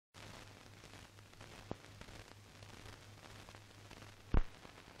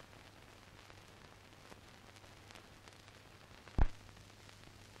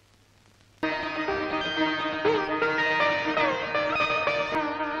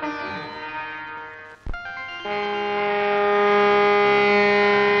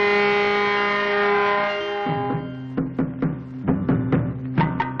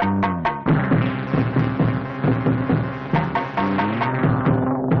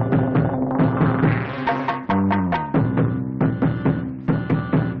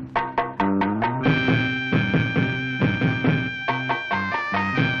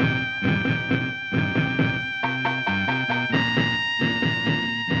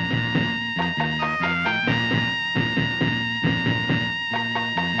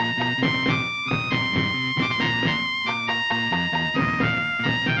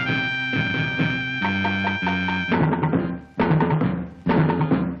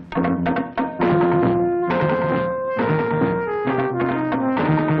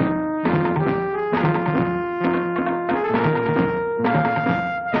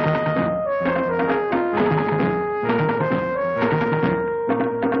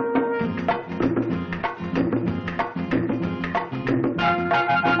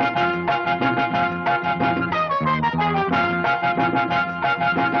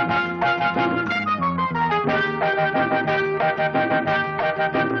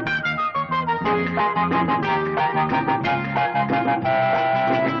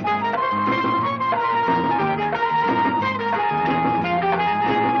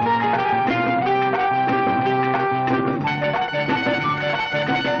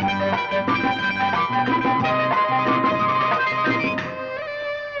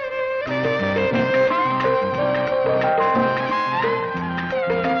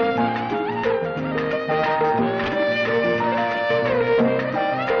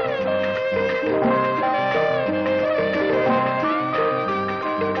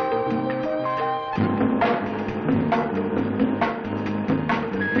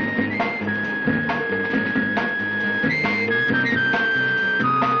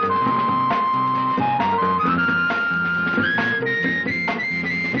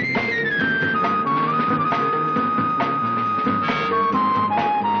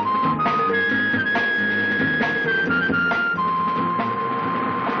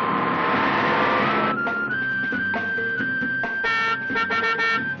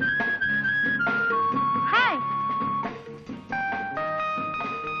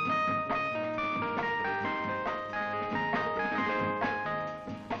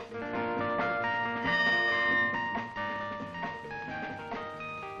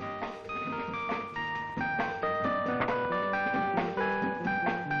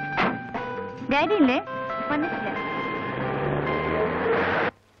Daddy ഇല്ലേ? വന്നിട്ടില്ല.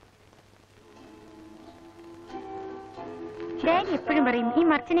 Daddy എപ്പോഴും പറയും ഈ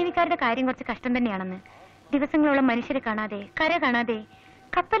മർച്ചനേവിക്കാരുടെ കാര്യം കുറച്ച് കഷ്ടം തന്നെയാണെന്ന്. ദിവസങ്ങളോളം മനുഷ്യരെ കാണാതെ, കര കാണാതെ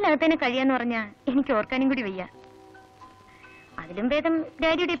കപ്പലിനകത്തേനെ കഴിയാന്ന് പറഞ്ഞാ എനിക്ക് ഓർക്കാനും കൂടി വയ്യ. അതിലും ഭേദം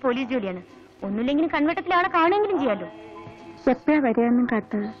ഡാഡിയുടെ പോലീസ് ജോലിയാണ്. ഒന്നുമില്ലെങ്കിലും കൺവെട്ടത്തിൽ ആളെ കാണുമെങ്കിലും ചെയ്യാലോ. എപ്പോഴാ വരികയെന്നും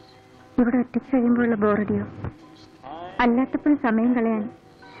കാത്ത് ഇവിടെ ഒറ്റയ്ക്ക് കഴിയുമ്പോഴുള്ള ബോറടിയോ? അല്ലാത്തപ്പോഴും സമയം കളയാൻ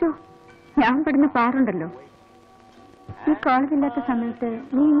ഞാൻ പെടുന്ന പാറുണ്ടല്ലോ. ഈ കോളേജില്ലാത്ത സമയത്ത്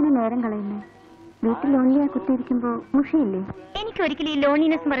നീ ഇങ്ങനെ നേരം കളയുന്നേ? വീട്ടിൽ ലോണിയായി കുത്തിയിരിക്കുമ്പോ മുഷിയില്ലേ? എനിക്കൊരിക്കലും ഈ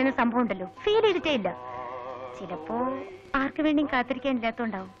ലോണിനെസ് പറയുന്ന സംഭവം ഉണ്ടല്ലോ ഫീൽ ചെയ്തിട്ടേ ഇല്ല. ചിലപ്പോ ആർക്ക് വേണ്ടിയും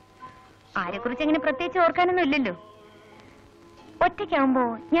കാത്തിരിക്കാനില്ലാത്തോണ്ടാവും. ആരെക്കുറിച്ച് അങ്ങനെ പ്രത്യേകിച്ച് ഓർക്കാനൊന്നും ഇല്ലല്ലോ. ഒറ്റയ്ക്കാവുമ്പോ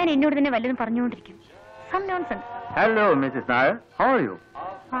ഞാൻ എന്നോട് തന്നെ വല്ലതും പറഞ്ഞുകൊണ്ടിരിക്കും. Some nonsense. Hello, Mrs. Nair. How are you?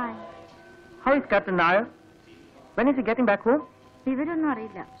 Hi. How is Captain Nair? When is he getting back home? വിവരമൊന്നും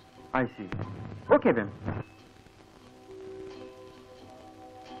അറിയില്ല. I see. Okay then.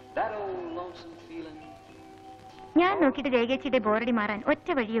 That old lonesome feeling. ഞാൻ നോക്കിയിട്ട് രേഖേച്ചിയുടെ ബോറടി മാറാൻ ഒറ്റ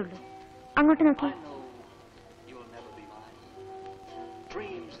വഴിയേ ഉള്ളൂ. അങ്ങോട്ട് നോക്കി. I know you'll never be mine.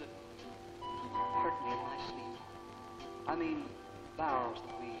 Dreams that hurt me in my sleep. I mean, vows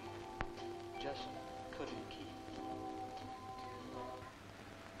that we just couldn't keep.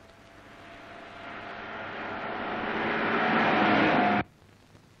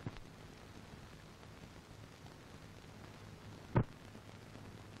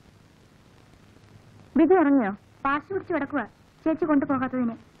 വിധി ഉറങ്ങിയോ? പാസ് പിടിച്ച് കിടക്കുക. ചേച്ചി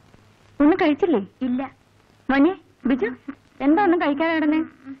കൊണ്ടുപോകാത്തതിന്. ഒന്നും കഴിച്ചില്ലേ? ഇല്ല. മോനെ ബിജു, എന്താ ഒന്നും കഴിക്കാതെ കിടന്നേ?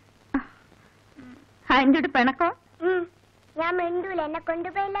 അതിൻ്റെ പിണക്കോ? ഞാൻ മിണ്ടൂല, എന്നെ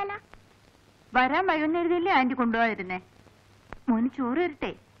കൊണ്ടുപോയില്ലല്ലോ. വരാൻ വൈകുന്നേരത്തില്ലേ ആന്റി കൊണ്ടുപോയിരുന്നേ? മോന് ചോറ്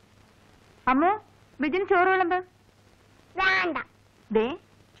തരട്ടെ? അമ്മോ, ബിജുന് ചോറ് വിളമ്പ്. വേണ്ട. ദേ,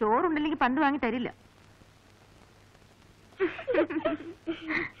 ചോറുണ്ടല്ലെങ്കിൽ പന്ത് വാങ്ങി തരില്ല.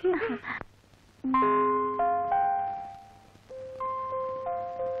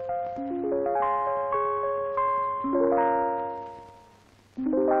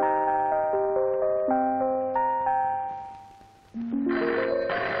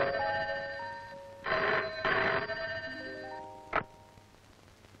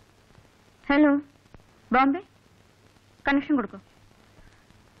 ഹലോ, ബോംബെ കണക്ഷൻ കൊടുക്കൂ.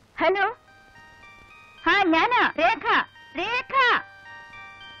 ഹലോ, ആ ഞാനാ രേഖ. രേഖ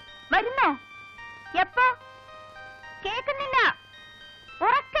വരുന്നോ? എപ്പോ? കേൾക്കുന്നില്ല.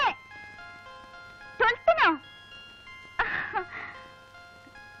 ഉറക്കെ. 12-നോ?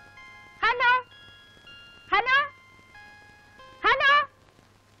 ഹലോ ഹലോ ഹലോ,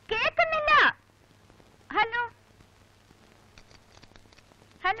 കേൾക്കുന്നില്ല. Hello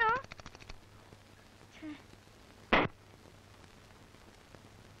hello.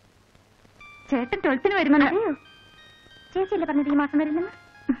 ചേട്ടൻ 12-ന് വരുമെന്ന്. അറിയോ? ചേച്ചിയല്ലേ പറഞ്ഞത് ഈ മാസം വരില്ലെന്ന്?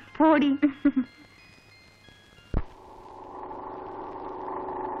 പോടി.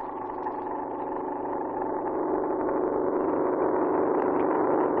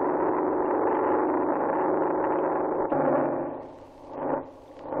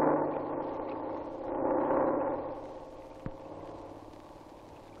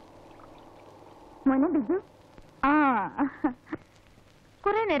 മോനെ ബിജു. ആ,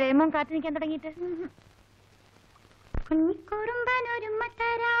 കുറെ നേരം മോൻ കാത്തു നിൽക്കാൻ തുടങ്ങിയിട്ട്. കുഞ്ഞിക്കുറുമ്പനൊരുമ്മ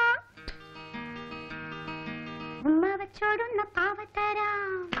തരാ, ഉമ്മ വെച്ചോടുന്ന പാവത്തരാ.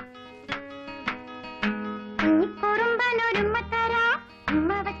 കുഞ്ഞിക്കുറുമ്പനൊരുമ്മ തരാ,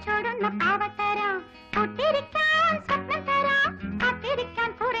 ഉമ്മ വെച്ചോടുന്ന പാവത്തരാ. കൂട്ടിരിക്കാൻ സ്വപ്നം തരാ,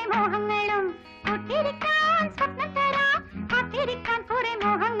 കാത്തിരിക്കാൻ കുറെ മോഹങ്ങളും. കൂട്ടിരിക്കാൻ സ്വപ്നം തരാ, കാത്തിരിക്കാൻ കുറെ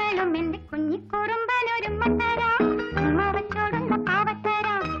മോഹങ്ങളും. എന്റെ കുഞ്ഞിക്കുറുമ്പനൊരുമ്മ തരാ, ഉമ്മ വെച്ചോടുന്ന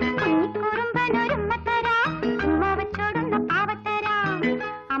പാവത്തരാ. കുഞ്ഞിക്കുറുമ്പനൊരുമ്മ തരാ, ഉമ്മ വെച്ചോടുന്ന പാവത്തരാ.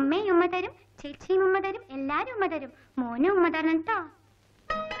 അമ്മയും ഉമ്മ തരും, ചേച്ചിയും ഉമ്മ തരും, എല്ലാരും ഉമ്മ തരും. മോനും ഉമ്മ തരണം കേട്ടോ.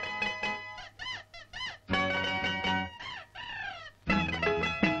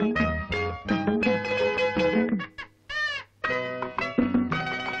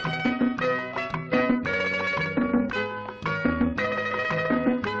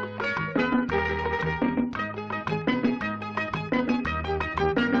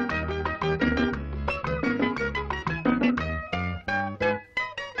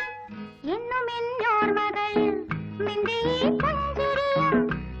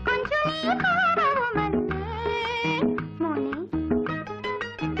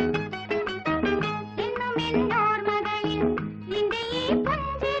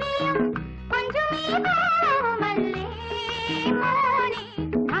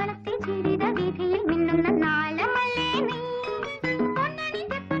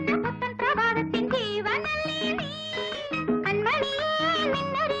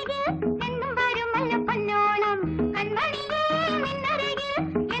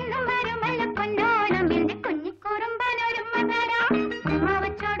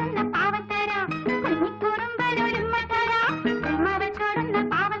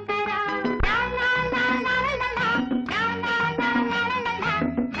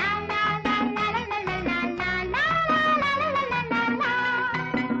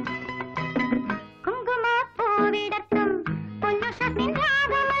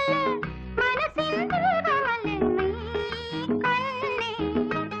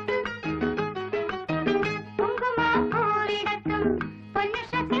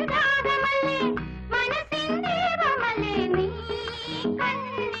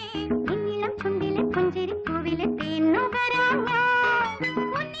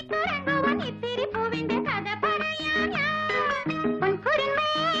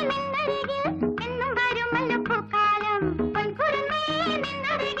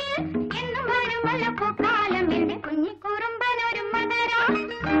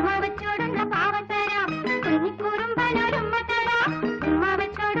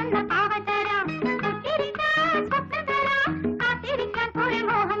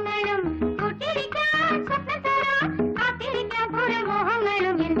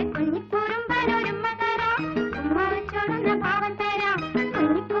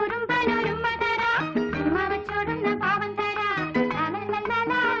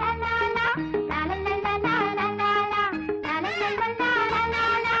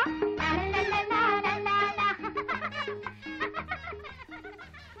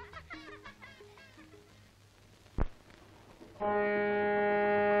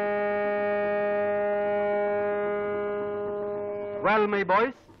 Well, my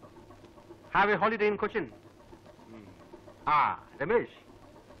boys, have a holiday in Cochin. Ah, Ramesh,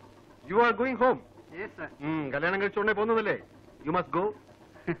 you are going home. Yes, sir. Kalyanam kalichonde ponnunalle. You must go.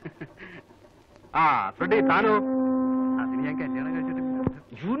 Ah, Freddy, Thano. Adinu njan kalyanam kalichitilla.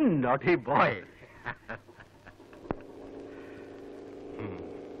 You naughty boy.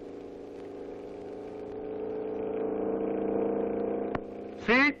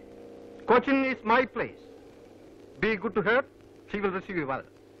 See, Cochin is my place. Be good to her. She will receive you well.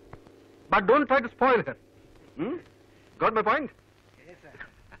 But don't try to spoil her. Got my point? Yes, sir.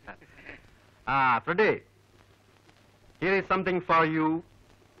 Freddie, here is something for you.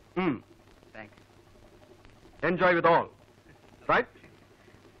 Thank you. Enjoy with all. Right?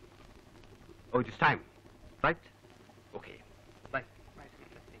 Oh, it is time. Right? Okay. Bye.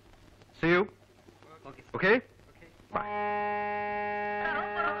 See you. Okay. Okay? Okay.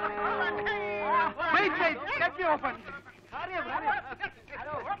 Wait. Let me open. Hurry up.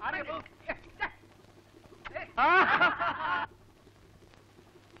 Hello. Hurry up.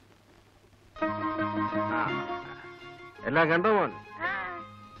 എല്ലാം കണ്ടോ മോൻ?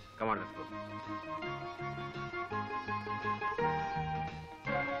 Come on, let's go.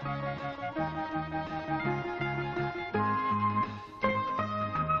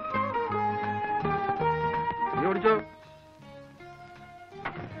 നീ ഓടിച്ചോ.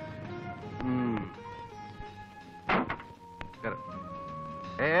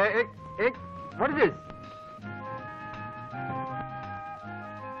 Hey, what is this?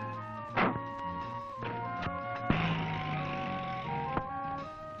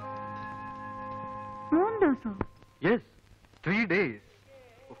 Yes, 3 days.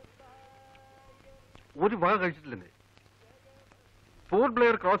 ഒരു വക കഴിച്ചിട്ടില്ലെന്നേ. 4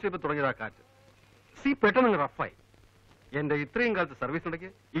 player cross ചെയ്യപ്പോൾ തുടങ്ങിയതാ കാറ്റ്. See പെട്ടെന്ന് റഫായി. എന്റെ ഇത്രയും കാലത്ത് സർവീസ്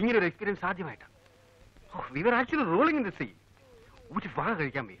ഉണ്ടെങ്കിൽ ഇങ്ങനെ ഒരു എക്സ്പീരിയൻസ് ആദ്യമായിട്ടാണ്. We were actually rolling in the see. ഒരു വക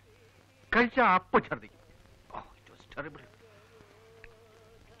കഴിക്കാൻ വയ്യ. കഴിച്ചാൽ അപ്പൊ ഛർദിക്കും. It was terrible.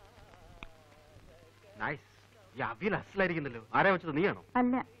 നൈസ്. ഈ അവിയൽ അസലായിരിക്കുന്നല്ലോ. ആരാ വെച്ചത്, നീയാണോ?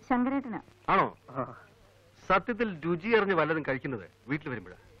 അല്ല, ശങ്കരേട്ടനാ. ആണോ? സത്യത്തിൽ രുചി അറിഞ്ഞ് വല്ലതും കഴിക്കുന്നത് വീട്ടിൽ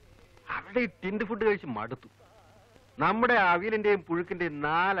വരുമ്പോഴാണ്. അവിടെ ഈ ടിൻഡ് ഫുഡ് കഴിച്ച് മടുത്തു. നമ്മുടെ അവിയലിന്റെയും പുഴുക്കിന്റെയും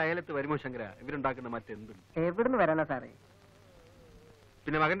 4 അയലത്ത് വരുമോ ശങ്കര ഇവരുണ്ടാക്കുന്ന മറ്റെന്തും? എവിടുന്ന് വരാനാ സാറേ?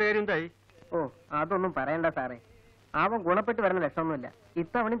 പിന്നെ മകന്റെ കാര്യം എന്തായി? ഓ, അതൊന്നും പറയണ്ട സാറേ. അവൻ ഗുണപ്പെട്ട് വരുന്ന ലക്ഷമൊന്നുമില്ല.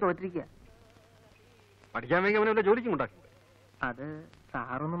 ഇത്തവണയും തോറ്റിരിക്കുക. പഠിക്കാൻ വേണ്ടി അവനെ വല്ല ജോലിക്കും ഉണ്ടാക്കും. അത്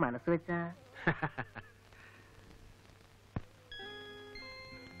സാറൊന്ന് മനസ്സ് വെച്ചാ.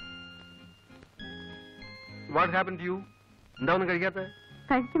 What happen to you? എന്താ ഒന്നും കഴിക്കാത്ത?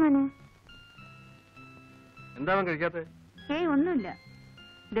 കഴിച്ചു മോനെ. എന്താ കഴിക്കാത്ത? ഒന്നുമില്ല.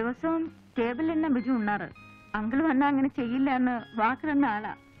 ദിവസവും ടേബിളിൽ തന്നെ ബിജു ഉണ്ണാറ്. അങ്കിൾ വന്നാ അങ്ങനെ ചെയ്യില്ല എന്ന് വാക്ക് തന്ന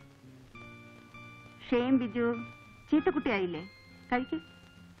ആളാ. ഷെയിം ബിജു. ചീത്തക്കുട്ടിയായില്ലേ? കഴിക്ക്.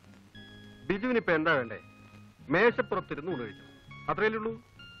 ബിജുവിന് ഇപ്പൊ എന്താ വേണ്ടേ? മേശപ്പുറത്തിരുന്ന് ഊണ് കഴിച്ചു. അത്രയല്ലേ ഉള്ളൂ.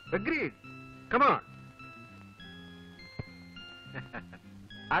 അഗ്രീഡ്. Come on.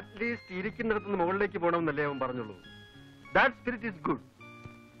 അറ്റ്ലീസ്റ്റ് ഇരിക്കുന്നിടത്തുനിന്ന് മുകളിലേക്ക് പോകണമെന്നല്ലേ അവൻ പറഞ്ഞുള്ളൂ. That spirit is good.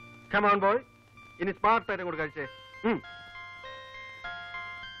 Come on boy. ഇനി സ്മാർട്ടായിട്ടും കൂടെ കഴിച്ചേ.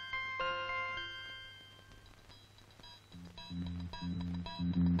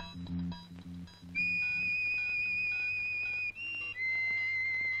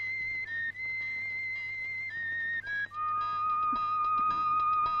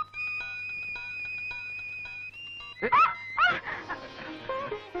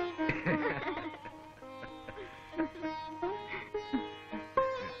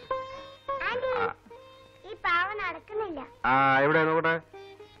 എവിടെ നോക്കട്ടെ.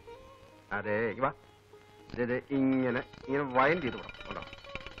 അതെ വാ. ഇങ്ങനെ വൈൻഡ് ചെയ്ത് പോണം.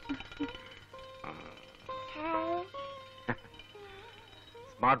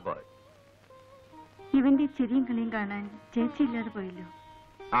 Smart boy. ഇവന്റെ ചിരിയും കളിയും കാണാൻ ചേച്ചി ഇല്ലാതെ പോയല്ലോ.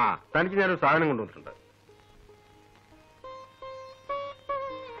 തനിക്ക് ഞാനൊരു സാധനം കൊണ്ടുവന്നിട്ടുണ്ട്.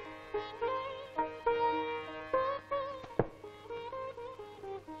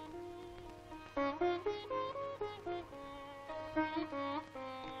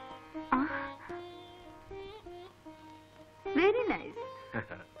 Very nice.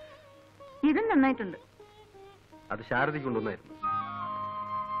 ഇതും നന്നായിട്ടുണ്ട്. അത് ശാരദയ്ക്ക് കൊണ്ടുവന്നായിരുന്നു.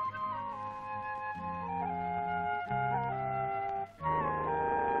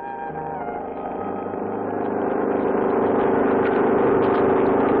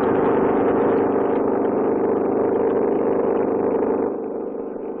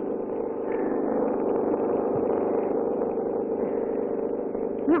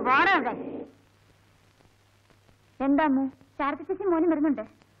 എന്താ ശാരദ ചേച്ചി മോനും വരുന്നുണ്ട്.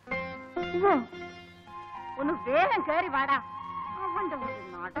 ഒന്ന് വേഗം കയറി വാടാ. അവന്റെ ഒരു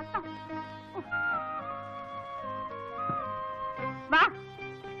നടത്തം. വാ.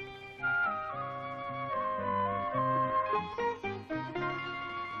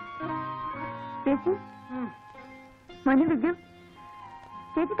 ചേച്ചി മോനെ ബിജു.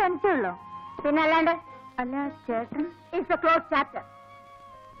 ചേച്ചി തനിച്ചേ ഉള്ളോ? പിന്നെ അല്ലാണ്ട്. അല്ല ചേട്ടൻ. It's A close chapter.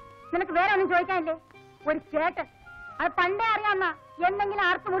 നിനക്ക് വേറെ ഒന്നും ചോദിക്കാനില്ലേ? ഒരു ചേട്ടൻ അത് പണ്ടേ അറിയാവുന്ന എന്തെങ്കിലും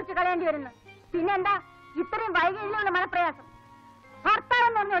ആർത്ത് മുറിച്ച് കളയേണ്ടി വരുന്നു. പിന്നെന്താ ഇത്രയും വൈകിയുള്ള മനപ്രയാസം?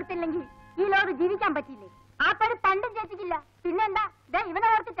 ഭർത്താവെന്ന് പറഞ്ഞു കൊടുത്തില്ലെങ്കിൽ ഈ ലോകം ജീവിക്കാൻ പറ്റിയില്ലേ? ആ പേര് പണ്ടും ചേച്ചിക്കില്ല. പിന്നെന്താ ഇവനെ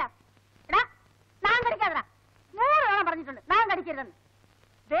ഓർത്തിട്ടാ? എടാ നാൻ കടിക്കാതടാ. 100 തവണ പറഞ്ഞിട്ടുണ്ട് നാൻ കടിക്കരുതെന്ന്.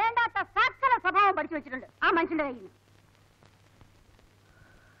 വേണ്ടാത്ത സകല സ്വഭാവം പഠിച്ചു വെച്ചിട്ടുണ്ട് ആ മനുഷ്യന്റെ കയ്യിൽ നിന്ന്.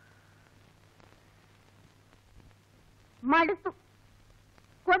 മടുത്തു.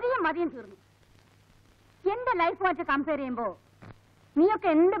 കൊതിയും മതിയും തീർന്നു. എന്റെ ലൈഫുമായിട്ട് കമ്പയർ ചെയ്യുമ്പോ നീയൊക്കെ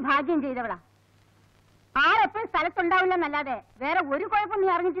എന്ത് ഭാഗ്യം ചെയ്തവളാ. ആരെപ്പോഴും സ്ഥലത്തുണ്ടാവില്ലെന്നല്ലാതെ വേറെ ഒരു കുഴപ്പം നീ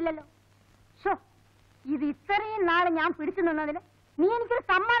അറിഞ്ഞിട്ടില്ലല്ലോ. ഷോ, ഇത് ഇത്രയും നാളെ ഞാൻ പിടിച്ചു നിന്നതിന് നീ എനിക്കൊരു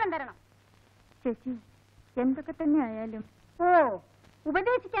സമ്മാനം തരണം. ചേച്ചി, എന്തൊക്കെ തന്നെ ആയാലും. ഓ,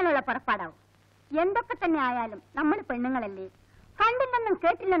 ഉപദേശിക്കാനുള്ള പുറപ്പാടാവും. എന്തൊക്കെ തന്നെ ആയാലും നമ്മൾ പെണ്ണുങ്ങളല്ലേ, കണ്ടില്ലെന്നും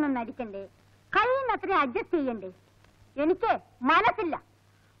കേട്ടില്ലെന്നും നടിക്കണ്ടേ, കഴിയുന്നത്രയും അഡ്ജസ്റ്റ് ചെയ്യണ്ടേ. എനിക്ക് മനസ്സില്ല,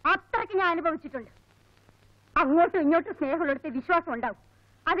 അത്രയ്ക്ക് ഞാൻ അനുഭവിച്ചിട്ടുണ്ട്. അങ്ങോട്ടും ഇങ്ങോട്ടും സ്നേഹമുള്ളടുത്ത് വിശ്വാസം ഉണ്ടാവും.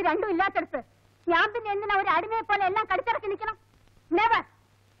 അത് രണ്ടും ഇല്ലാത്തടത്ത് ഞാൻ പിന്നെ എന്തിനാ ഒരു അടിമയെ പോലെ എല്ലാം കടിച്ചിറക്കി നിൽക്കണം? നെവർ.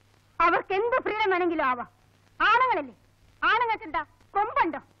 അവർക്ക് എന്ത് ഫ്രീഡം വേണമെങ്കിലും ആവാം. ആണുങ്ങളല്ലേ, ആണുങ്ങൾക്ക് എന്താ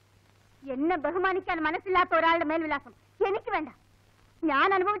കൊമ്പുണ്ടോ? എന്നെ ബഹുമാനിക്കാൻ മനസ്സില്ലാത്ത ഒരാളുടെ മേൽവിലാസം എനിക്ക് വേണ്ട. ഞാൻ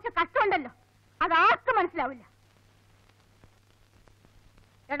അനുഭവിച്ച കഷ്ടമുണ്ടല്ലോ, അതാർക്കും മനസ്സിലാവില്ല.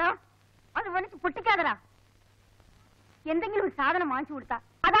 എടാ, അത് വലിച്ച് പൊട്ടിക്കാതടാ. എന്തെങ്കിലും ഒരു സാധനം വാങ്ങിച്ചു കൊടുത്താ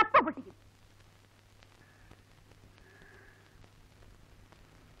അതപ്പ പൊട്ടിക്കും.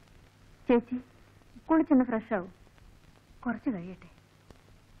 ചേച്ചി, കുളിച്ചൊന്ന് ഫ്രഷ് ആവും. കുറച്ച് കഴിയട്ടെ.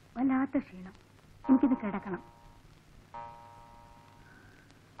 വല്ലാത്ത ക്ഷീണം. എനിക്കിത് കിടക്കണം.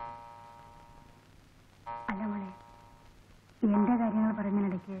 അല്ല മോളെ, എന്റെ കാര്യങ്ങൾ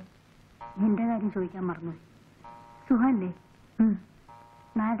പറയുന്നതിനിടയ്ക്ക് എന്റെ കാര്യം ചോദിക്കാൻ മറന്നുപോയി. സുഖല്ലേ?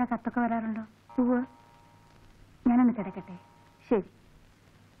 നാളെ കത്തൊക്കെ വരാറുണ്ടോ? സുഖ. ഞാനൊന്ന് കിടക്കട്ടെ. ശരി.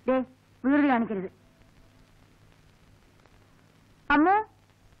 ദേ, വീട് കാണിക്കരുത്. അമ്മോ,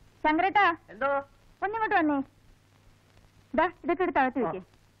 ശങ്കരേട്ടാ, എന്തോ ഒന്നിങ്ങോട്ട് വന്നേ. ഇതാ ഇതൊക്കെ എടുത്ത് അകത്ത് വെക്കേ.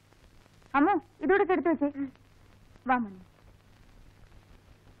 അമ്മോ, ഇതോടെ എടുത്ത് വെച്ചേ. വാ മോനെ.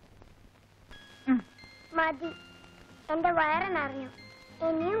 മതി, എന്റെ വയറിനറിഞ്ഞു.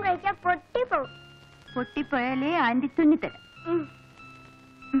 ഇനിയും കഴിച്ചാൽ പൊട്ടിപ്പോവും. പൊട്ടിപ്പോയാലേ anti തുന്നിത്തരാം.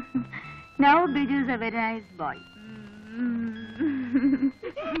 Now Biju is a very nice boy.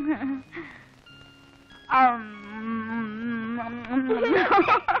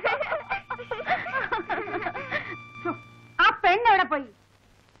 ആ പെണ്ണെവിടെ പോയി?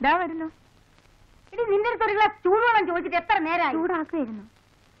 ഇതാ വരുന്നു. ഇനി നിന്റെ അടുത്ത് ഒരു ഗ്ലാസ് ചൂടുവെള്ളം ചോദിച്ചിട്ട് എത്ര നേരമായി? ചൂടാക്കുമായിരുന്നു.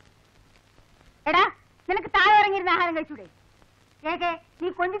 എടാ, നിനക്ക് താഴെ ഇറങ്ങിയിരുന്ന ആഹാരം കഴിച്ചൂടെ? ഏകെ നീ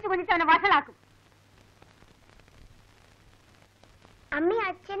കൊഞ്ചിച്ച് അവനെ വഷളാക്കും. അമ്മയും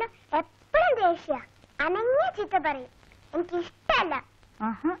അച്ഛനും എപ്പോഴും ദേഷ്യ, അനങ്ങിയ ചീത്ത പറയും. എനിക്കിഷ്ടല്ല.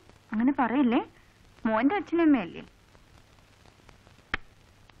 ആഹാ, അങ്ങനെ പറയില്ലേ. മോന്റെ അച്ഛനും അമ്മയല്ലേ.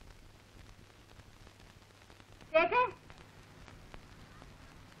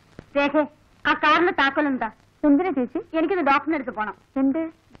 രേഖേ, ആ കാറിന്റെ താക്കോലെന്താ? എന്തിനാ ചേച്ചി? എനിക്കിത് ഡോക്ടറിന്റെ അടുത്ത് പോണം. എന്ത്?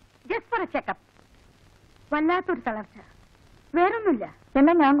 Just for A checkup. വല്ലാത്തൊരു തളർച്ച, വേറൊന്നുമില്ല.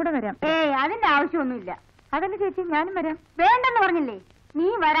 എന്നാ ഞാൻ കൂടെ വരാം. അതിന്റെ ആവശ്യമൊന്നുമില്ല. അതല്ല ചേച്ചി, ഞാനും വരാം. വേണ്ടെന്ന് പറഞ്ഞില്ലേ? നീ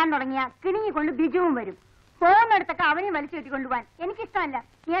വരാൻ തുടങ്ങിയ കിണിങ്ങി കൊണ്ട് ബിജുവും വരും. പോകുന്നിടത്തൊക്കെ അവനെയും വലിച്ചു കെട്ടിക്കൊണ്ടുപോവാൻ എനിക്കിഷ്ടമല്ല.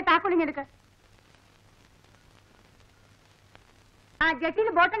 നീ ആ താക്കോലിഞ്ഞെടുക്ക്. ആ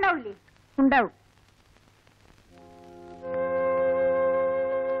ജട്ടിയിൽ ബോട്ടുണ്ടാവില്ലേ? ഉണ്ടാവും.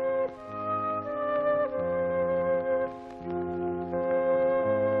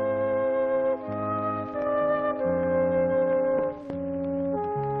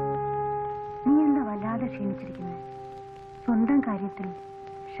 നീ എന്താ വല്ലാതെ ക്ഷീണിച്ചിരിക്കുന്നത്? സ്വന്തം കാര്യത്തിൽ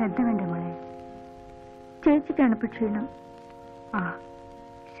ശ്രദ്ധ വേണ്ട മോളെ. ചേച്ചിക്കാണ് ഇപ്പൊ ക്ഷീണം. ആ,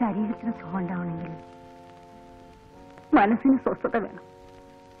 ശരീരത്തിന് സുഖം ഉണ്ടാവണമെങ്കിൽ മനസ്സിന് സ്വസ്ഥത വേണം.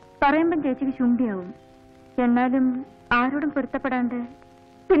 പറയുമ്പം ചേച്ചിക്ക് ശുണ്ഠിയാവും. എന്നാലും ആരോടും പൊരുത്തപ്പെടാണ്ട്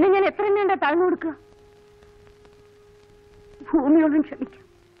പിന്നെ ഞാൻ എത്രയും വേണ്ട താഴ്ന്നു കൊടുക്കുക? ഭൂമിയോടും ക്ഷമിക്കാം,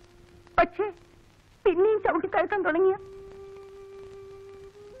 പക്ഷേ പിന്നെയും ചവിട്ടിക്കയറ്റാൻ തുടങ്ങിയ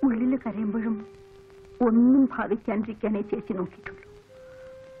ഉള്ളിൽ കരയുമ്പോഴും ഒന്നും ഭാവിക്കാണ്ടിരിക്കാനേ ചേച്ചി നോക്കിയിട്ടുള്ളൂ.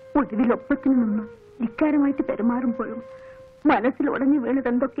 ഒടുവിൽ ഒപ്പത്തിന് നിന്ന് ധിക്കാരമായിട്ട് പെരുമാറുമ്പോഴും മനസ്സിൽ ഉടഞ്ഞു വീണത്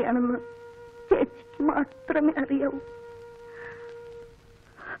എന്തൊക്കെയാണെന്ന് ചേച്ചിക്ക് മാത്രമേ അറിയാവൂ.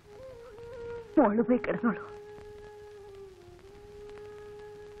 മോള് പോയി കിടന്നോളൂ.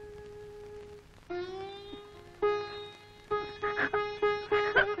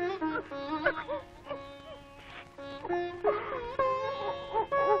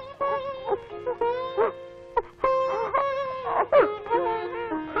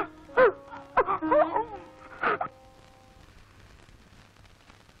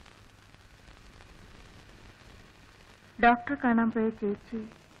 ഡോക്ടറെ കാണാൻ പോയ ചേച്ചി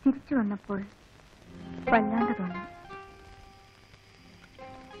തിരിച്ചു വന്നപ്പോൾ വല്ലാണ്ട് തോന്നി.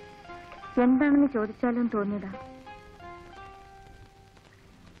 എന്താണെന്ന് ചോദിച്ചാലും തോന്നിയതാ.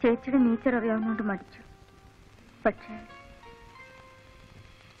 ചേച്ചിയുടെ നേച്ചർ അറിയാവുന്നോണ്ട് മടിച്ചു. പക്ഷേ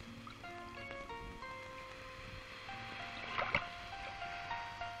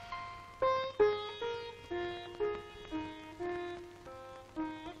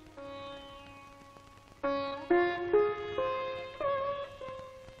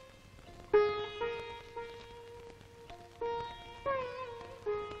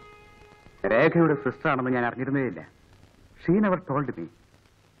രേഖയുടെ സിസ്റ്റർ ആണെന്ന് ഞാൻ അറിഞ്ഞിരുന്നേയില്ല. She never told me.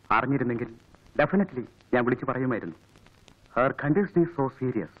 അറിഞ്ഞിരുന്നെങ്കിൽ ഡെഫിനറ്റ്ലി ഞാൻ വിളിച്ചു പറയുമായിരുന്നു. Har condition is so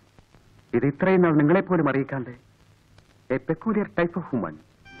serious. ഇത് ഇത്രയും നാൾ നിങ്ങളെപ്പോലും അറിയിക്കാണ്ട് A peculiar type of woman.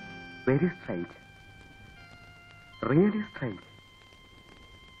 Very strange, really strange.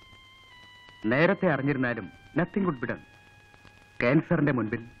 നേരത്തെ അറിഞ്ഞിരുന്നാലും നത്തിങ് വുഡ് ബി ഡൺ. ക്യാൻസറിന്റെ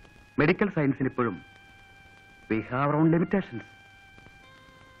മുൻപിൽ മെഡിക്കൽ സയൻസിന് ഇപ്പോഴും we have our on limitations.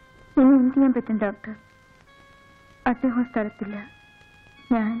 ഇനി എന്ത് ചെയ്യാൻ പറ്റും ഡോക്ടർ? അദ്ദേഹം സ്ഥലത്തില്ല.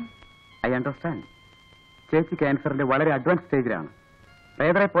 ഞാൻ ഐ അണ്ടർസ്റ്റാൻഡ്. ചേച്ചി ക്യാൻസറിന്റെ വളരെ അഡ്വാൻസ് സ്റ്റേജിലാണ്.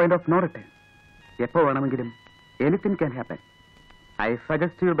 Rather A point of no return. എപ്പോ വേണമെങ്കിലും anything can happen. I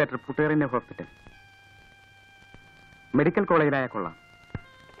suggest you better puttu Har in A hospital. Medical കോളേജിലായ കൊള്ളാം.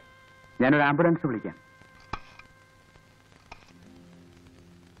 ഞാനൊരു ആംബുലൻസ് വിളിക്കാം.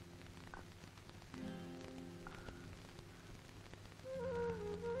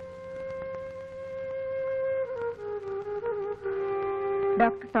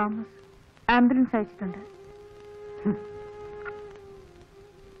 ഡോക്ടർ തോമസ് ആംബുലൻസ് അയച്ചിട്ടുണ്ട്.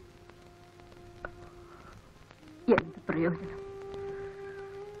 എന്ത് പ്രയോജനം?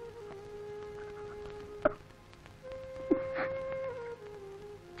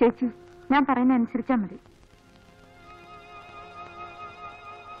 ചേച്ചി, ഞാൻ പറയുന്ന അനുസരിച്ചാ മതി.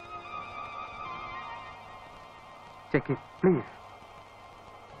 Check it please.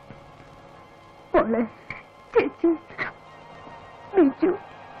 മോളെ, ചേച്ചി, ബിജു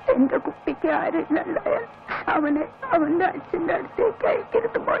എന്റെ കുട്ടിക്ക് ആരെന്നുണ്ടായാൽ അവനെ അവന്റെ അച്ഛന്റെ അടുത്തേക്ക്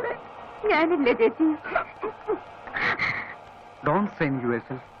അയക്കരുത് മോളെ. ഞാനില്ലേ ചേച്ചി? Don't strain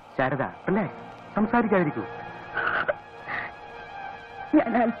yourself. Sharada, relax. സംസാരിക്കാതിരിക്കൂ.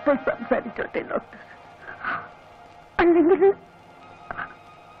 ഞാൻ അല്പം സംസാരിച്ചോട്ടെ ഡോക്ടർ.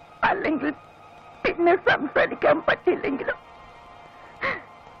 അല്ലെങ്കിൽ പിന്നെ സംസാരിക്കാൻ പറ്റില്ലെങ്കിലും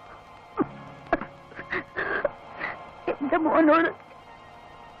എന്റെ മോനോട്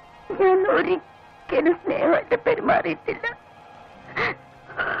ഞാൻ ഒരിക്കലും സ്നേഹമായിട്ട് പെരുമാറിയിട്ടില്ല.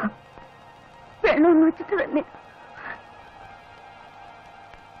 വേണമെന്ന് വെച്ചിട്ട് തന്നെ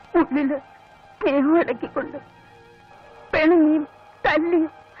ഉള്ളില് സ്നേഹം ഇടക്കിക്കൊണ്ട് പിണങ്ങിയും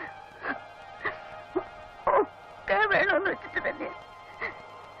തല്ലിയും ഒക്കെ വേണമെന്ന് വെച്ചിട്ട് തന്നെ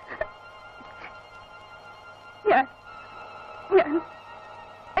ഞാൻ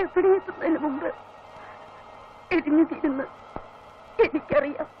എവിടെ എത്തുന്നതിന് മുമ്പ് എരിഞ്ഞു തീരുന്നു.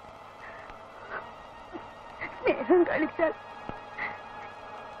 എനിക്കറിയാം, സ്നേഹം കളിച്ചാൽ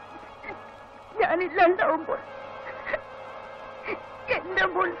ഞാനില്ലാണ്ടാവുമ്പോൾ എന്റെ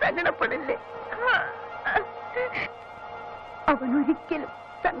മോൻ സങ്കടപ്പെടില്ലേ? അവനൊരിക്കലും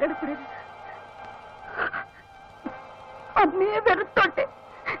സങ്കടപ്പെടരുത്. അമ്മയെ വെറുത്തോട്ടെ,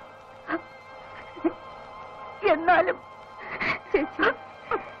 എന്നാലും ചേച്ചി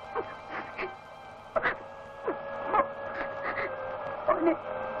മോനെ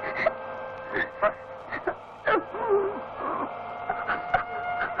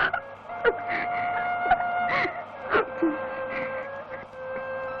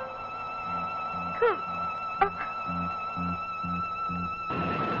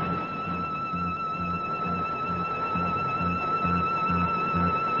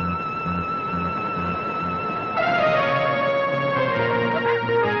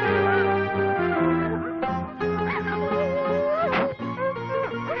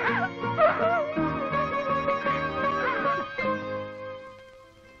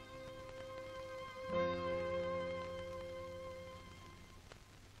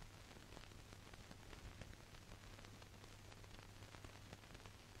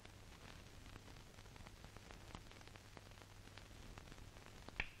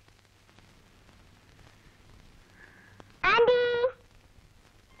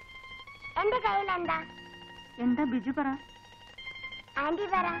എന്താ ബിജു പറ. ആന്റി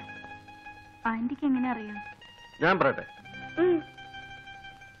പറ. ആന്റിക്ക് എങ്ങനെ അറിയാം? ഞാൻ പറയട്ടെ.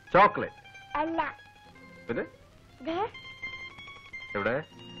 ചോക്ലേറ്റ് അല്ല. പിന്നെ ദേ എവിടെ?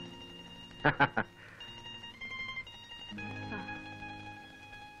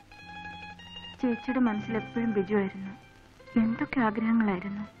 ചേച്ചിയുടെ മനസ്സിൽ എപ്പോഴും ബിജു ആയിരുന്നു. എന്തൊക്കെ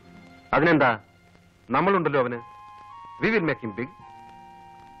ആഗ്രഹങ്ങളായിരുന്നു. അതിനെന്താ, നമ്മളുണ്ടല്ലോ അവന്. We will make him big.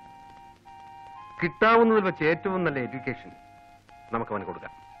 കിട്ടാവുന്നതിൽ വെച്ച് ഏറ്റവും നല്ല എഡ്യൂക്കേഷൻ നമുക്ക് അവന്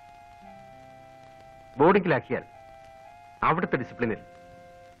കൊടുക്കാം. ബോർഡിങ്ങിലാക്കിയാൽ അവിടുത്തെ ഡിസിപ്ലിനിൽ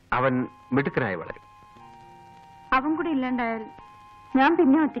അവൻ മിടുക്കനായി വളരും. അവൻ കൂടി ഇല്ലാണ്ടായാൽ ഞാൻ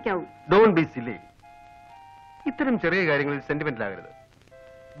പിന്നെ ഒറ്റയ്ക്കാവും. Don't be silly. ഇത്തരം ചെറിയ കാര്യങ്ങളിൽ സെന്റിമെന്റൽ ആകരുത്.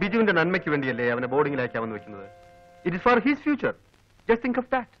 ബിജുവിന്റെ നന്മയ്ക്ക് വേണ്ടിയല്ലേ അവനെ ബോർഡിങ്ങിലാക്കാമെന്ന് വെക്കുന്നത്. It is for his future. Just think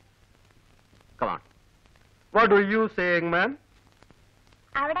of that. Come on. What do you say, young man?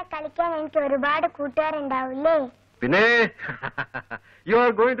 അവിടെ കളിക്കാൻ എനിക്ക് ഒരുപാട് കൂട്ടുകാരുണ്ടാവില്ലേ? പിന്നെ you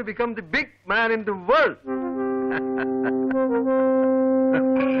are going to become the big man in the world.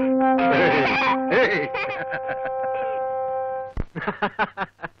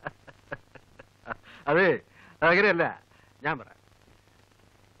 അതെ, അങ്ങനെയല്ല, ഞാൻ പറയാം.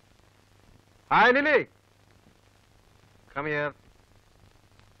 Hi Lily, come here.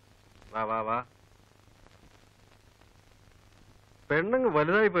 വാ വാ വാ. പെണ്ണങ്ങ്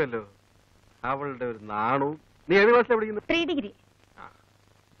വലുതായി പോയല്ലോ. അവളുടെ ഒരു നാണവും. നീ ഏത് ക്ലാസ്സിലാണ് പഠിക്കുന്നത്? 3 ഡിഗ്രി.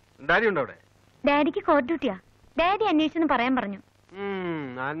 ഡാഡി ഉണ്ടോ അവിടെ? ഡാഡിക്ക് കോർട്ട് ഡ്യൂട്ടിയാ. ഡാഡി അന്വേഷിച്ചെന്ന് പറയാൻ പറഞ്ഞു.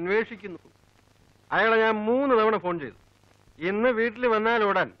 അന്വേഷിക്കുന്നു. അയാളെ ഞാൻ 3 തവണ ഫോൺ ചെയ്തു. ഇന്ന് വീട്ടിൽ വന്നാൽ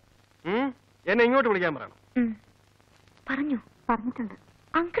ഓടാൻ എന്നെ ഇങ്ങോട്ട് വിളിക്കാൻ പറയണം. പറഞ്ഞിട്ടുണ്ട്.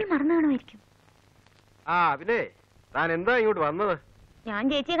 അങ്കിൾ മറന്നു കാണുമായിരിക്കും. ആ പിന്നെ താൻ എന്താ ഇങ്ങോട്ട് വന്നത്? ഞാൻ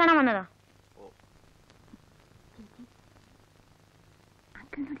ചേച്ചിയെ കാണാൻ വന്നതാ.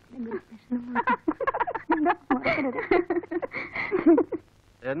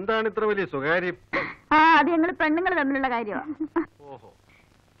 എന്താണ് ഇത്ര വലിയ സ്വകാര്യം? അത് ഞങ്ങൾ പെണ്ണുങ്ങൾ തമ്മിലുള്ള കാര്യമാണ്. ഓഹോ.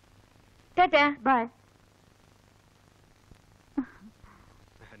 Tata. By.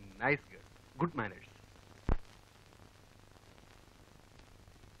 Nice girl. Good manners.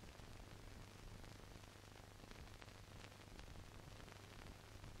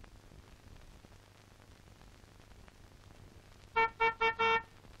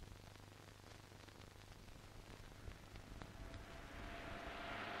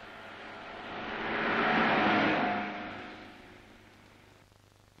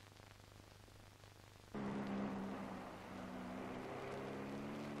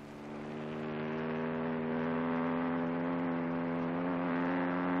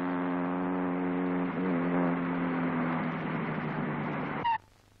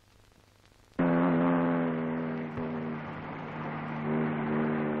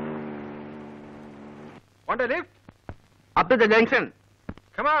 Want a lift? Up to the junction.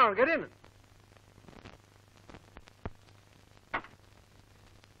 Come on, get in.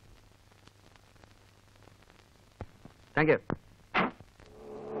 Thank you.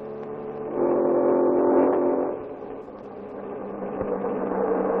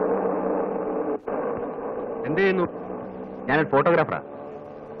 എന്ത് ചെയ്യുന്നു? ഞാനൊരു ഫോട്ടോഗ്രാഫറാ.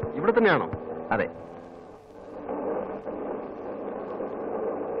 ഇവിടെ തന്നെയാണോ? അതെ.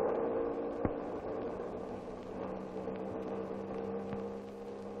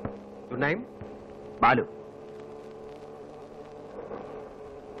 Good name? ബാലു.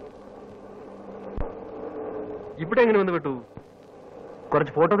 ഇവിടെ എങ്ങനെ വന്ന് വിട്ടു?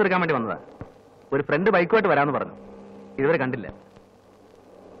 കുറച്ച് ഫോട്ടോസ് എടുക്കാൻ വേണ്ടി വന്നതാ. ഒരു ഫ്രണ്ട് ബൈക്കുമായിട്ട് വരാമെന്ന് പറഞ്ഞു. ഇതുവരെ കണ്ടില്ല.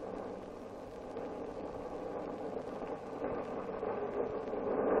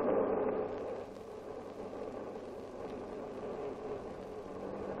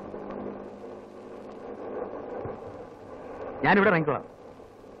 ഞാനിവിടെ ഇറങ്ങിക്കോളാം.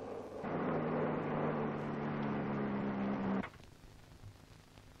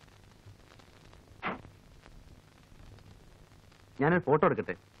 ഞാനൊരു ഫോട്ടോ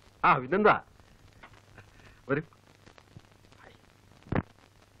എടുക്കട്ടെ? പിന്നെന്താ. ഒരു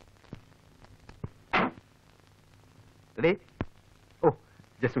ready? Oh,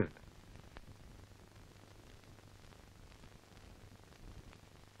 just minute.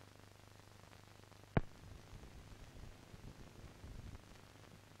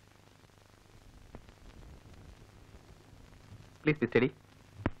 Please be study.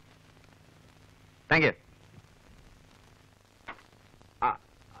 Thank you.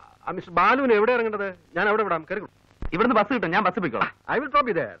 Mister ബാലുവിന് എവിടെ ഇറങ്ങേണ്ടത്? ഞാൻ അവിടെ വിടാം. കയറി. ഇവിടുന്ന് ബസ് കിട്ടും. ഞാൻ ബസ് പോയിക്കോളാം. I will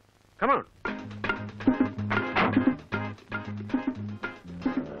drop you there. Come on.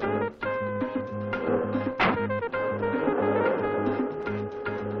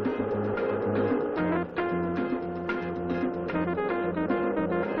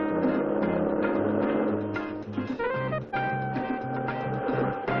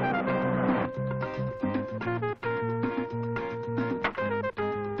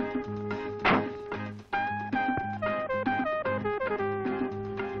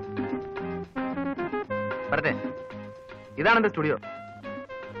 വരട്ടെ. ഇതാണ് എന്റെ സ്റ്റുഡിയോ.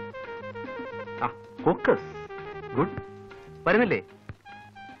 ഫോക്കസ്. ഗുഡ്. വരുന്നില്ലേ?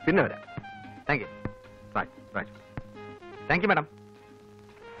 പിന്നെ വരാം. Thank you. Raj. Thank you madam.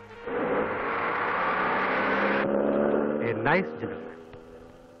 A nice gentleman.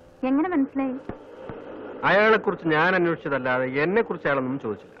 എങ്ങനെ മനസ്സിലായി? അയാളെ കുറിച്ച് ഞാൻ അന്വേഷിച്ചതല്ലാതെ എന്നെ കുറിച്ച് അയാളൊന്നും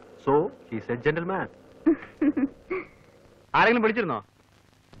ചോദിച്ചില്ല. So he's A gentleman. ആരെങ്കിലും വിളിച്ചിരുന്നോ?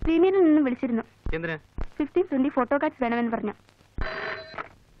 പ്രീമിയറിൽ നിന്ന് വിളിച്ചിരുന്നു. എന്തിന്? 15-20 ഫോട്ടോ കാർഡ്സ് വേണമെന്ന് പറഞ്ഞു.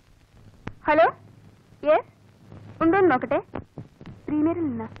 ഹലോ, യെസ്, ഉണ്ടോന്ന് നോക്കട്ടെ. പ്രീമിയറിൽ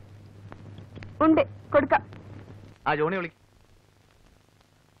നിന്ന് ഉണ്ട്, കൊടുക്കാം. ആ ജോണി വിളി.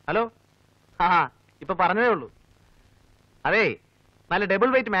 ഹലോ. ആ ഇപ്പൊ പറഞ്ഞതേ ഉള്ളൂ. അതേ, നല്ല ഡബിൾ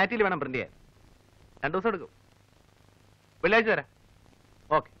വെയിറ്റ് മാറ്റിൽ വേണം പ്രിന്റ് ചെയ്യാൻ. 2 ദിവസം എടുക്കും. വെള്ളിയാഴ്ച തരാം.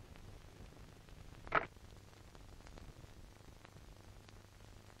 ഓക്കെ.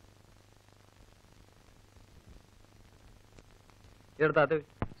 ഇതെടുത്താ അത്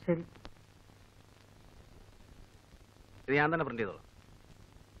ശരി. ഇത് ഞാൻ തന്നെ പ്രിന്റ് ചെയ്തോളാം.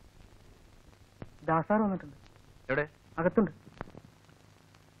 ദാസാർ വന്നിട്ടുണ്ട്. എവിടെ? അകത്തുണ്ട്.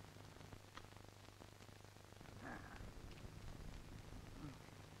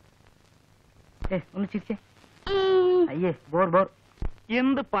 ഒന്ന് ചിരിച്ചേ. അയ്യേ, ബോർ ബോർ.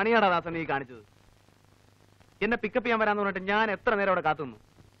 എന്ത് പണിയാടാ ദാസൻ നീ കാണിച്ചത്? എന്നെ പിക്കപ്പ് ചെയ്യാൻ വരാന്ന് പറഞ്ഞിട്ട് ഞാൻ എത്ര നേരം അവിടെ കാത്തുനിന്നു.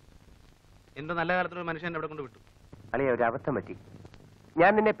 എന്റെ നല്ല കാലത്തൊരു മനുഷ്യൻ അവിടെ കൊണ്ട് വിട്ടു. അളിയ, ഒരു അബദ്ധം പറ്റി.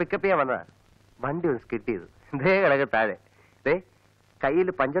 ഞാൻ നിന്നെ പിക്കപ്പ് ചെയ്യാൻ വന്നതാ. വണ്ടി ഒന്ന് സ്കിഡ് ചെയ്തു. ദേ കിടക്ക് താഴെ. ദേ കയ്യിൽ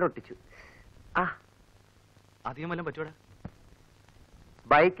പഞ്ചർ ഒട്ടിച്ചു. ആ, അധികം വല്ലതും പറ്റൂടാ?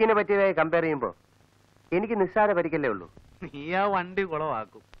 ബൈക്കിനെ പറ്റിയതായി കമ്പയർ ചെയ്യുമ്പോ എനിക്ക് നിസ്സാര പരിക്കല്ലേ ഉള്ളൂ. നീ ആ വണ്ടി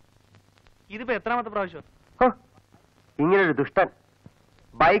കുളവാക്കും. ഇതിപ്പോ എത്രാമത്തെ പ്രാവശ്യം? ഹോ, ഇങ്ങനൊരു ദുഷ്ടൻ.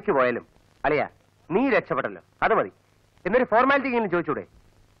 ബൈക്ക് പോയാലും അളിയ നീ രക്ഷപ്പെട്ടല്ലോ, അത് മതി. എന്നൊരു ഫോർമാലിറ്റി എങ്കിലും ചോദിച്ചൂടെ?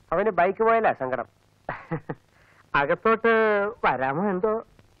 അവന് ബൈക്ക് പോയാലാ സങ്കടം. അകത്തോട്ട് വരാമോ എന്തോ?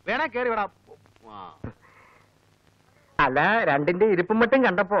 വേണേ കേറി വിടാ. അല്ല, രണ്ടിന്റെ ഇരിപ്പും മറ്റും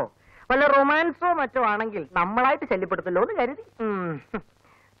കണ്ടപ്പോ വല്ല റൊമാൻസോ മറ്റോ ആണെങ്കിൽ നമ്മളായിട്ട് ശല്യപ്പെടുത്തല്ലോ എന്ന് കരുതി.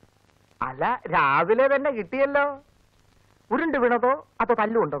 അല്ല, രാവിലെ തന്നെ കിട്ടിയല്ലോ. ഉരുണ്ട് വീണതോ അതോ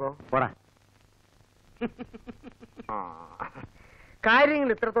തല്ലുകൊണ്ടതോ? പോടാ. കാര്യങ്ങൾ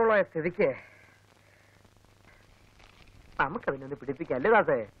ഇത്രത്തോളമായ സ്ഥിതിക്ക് നമുക്കതിനൊന്ന് പിടിപ്പിക്കല്ലേ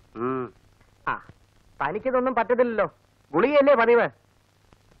ദാസേ? ആ, തനിക്കിതൊന്നും പറ്റത്തില്ലല്ലോ. ഗുളികയല്ലേ പതിവ്.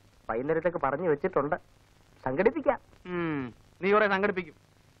 വൈകുന്നേരത്തേക്ക് പറഞ്ഞു വെച്ചിട്ടുണ്ട്. സംഘടിപ്പിക്കാം. നീ കുറെ സംഘടിപ്പിക്കും.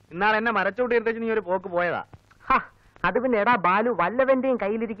 ഇന്നാളെ എന്നെ മരച്ചോട്ടി എടുത്തേച്ച് നീ ഒരു പോക്ക് പോയതാ. അത് പിന്നെ എടാ ബാലു, വല്ലവന്റെയും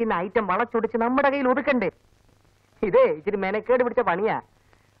കയ്യിലിരിക്കുന്ന ഐറ്റം വളച്ചൊടിച്ച് നമ്മുടെ കയ്യിൽ ഒതുക്കണ്ടേ? ഇതേ ഇച്ചിരി മെനക്കേട് പിടിച്ച പണിയാ.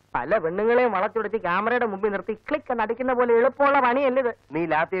 പല പെണ്ണുങ്ങളെയും വളച്ചൊടിച്ച് ക്യാമറയുടെ മുമ്പിൽ നിർത്തി ക്ലിക്ക് നടിക്കുന്ന പോലെ എളുപ്പമുള്ള പണിയല്ലേ ഇത്. നീ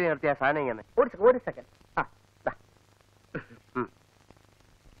ലാത്തി നിർത്തിയ സാധനം ഇങ്ങനെ. ഒരു സെക്കൻഡ്.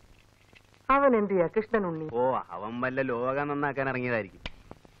 അവൻ എന്ത് ചെയ്യാ കൃഷ്ണൻ ഉണ്ണി? ഓ, അവൻ വല്ല ലോകം നന്നാക്കാൻ ഇറങ്ങിയതായിരിക്കും.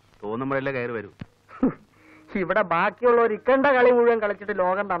 തോന്നുമ്പോഴല്ലേ കയറി വരൂ. ഇവിടെ ബാക്കിയുള്ളവർ ഇക്കണ്ട കളി മുഴുവൻ കളിച്ചിട്ട്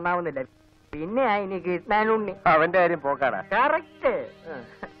ലോകം നന്നാവുന്നില്ല. പിന്നെ ഇനി കൃഷ്ണൻ ഉണ്ണി. അവന്റെ കാര്യം പോക്കാടാ. കറക്റ്റ്.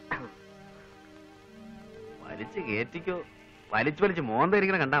 വലിച്ചു കേറ്റിക്കോ. വലിച്ചു വലിച്ച്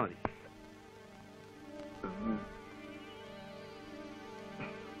മോന്തിരിക്കണ കണ്ടാ മതി.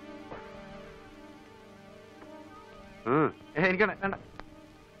 എനിക്കണ്ട വേണ്ട.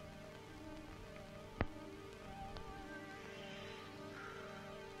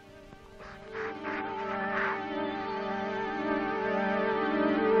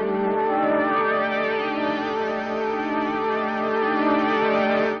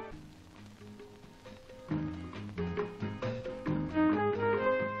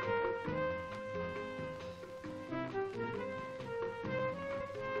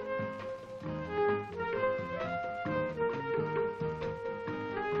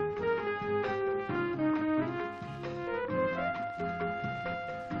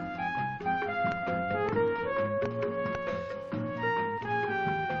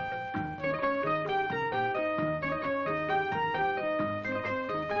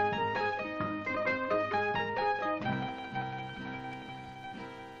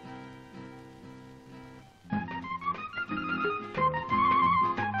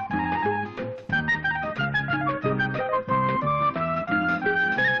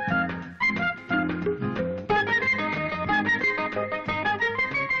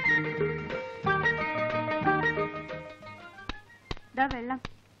 വെള്ളം.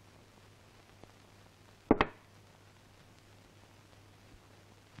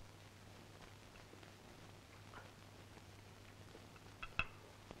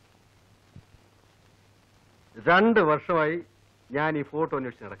 രണ്ട് വർഷമായി ഞാൻ ഈ ഫോട്ടോ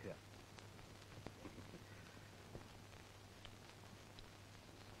അന്വേഷിച്ച് നടക്കുക.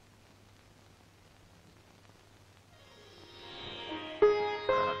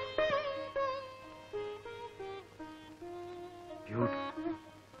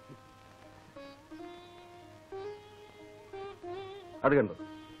 അത് കണ്ടു.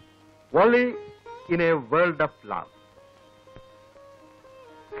 Only in a world of love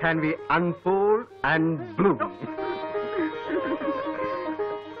can we unfold and bloom.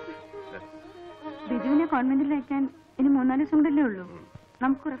 ബിജുവിനെ കോൺവെന്റിൽ അയക്കാൻ ഇനി 3-4 ദിവസം കൊണ്ടല്ലേ ഉള്ളൂ.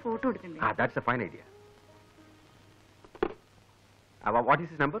 നമുക്കൊരു ഫോട്ടോ എടുക്കണ്ടേ? That's a fine idea. What is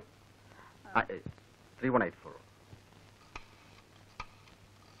his number? 3184.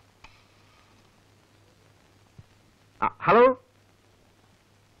 Hello?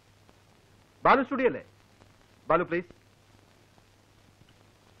 Balu studio le? Balu please.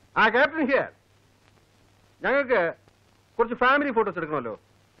 Captain here. ഞങ്ങൾക്ക് കുറച്ച് ഫാമിലി ഫോട്ടോസ് എടുക്കണമല്ലോ.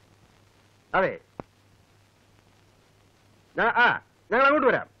 അതെ, ഞങ്ങൾ അങ്ങോട്ട്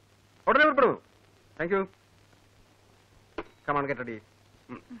വരാം. ഉടനെ ഉൾപ്പെടുന്നു. Thank you. Come on, get ready.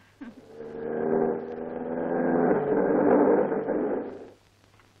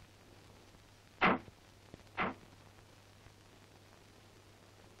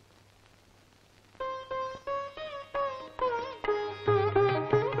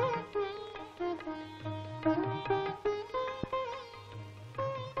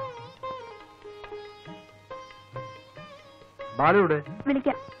 ബാലുവിടെ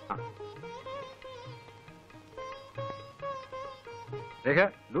വിളിക്കാം. രേഖ,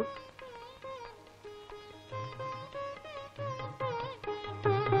 look.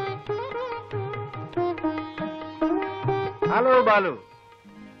 ഹലോ ബാലു,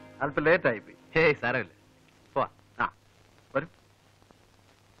 അല്പം ലേറ്റ് ആയിപ്പോയി. ഹേയ് സാരമില്ല, പോവാ. വരും.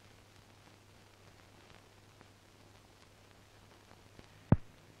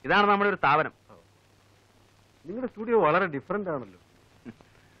 ഇതാണ് നമ്മുടെ ഒരു സ്ഥാപനം. നിങ്ങളുടെ സ്റ്റുഡിയോ വളരെ ഡിഫറന്റ് ആണല്ലോ.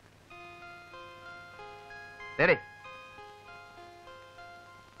 ശരി,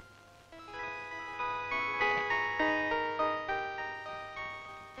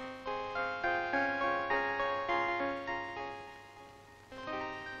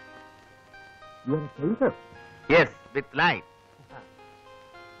 യെസ്, വിത്ത് ലൈറ്റ്.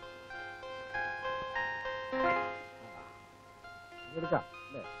 എടുക്കാം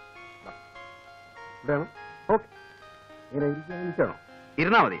അല്ലേ? ഇവിടെയാണോ? ഓക്കെ. ഇങ്ങനെ ഇരിക്കാണോ?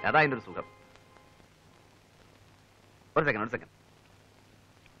 ഇരുന്നാ മതി, അതാ അതിന്റെ ഒരു സുഖം. ഒരു സെക്കൻഡ്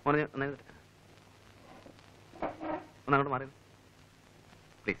ഒന്നങ്ങോട്ട് മാറി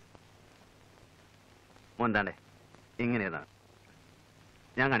പ്ലീസ്. മോൻ താണ്ടേ ഇങ്ങനെ ഇരുന്നാ.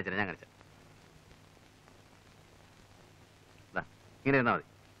 ഞാൻ കാണിച്ചേ ഇങ്ങനെ ഇരുന്നാ മതി.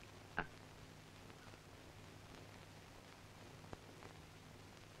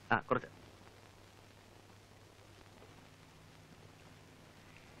 കുറച്ച്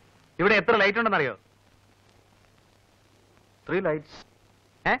ഇവിടെ എത്ര ലൈറ്റ് ഉണ്ടെന്നറിയോ? 3 lights.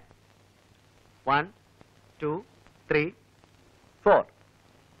 1 2 3 4.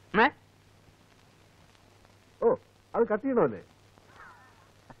 ഓ, അത് cut ചെയ്യണമല്ലേ?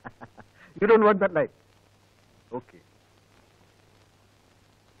 You don't want that light. Okay.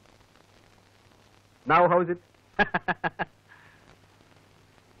 Now how is it?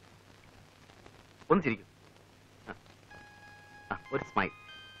 ഒന്ന് ചിരിക്കും. ഒരു smile.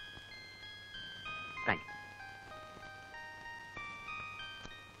 Thank you.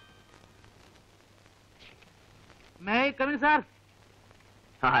 May I come in sir?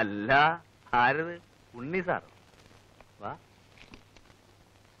 അല്ല, ആരത്? ഉണ്ണി സാർ. വാ.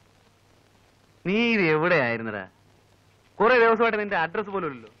 നീ ഇത് എവിടെയായിരുന്നടാ? കുറെ ദിവസമായിട്ട് നിന്റെ അഡ്രസ് പോലും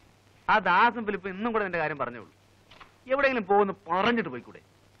ഇല്ലല്ലോ. ആ ദാസും ഫിലിപ്പ് ഇന്നും കൂടെ നിന്റെ കാര്യം പറഞ്ഞോളൂ. എവിടെയെങ്കിലും പോകുന്നു പറഞ്ഞിട്ട് പോയിക്കൂടെ?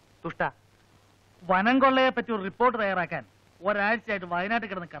 തുഷ്ട. വനം കൊള്ളയെ പറ്റി ഒരു റിപ്പോർട്ട് തയ്യാറാക്കാൻ ഒരാഴ്ചയായിട്ട് വയനാട്ടിൽ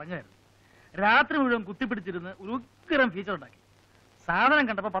കിടന്ന് കറങ്ങുമായിരുന്നു. രാത്രി മുഴുവൻ കുത്തിപ്പിടിച്ചിരുന്ന് ഒരു ഉഗ്രം ഫീച്ചർ ഉണ്ടാക്കി. സാധനം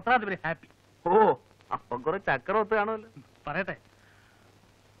കണ്ടപ്പോ പത്രാധിപര് ഹാപ്പി. ഓ, അപ്പം കുറെ ചക്രവത്ത് കാണുമല്ലോ. പറയട്ടെ,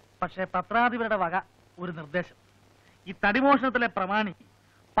 പക്ഷെ പത്രാധിപരുടെ വക ഒരു നിർദ്ദേശം. ഈ തടിമോഷണത്തിലെ പ്രമാണി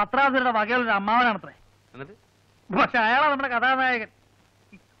പത്രാധിപരുടെ വകയുള്ളൊരു അമ്മാവനാണത്രേ. എന്നിട്ട് പക്ഷെ അയാളാണ് നമ്മുടെ കഥാനായകൻ.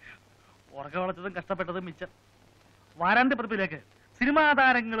 ഉറക്കം വളച്ചതും കഷ്ടപ്പെട്ടതും മിച്ചം. വാരാന്ത്യ പതിപ്പിലേക്ക് സിനിമാ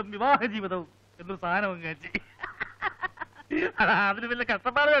താരങ്ങളും വിവാഹ ജീവിതവും എന്നൊരു സാധനവും കഴിച്ച് അതിന് വലിയ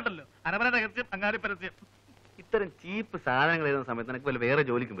കഷ്ടപ്പാട് വേണ്ടല്ലോ. അരമന രഹസ്യം, അങ്ങാടി പരസ്യം. ഇത്തരം ചീപ്പ് സാധനങ്ങൾ എഴുതുന്ന സമയത്ത് നിനക്ക് വല്ല വേറെ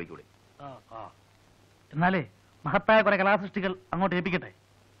ജോലിക്കും പോയിക്കൂടെ? എന്നാലേ മഹത്തായ കുറെ കലാസൃഷ്ടികൾ അങ്ങോട്ട് ഏൽപ്പിക്കട്ടെ.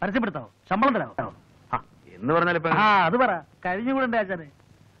 പരസ്യപ്പെടുത്താവോ? ശമ്പളം തരാവോ? എന്ന് പറഞ്ഞാലിപ്പോ അത് പറ. കഴിഞ്ഞുകൂടെ ആചാരെ?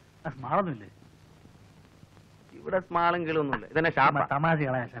 സ്മാളൊന്നുമില്ലേ ഇവിടെ? സ്മാളും കിളൊന്നുമില്ല. ഇതന്നെ ഷാപ്പ.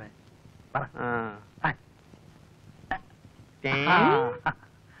 തമാശകളെ ആശാനെ പറ.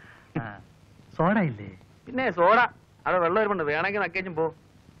 സോഡ ഇല്ലേ? പിന്നെ സോഡ. അവിടെ വെള്ളം വരുമ്പോ വേണമെങ്കിൽ നക്കേച്ചും പോ.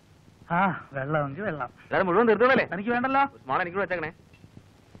 വെള്ളമെങ്കിൽ വെള്ളം. അല്ലാതെ മുഴുവൻ തീർത്തോളല്ലേ? എനിക്ക് വേണ്ടല്ലോ. സ്മാൾ എനിക്ക് വെച്ചേക്കണേ.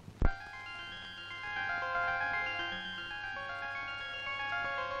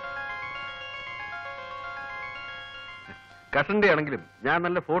 കഷന്റെ ആണെങ്കിലും ഞാൻ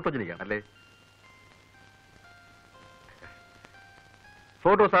നല്ല ഫോട്ടോജനിക്കാണ് അല്ലേ?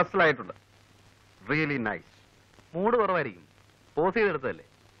 ഫോട്ടോസ് അസലായിട്ടുണ്ട്. Really nice. മൂഡ് കുറവായിരിക്കും, pose ചെയ്തെടുത്തതല്ലേ.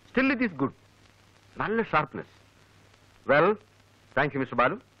 Still it is good. നല്ല sharpness. Well, thank you mister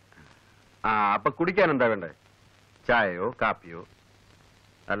Balu. അപ്പൊ കുടിക്കാൻ എന്താ വേണ്ടേ? ചായയോ കാപ്പിയോ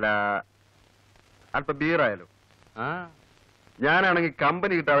അല്ല അല്പ ബിയറായാലോ? ഞാനാണെങ്കിൽ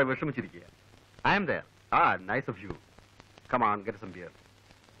കമ്പനി കിട്ടാതെ വിഷമിച്ചിരിക്കുക. I M there. Nice of U. Come on, get some beer.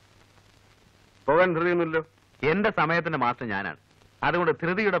 പോകാൻ ധൃതിയൊന്നുമില്ലല്ലോ? എന്റെ സമയത്തിന്റെ മാസ്റ്റർ ഞാനാണ്, അതുകൊണ്ട്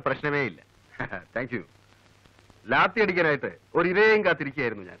ധൃതിയുടെ പ്രശ്നമേ ഇല്ല. Thank you. ലാത്തി അടിക്കാനായിട്ട് ഒരു ഇരയും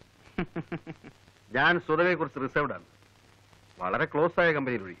കാത്തിരിക്കുകയായിരുന്നു ഞാൻ. ഞാൻ സ്വതവേ കുറിച്ച് റിസർവ്ഡ് ആണ്, വളരെ ക്ലോസ് ആയ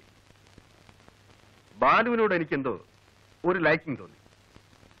കമ്പനിയിൽ ഒഴികെ. ബാലുവിനോട് എനിക്കെന്തോ ഒരു ലൈക്കിംഗ് തോന്നി.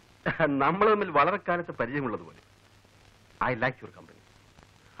 നമ്മൾ തമ്മിൽ വളരെ കാലത്ത് പരിചയമുള്ളതുപോലെ. I like your company.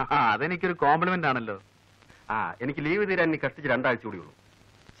 അതെനിക്കൊരു കോംപ്ലിമെന്റ് ആണല്ലോ. എനിക്ക് ലീവ് തീരാൻ ഇനി കഷ്ടിച്ച് 2 ആഴ്ച കൂടി ഉള്ളൂ.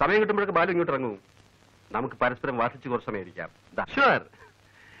 സമയം കിട്ടുമ്പോഴൊക്കെ ബാലു ഇങ്ങോട്ട് ഇറങ്ങും. നമുക്ക് പരസ്പരം വാർഷിച്ച് കുറച്ച് സമയം ഇരിക്കാം. Sure,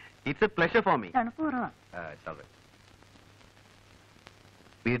 it's A pleasure for me.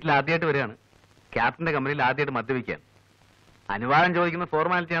 വീട്ടിൽ ആദ്യമായിട്ട് വരികയാണ്, ക്യാപ്റ്റന്റെ കമ്പനിയിൽ ആദ്യമായിട്ട് മദ്യപിക്കാൻ. അനുവാദം ചോദിക്കുന്ന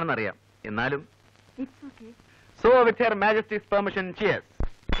ഫോർമാലിറ്റി ആണെന്ന് അറിയാം, എന്നാലും. So with hair Majesty's permission, cheers.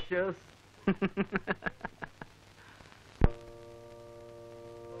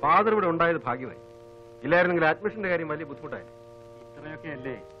 Father ഇവിടെ ഉണ്ടായത് ഭാഗ്യമായി. ഇല്ലായിരുന്നെങ്കിൽ അഡ്മിഷന്റെ കാര്യം വലിയ ബുദ്ധിമുട്ടായിരുന്നു. ഇത്രയൊക്കെ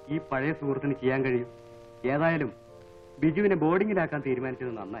അല്ലേ ഈ പഴയ സുഹൃത്തിന് ചെയ്യാൻ കഴിയും. ഏതായാലും ബിജുവിനെ ബോർഡിങ്ങിലാക്കാൻ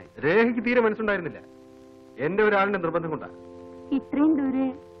തീരുമാനിച്ചത് നന്നായി. രേഖയ്ക്ക് തീരെ മനസ്സുണ്ടായിരുന്നില്ല. എന്റെ ഒരാളിന്റെ നിർബന്ധം കൊണ്ടാ. ഇത്രയും ദൂരെ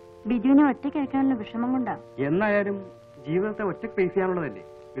ബിജുവിനെ ഒറ്റയ്ക്ക് അയക്കാനുള്ള വിഷമം കൊണ്ടാ. എന്നായാലും ജീവിതത്തെ ഒറ്റയ്ക്ക് ഫേസ് ചെയ്യാനുള്ളതല്ലേ.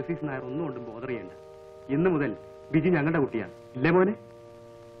 മിസ്സിസ് നായർ ഒന്നും കൊണ്ടും ബോധർ ചെയ്യണ്ട. ഇന്ന് മുതൽ ബിജു ഞങ്ങളുടെ കുട്ടിയാണ്, ഇല്ലേ മോനെ?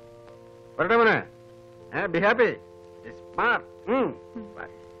 വരട്ടെ മോനെ. Be happy.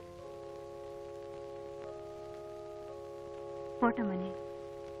 പോട്ടെ മോനെ,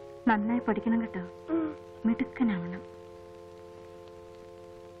 നന്നായി പഠിക്കണം കേട്ടോ, മിടുക്കനാവണം.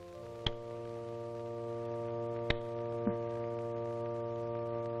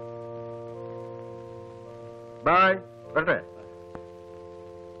 ബൈ. വരട്ടെ.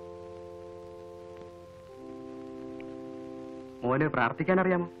 മോനെ പ്രാർത്ഥിക്കാൻ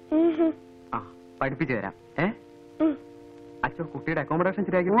അറിയാമോ? പഠിപ്പിച്ചു തരാം. അച്ഛൻ കുട്ടിയുടെ അക്കോമഡേഷൻ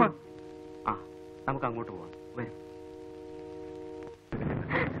ശരിയാക്കി. നമുക്ക് അങ്ങോട്ട് പോവാം. വരും.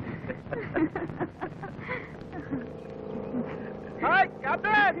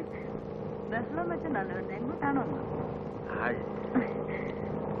 ബഹളം വെച്ചിട്ടുണ്ടല്ലോ, എങ്ങോട്ടാണോ?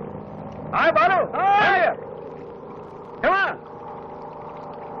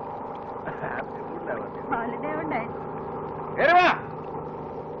 ഹോളിഡേ ഉണ്ടായി.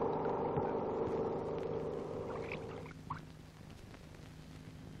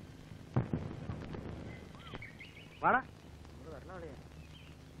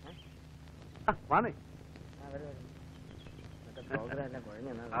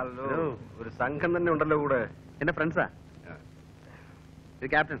 ഹലോ, ഒരു സംഘം തന്നെ ഉണ്ടല്ലോ കൂടെ. എന്റെ ഫ്രണ്ട്സാ. ഇത്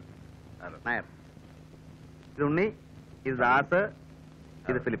ക്യാപ്റ്റൻ നായർ, ഇത് ഉണ്ണി, ഇത് ദാസ്,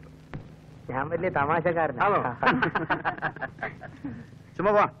 ഇത് ഫിലിപ്പ്. ഞാൻ വലിയ തമാശക്കാരനാണോ?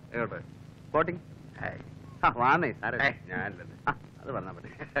 ചുമ്മാ പോവാ. എങ്ങോട്ടെ? ബോട്ടിംഗ്. വാന്നേ സാറേ. ഞാനല്ലേ. അത് പറഞ്ഞാ മതി.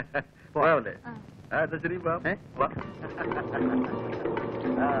 പോവാമല്ലേ? ശരി.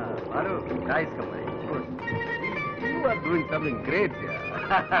 Balu, nice company. Good. You are doing something great here.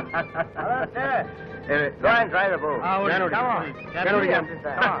 Try and try the boat.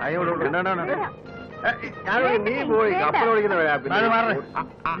 നീ പോയി കപ്പലോടിക്കുന്ന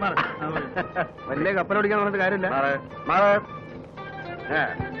വലിയ കപ്പലോടിക്കാൻ പറഞ്ഞ കാര്യമില്ല.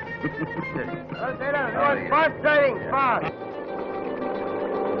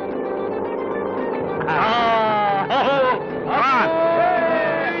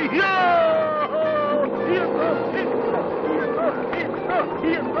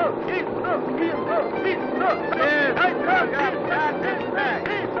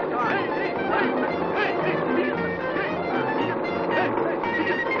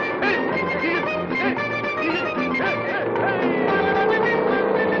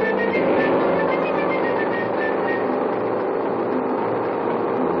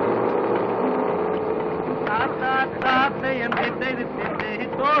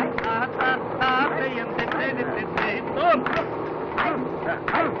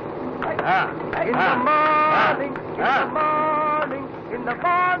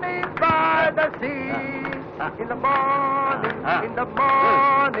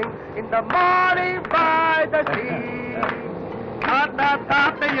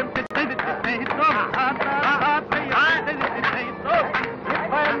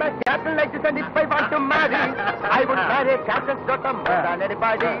 wouldn't like to send if I want to marry. I would marry Captain's daughter more than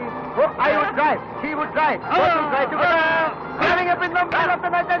anybody. Oh, I would drive, he would drive, both would drive together, running up in the middle of the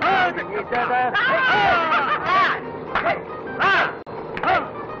night and shooting each other.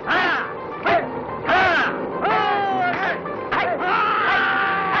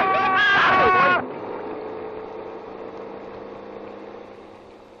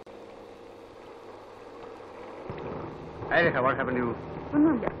 Hey, what happened to you?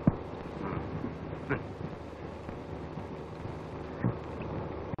 ഒന്നുമില്ല.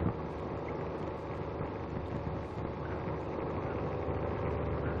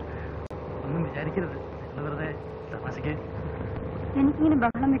 ഒന്നും വിചാരിക്കരുത്, വെറുതെ തമാശക്ക്. എനിക്കിങ്ങനെ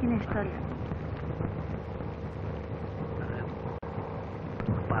ബഹളം വെക്കുന്ന ഇഷ്ടമല്ല.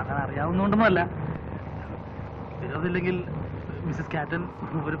 പാടാൻ അറിയാവുന്നോണ്ടൊന്നുമല്ല. വിരോധമില്ലെങ്കിൽ മിസ്സസ് കാറ്റൻ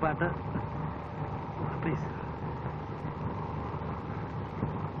ഒരു പാട്ട് പ്ലീസ്.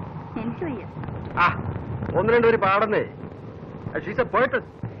 എനിക്ക് വയ്യ. ഒന്ന് രണ്ടുപേര് പാടുന്നേ. She's A poets.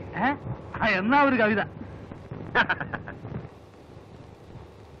 എന്നാ ഒരു കവിത.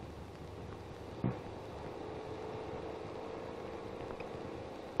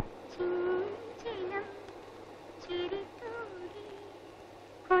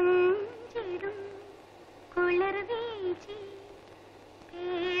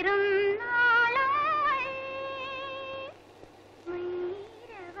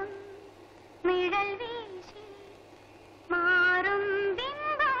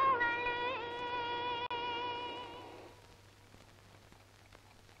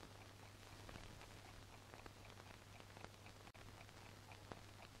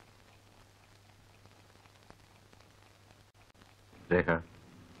 രേഖ,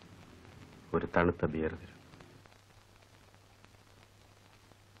 ഒരു തണുത്ത ബിയർ തരും.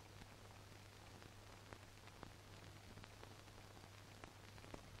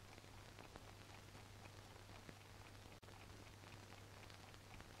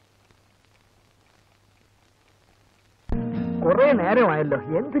 കുറെ നേരമായല്ലോ,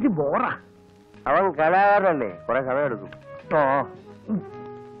 എന്തൊരു ബോറാ. അവൻ കലാകാരനല്ലേ, കുറെ സമയം എടുക്കും.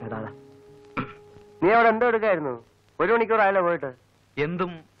 നീ അവിടെ എന്തോ എടുക്കായിരുന്നു? 1 മണിക്കൂറായല്ലോ പോയിട്ട്.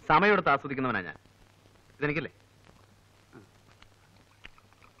 എന്തും സമയമെടുത്ത് ആസ്വദിക്കുന്നവനാ ഞാൻ. ഇതെനിക്കല്ലേ?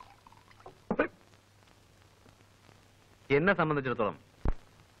 എന്നെ സംബന്ധിച്ചിടത്തോളം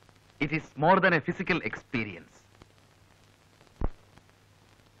it is more than A physical experience.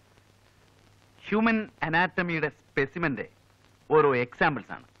 Human അനാറ്റമിയുടെ സ്പെസിമെന്റെ ഓരോ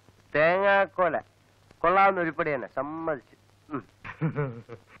എക്സാമ്പിൾസ് ആണ്. തേങ്ങാക്കോല കൊള്ളാവുന്ന ഉരുപ്പടി തന്നെ, സമ്മതിച്ചു.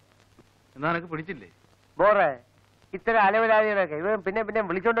 എന്നാ നിനക്ക് പിടിച്ചില്ലേ? ബോറേ, ഇത്തരം അലവലാദികളൊക്കെ ഇവ പിന്നെ പിന്നെ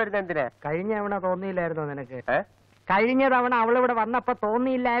വിളിച്ചോണ്ട് വരുന്ന എന്തിനാ? കഴിഞ്ഞ തവണ തോന്നിയില്ലായിരുന്നോ നിനക്ക്? കഴിഞ്ഞ തവണ അവളിവിടെ വന്നപ്പോ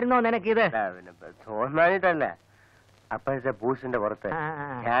തോന്നിയില്ലായിരുന്നോ നിനക്കിത്? തോന്നാനിട്ടല്ല, അപ്പോഴത്തെ ബൂസിന്റെ പുറത്ത്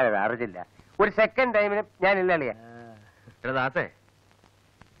ഞാനത് അറിഞ്ഞില്ല. ഒരു സെക്കൻഡ് ടൈമിന് ഞാനില്ല അളിയാ. ദാസേ,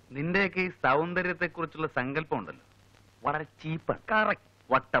 നിന്റെയൊക്കെ ഈ സൗന്ദര്യത്തെ കുറിച്ചുള്ള സങ്കല്പം ഉണ്ടല്ലോ, വളരെ ചീപ്പ്. കറക്റ്റ്.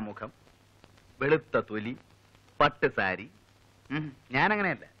 വട്ടമുഖം, വെളുത്ത തൊലി, പട്ട് സാരി.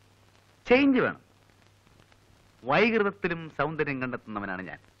 ഞാനങ്ങനെയല്ല, ചേഞ്ച് വേണം. വൈകൃതത്തിലും സൗന്ദര്യം കണ്ടെത്തുന്നവനാണ്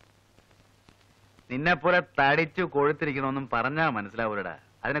ഞാൻ. നിന്നെപ്പോലെ തടിച്ചു കൊഴുത്തിരിക്കണമെന്നും പറഞ്ഞാ മനസ്സിലാവൂലടാ.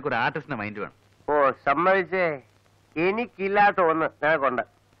 അതിനൊക്കെ ഒരു ആർട്ടിസ്റ്റിന്റെ മൈൻഡ് വേണം. ഓ, സമ്മതിച്ചേ. എനിക്കില്ലാത്ത ഒന്ന് ഞങ്ങൾക്കുണ്ട്.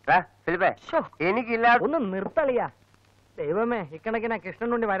 എനിക്കില്ലാത്ത ഒന്ന് നിർത്തളിയാ. ദൈവമേ, ഇക്കണക്കിനാ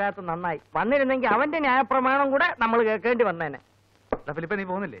കൃഷ്ണനുണ്ടി വരാത്ത നന്നായി. വന്നിരുന്നെങ്കിൽ അവന്റെ ന്യായപ്രമാണം കൂടെ നമ്മൾ കേൾക്കേണ്ടി വന്നേനെ. ഫിലിപ്പ, നീ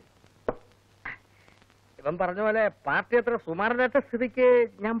പോകുന്നില്ലേ? ഇവൻ പറഞ്ഞ പോലെ പാർട്ടി അത്ര സുമാരനാത്ത സ്ഥിതിക്ക്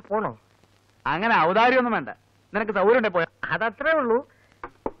ഞാൻ പോണോ? അങ്ങനെ ഔദാര്യമൊന്നും വേണ്ട. നിനക്ക് സൗകര്യം ഉണ്ടേ പോയാ. അതത്രേ ഉള്ളൂ.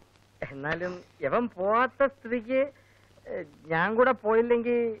 എന്നാലും ഇവൻ പോവാത്ത സ്ഥിതിക്ക് ഞാൻ കൂടെ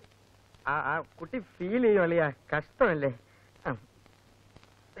പോയില്ലെങ്കിൽ ആ കുട്ടി ഫീൽ ചെയ്യും അളിയാ. കഷ്ടമല്ലേ?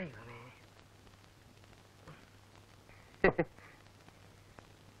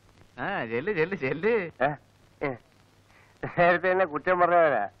 ചെല്ല് ചെല്ല് ചെല്ല്. നേരത്തെ എന്നെ കുറ്റം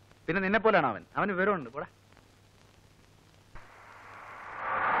പറഞ്ഞവരാ. പിന്നെ നിന്നെ പോലെയാണ് അവൻ. അവന് വിവരമുണ്ട്. പോടാ.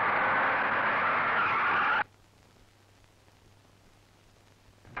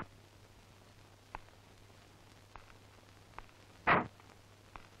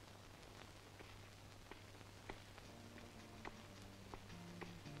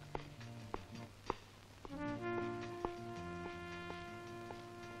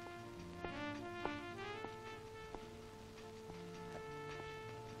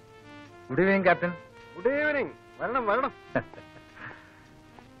 Good evening captain. Good evening. വരണം വരണം.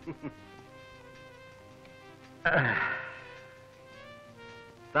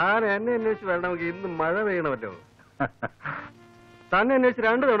 താൻ എന്നെ അന്വേഷിച്ച് വരണമെങ്കിൽ ഇന്ന് മഴ പെയ്യണമല്ലോ. തന്നെ അന്വേഷിച്ച്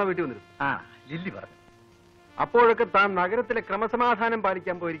 2 തവണ വീട്ടിൽ വന്നിരുന്നു. ലില്ലി പറഞ്ഞു. അപ്പോഴൊക്കെ താൻ നഗരത്തിലെ ക്രമസമാധാനം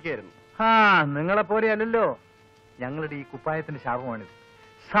പാലിക്കാൻ പോയിരിക്കുകയായിരുന്നു. നിങ്ങളെപ്പോലെ അല്ലല്ലോ. ഞങ്ങളുടെ ഈ കുപ്പായത്തിന്റെ ശാപമാണിത്.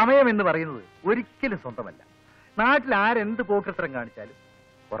 സമയം എന്ന് പറയുന്നത് ഒരിക്കലും സ്വന്തമല്ല. നാട്ടിൽ ആരെന്ത് പോക്കൃത്തരം കാണിച്ചാലും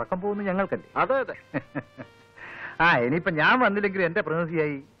ഉറക്കം പോകുന്നു ഞങ്ങൾക്കല്ലേ. അതെ അതെ. ഇനിയിപ്പോ ഞാൻ വന്നില്ലെങ്കിൽ എന്റെ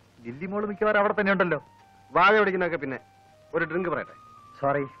പ്രതിനിധിയായി ലില്ലി മോള് മിക്കവാറും അവിടെ തന്നെ ഉണ്ടല്ലോ. വാഴ പിടിക്കുന്നൊക്കെ പിന്നെ ഒരു ഡ്രിങ്ക് പറയട്ടെ.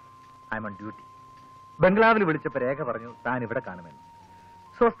 Sorry, I M on duty. ബംഗ്ലാവിൽ വിളിച്ചപ്പോ രേഖ പറഞ്ഞു താൻ ഇവിടെ കാണുമെന്ന്.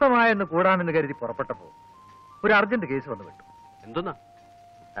 സ്വസ്ഥമായെന്ന് കൂടാമെന്ന് കരുതി പുറപ്പെട്ടപ്പോ ഒരു അർജന്റ് കേസ് വന്നു വിട്ടു. എന്തെന്നാ?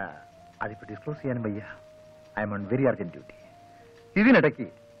 അതിപ്പോ ഡിസ്ക്ലോസ് ചെയ്യാനും വയ്യ. I M on very urgent duty. ഇതിനിടയ്ക്ക്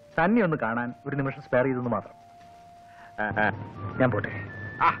തന്നെ ഒന്ന് കാണാൻ ഒരു നിമിഷം സ്പെയർ ചെയ്തെന്ന് മാത്രം. ഞാൻ പോട്ടെ.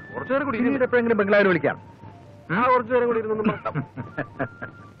 കുറച്ചുനേരം കൂടി പിന്നീട് എപ്പോഴെങ്കിലും ബംഗ്ലാവിൽ വിളിക്കാം. കുറച്ചുനേരം കൂടി ഇരുന്നു.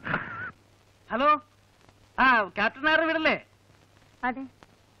 ഹലോ, ക്യാപ്റ്റൻ നായരുടെ വീടല്ലേ? അതെ.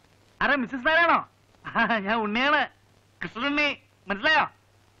 ആരാ, മിസ്സസ് നായരാണോ? ഞാൻ ഉണ്ണിയാണ്, കൃഷ്ണനുണ്ണി. മനസ്സിലായോ?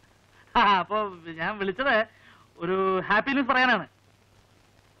 അപ്പോ ഞാൻ വിളിച്ചത് ഒരു ഹാപ്പി ന്യൂസ് പറയാനാണ്.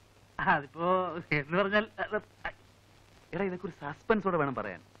 അതിപ്പോ എന്ന് പറഞ്ഞാൽ എടാ, ഇതൊക്കെ ഒരു സസ്പെൻസോടെ വേണം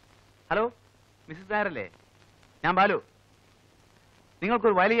പറയാൻ. Hello, Mrs നായരല്ലേ? ഞാൻ ബാലു.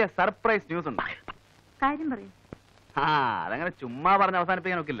 നിങ്ങൾക്കൊരു വലിയ സർപ്രൈസ് ന്യൂസ് ഉണ്ട്. കാര്യം പറയൂ. അതങ്ങനെ ചുമ്മാ പറഞ്ഞ്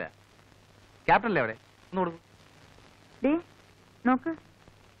അവസാനിപ്പിക്കാൻ ഒക്കില്ല. ക്യാപ്റ്റൻ അല്ലേ അവിടെ? ഒന്ന് കൊടുക്കും. നോക്ക്,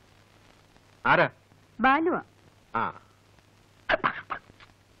 ആരാ? ബാലുവാ.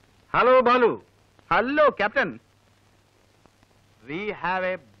 Hello Balu. Hello captain. We have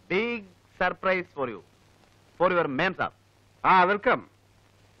A big surprise for you, for your ma'am Saab. Welcome.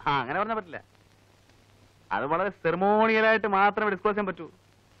 അങ്ങനെ പറഞ്ഞാൽ പറ്റില്ല. അത് വളരെ സെറിമോണിയലായിട്ട് മാത്രമേ ഡിസ്ക്ലോസ് ചെയ്യാൻ പറ്റൂ.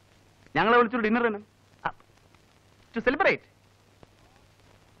 ഞങ്ങളെ വിളിച്ചൊരു ഡിന്നറിന് ടു സെലിബ്രേറ്റ്.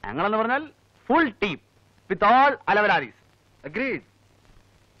 ഞങ്ങളെന്ന് പറഞ്ഞാൽ full team with all അലവലാരീസ്. Agreed.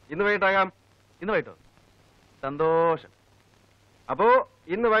 ഇന്ന് വൈകിട്ടാകാം. ഇന്ന് വൈകിട്ടോ? സന്തോഷം. അപ്പോ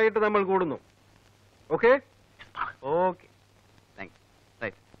ഇന്ന് വൈകിട്ട് നമ്മൾ കൂടുന്നു. Okay okay, thank you.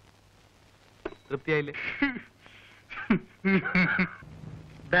 Right, തൃപ്തിയായില്ലേ?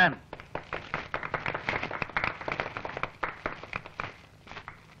 Dan.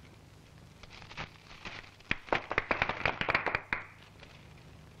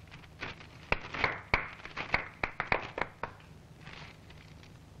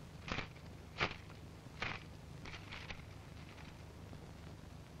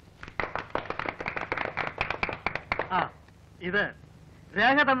 ഇത്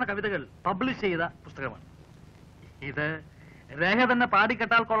രേഖ തന്ന കവിതകൾ പബ്ലിഷ് ചെയ്ത പുസ്തകമാണ്. ഇത് രേഖ തന്നെ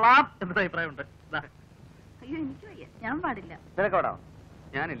പാടിക്കെട്ടാൽ കൊള്ളാം എന്നൊരു അഭിപ്രായമുണ്ട്. അയ്യോ, എനിക്ക് വയ്യ, ഞാൻ പാടില്ല. നിനക്കോടോ?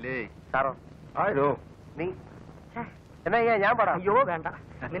 ഞാനില്ലേ സാറോ? ആരോ നീ എന്നാ ഞാൻ പാടാം. അയ്യോ വേണ്ട,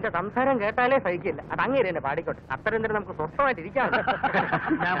 നിന്റെ സംസാരം കേട്ടാലേ സഹിക്കില്ല. അത് അങ്ങേര് തന്നെ പാടിക്കോട്ടെ. അത്രയും നേരം നമുക്ക് സ്വസ്ഥമായിട്ട് ഇരിക്കാം.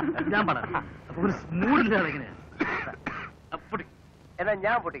 ഞാൻ പാടാം. ഒരു മൂഡില്ലാതെ എങ്ങനെയാ? എന്നാ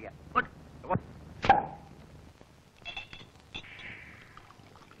ഞാൻ പൊട്ടിക്കാം.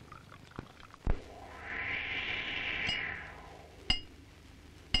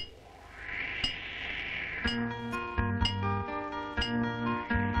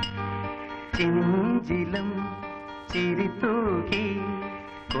 ചെഞ്ചിലം ചിരിത്തൂകി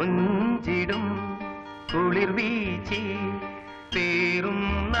കൊഞ്ചിടും കുളിർ വീച്ചി പേറും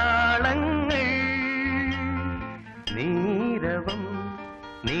നാളങ്ങൾ നീരവം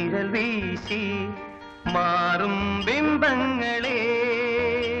നിഴൽ വീശി മാറും ബിംബങ്ങളെ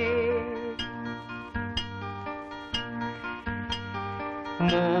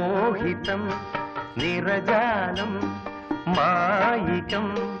മോഹിതം നിറജാലം മായികം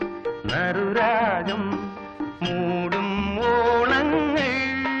നറുരാഗം മൂടും ഓളങ്ങൾ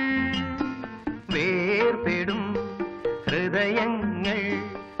വേർപെടും ഹൃദയങ്ങൾ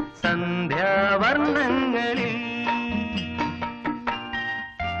സന്ധ്യാവർണ്ണങ്ങളിൽ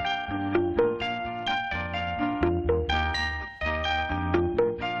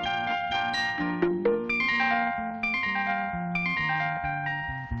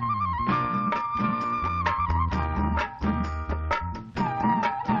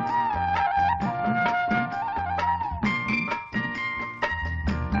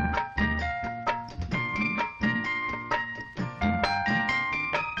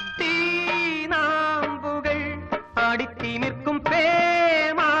ആടിത്തിമിർക്കും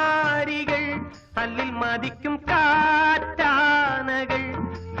പേമാരികൾ അല്ലിൽ മതിക്കും കാറ്റാനകൾ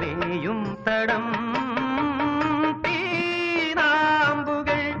വേയും തടം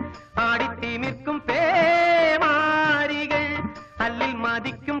തീനാമ്പുകൾ ആടിത്തിമിർക്കും പേമാരികൾ അല്ലിൽ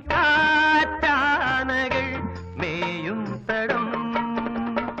മതിക്കും കാറ്റാനകൾ മേയും തടം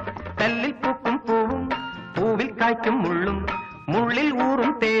കല്ലിൽ പൂക്കും പൂവും പൂവിൽ കായ്ക്കും മുള്ളും മുള്ളിൽ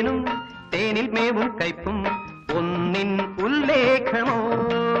ഊറും തേനും തേനിൽ മേവും കയ്പും ഒന്നിൻ ഉല്ലേഖമോ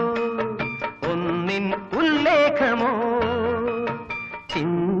ഒന്നിൻ ഉല്ലേഖമോ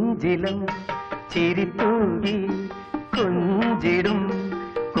ചെഞ്ചിലം ചിരിത്തൂകി കൊഞ്ചിടും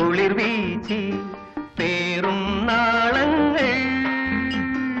കുളിർ വീച്ചി പേറും നാളങ്ങൾ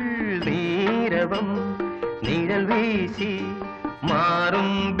നീരവം നിഴൽ വീശി മാറും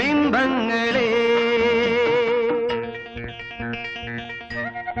ബിംബങ്ങളെ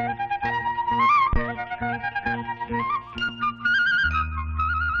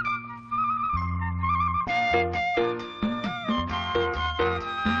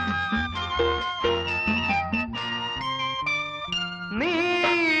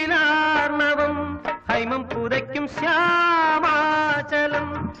നീലാർണവം ഹൈമം പുതയ്ക്കും ശ്യാമാചലം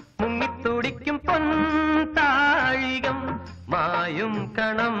മുങ്ങിത്തുടിക്കും പൊൻതാഴികം മായും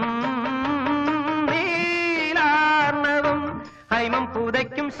കണം നീലാർണവം ഹൈമം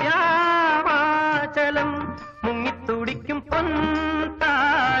പുതയ്ക്കും ശ്യാമാചലം മുങ്ങിത്തുടിക്കും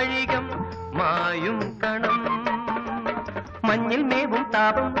പൊൻതാഴികം മായും കണം മഞ്ഞിൽ മേവും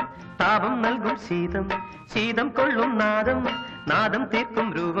താപം താപം നൽകും ശീതം ശീതം കൊള്ളും നാദം നാദം തീർക്കും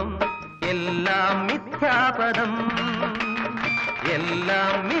രൂപം എല്ലാം മിഥ്യാപദം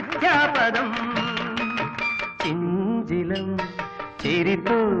എല്ലാം മിഥ്യാപദം ചിഞ്ചിലം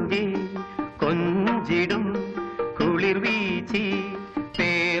ചിരിതൂകി കൊഞ്ചിടും കുളിർ വീച്ചി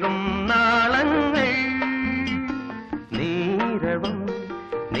പേറും നാളങ്ങൾ നീരവം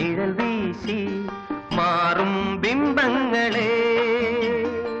നിഴൽ വീശി മാറും ബിംബങ്ങളെ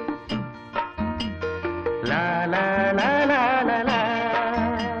ലാ ലാ ലാ ലാ ലാ ലാ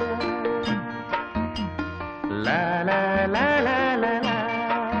ലാ ലാ ലാ ലാ ലാ ലാ.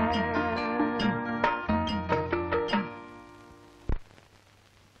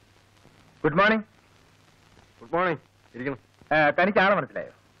 Good morning. Good morning. ഇരിക്കണം. തനിക്ക് ആളെ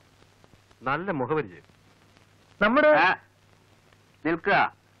മനസ്സിലായോ? നല്ല മുഖപരിചയം. നമ്മുടെ നിൽക്കുക.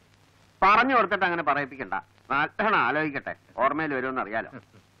 പറഞ്ഞു കൊടുത്തിട്ട് അങ്ങനെ പറയിപ്പിക്കണ്ട. നല്ലോണം ആലോചിക്കട്ടെ, ഓർമ്മയിൽ വരുമെന്ന് അറിയാലോ.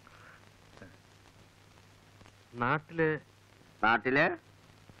 നാട്ടില്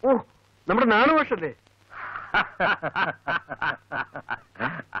ഓ, നമ്മുടെ നാണുഭാഷല്ലേ?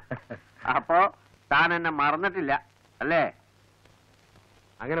 അപ്പോ താൻ എന്നെ മറന്നിട്ടില്ല അല്ലേ?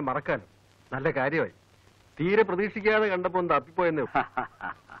 അങ്ങനെ മറക്കാനോ? നല്ല കാര്യമായി. തീരെ പ്രതീക്ഷിക്കാതെ കണ്ടപ്പോ തപ്പിപ്പോയെന്നേ.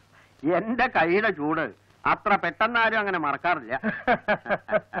 എന്റെ കൈയുടെ ചൂട് അത്ര പെട്ടെന്നാരും അങ്ങനെ മറക്കാറില്ല.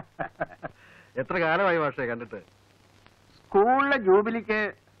 എത്ര കാലമായി ഭാഷയെ കണ്ടിട്ട്? സ്കൂളിലെ ജൂബിലിക്ക്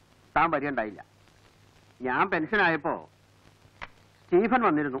താൻ വരികയുണ്ടായില്ല. ഞാൻ പെൻഷനായപ്പോ സ്റ്റീഫൻ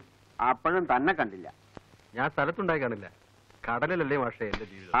വന്നിരുന്നു. അപ്പോഴും തന്നെ കണ്ടില്ല. ഞാൻ സ്ഥലത്തുണ്ടായി കാണില്ല. കടലിലല്ലേ ഭാഷയെ എന്റെ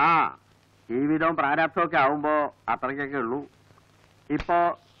ജീവിതം. ആ, ജീവിതവും പ്രാരാബ്ധവും ഒക്കെ ആവുമ്പോ അത്രയ്ക്കൊക്കെ ഉള്ളൂ. ഇപ്പോ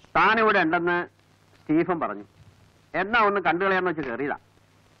താനിവിടെ ഉണ്ടെന്ന് സ്റ്റീഫൻ പറഞ്ഞു. എന്നാ ഒന്ന് കണ്ടുകളയാന്ന് വെച്ച് കയറിയതാ.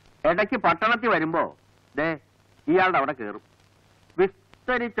 ഇടയ്ക്ക് പട്ടണത്തിൽ വരുമ്പോ ദേ ഇയാളുടെ അവിടെ കയറും.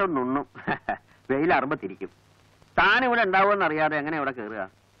 വിസ്തരിച്ചൊന്നുണ്ണും. വെയിലാറുമ്പോ തിരിക്കും. താനിവിടെ ഉണ്ടാവുമെന്ന് അറിയാതെ എങ്ങനെ ഇവിടെ കയറുക?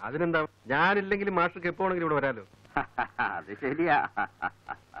 അതിനെന്താ, ഞാനില്ലെങ്കിലും മാഷക്ക് എപ്പോണെങ്കിലും ഇവിടെ വരാലോ. അത് ശരിയാ.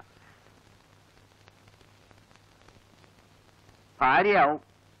 ഭാര്യയാവും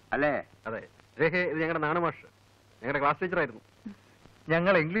അല്ലേ? അതെ. രേഖ, ഇത് ഞങ്ങളുടെ നാണുമാഷ്, ഞങ്ങളുടെ ക്ലാസ് ടീച്ചറായിരുന്നു.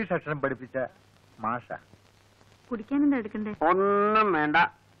 ഞങ്ങൾ ഇംഗ്ലീഷ് അക്ഷരം പഠിപ്പിച്ച മാഷ. കുടിക്കാൻ എന്താ എടുക്കണ്ടേ? ഒന്നും വേണ്ട.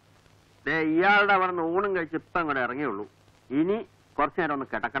 ഇയാളുടെ അവിടെ നിന്ന് ഊണും കഴിച്ച് ഇപ്പം അങ്ങോട്ട് ഇറങ്ങിയുള്ളൂ. ഇനി കുറച്ചു നേരം ഒന്ന്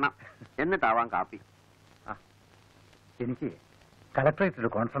കിടക്കണം, എന്നിട്ടാവാം കാപ്പി. എനിക്ക് കളക്ടറേറ്റിൽ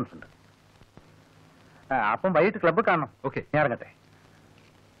ഒരു കോൺഫറൻസ് ഉണ്ട്. അപ്പം വൈകിട്ട് ക്ലബ്ബ് കാണണം. ഓക്കെ, ഞാൻ ഇറങ്ങട്ടെ.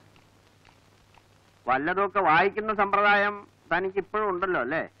 വല്ലതൊക്കെ വായിക്കുന്ന സമ്പ്രദായം തനിക്ക് ഇപ്പോഴും ഉണ്ടല്ലോ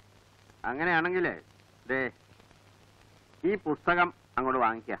അല്ലേ? അങ്ങനെയാണെങ്കിൽ ഈ പുസ്തകം അങ്ങോട്ട്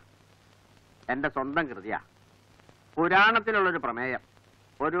വാങ്ങിക്കുക. എന്റെ സ്വന്തം കൃതിയാ. പുരാണത്തിലുള്ളൊരു പ്രമേയം,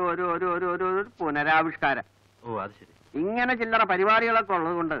 ഒരു ഒരു ഒരു ഒരു ഒരു ഒരു പുനരാവിഷ്കാരം. ഓ, അത് ശരി. ഇങ്ങനെ ചില്ലറ പരിപാടികളൊക്കെ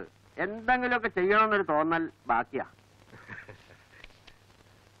ഉള്ളത് കൊണ്ട് എന്തെങ്കിലുമൊക്കെ ചെയ്യണമെന്നൊരു തോന്നൽ ബാക്കിയാ.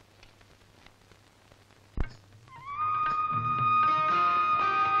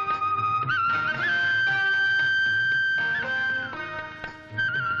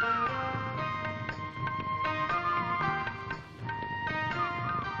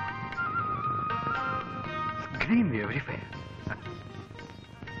 Extremely very fair.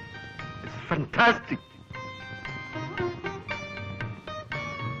 It's fantastic.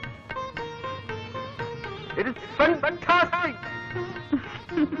 It is fantastic.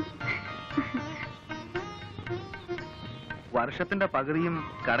 വർഷത്തിന്റെ പകുതിയും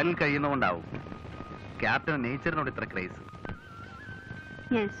കടലിൽ കഴിയുന്നതുകൊണ്ടാവും ക്യാപ്റ്റൻ നേച്ചറിനോട് ഇത്ര craze.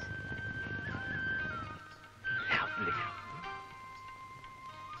 Yes. Lovely.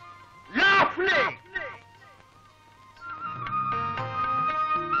 Lovely.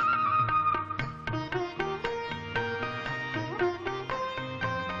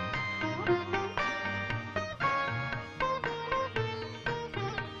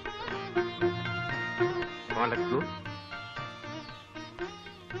 let's go.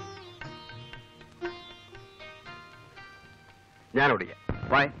 ഞാൻ ഓടിക്കാം.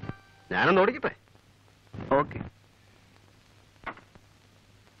 വൈ? ഞാനൊന്ന് ഓടിക്കട്ടെ. ഓക്കെ.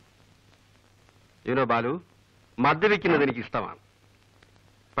 യുനോ ബാലു, മദ്യപിക്കുന്നത് എനിക്ക് ഇഷ്ടമാണ്.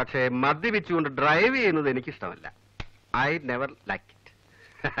 പക്ഷേ മദ്യപിച്ചുകൊണ്ട് ഡ്രൈവ് ചെയ്യുന്നത് എനിക്ക് ഇഷ്ടമല്ല. I never like it.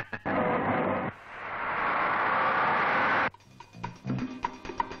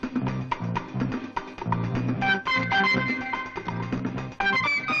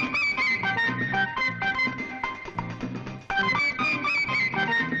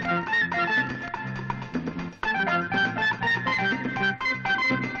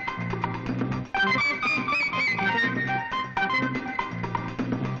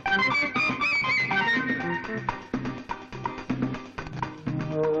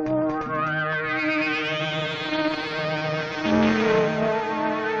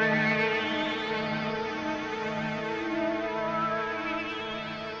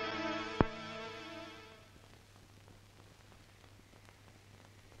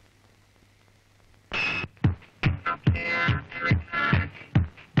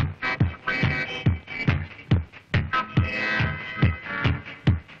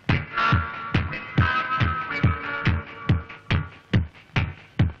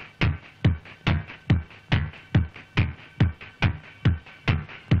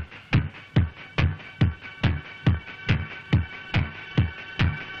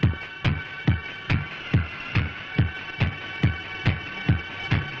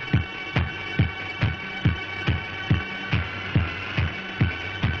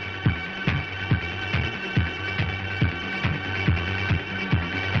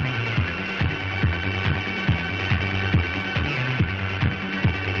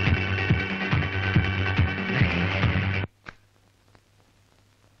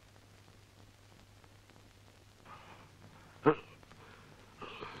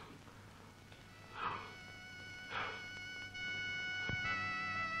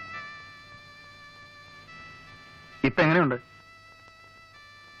 ഇപ്പൊ എങ്ങനെയുണ്ട്?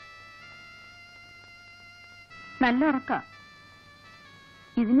 നല്ല ഉറക്ക.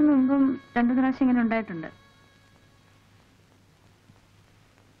 ഇതിനു മുമ്പും 2 പ്രാവശ്യം ഇങ്ങനെ ഉണ്ടായിട്ടുണ്ട്.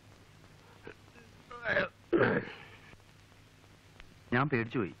 ഞാൻ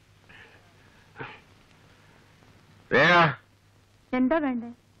പേടിച്ചുപോയി. എന്താ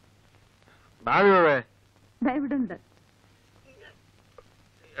വേണ്ടേ? ഇവിടെ ഉണ്ട്.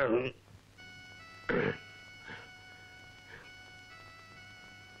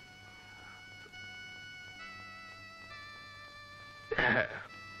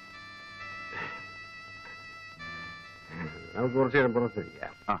 നമുക്ക് കുറച്ചു നേരം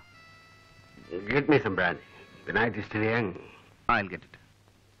പുറത്തിരിക്കാം. Get me some brandy. The night is still young. I'll get it.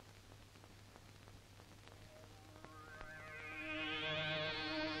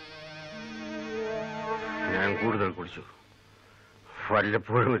 ഞാൻ കൂടുതൽ കുടിച്ചു.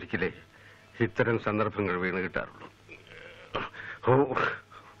 വല്ലപ്പോഴും ഒരിക്കലേ ഇത്തരം സന്ദർഭങ്ങൾ വീണ് കിട്ടാറുള്ളൂ.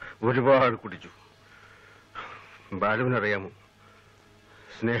 ഒരുപാട് കുടിച്ചു. ബാലുവിനറിയാമോ,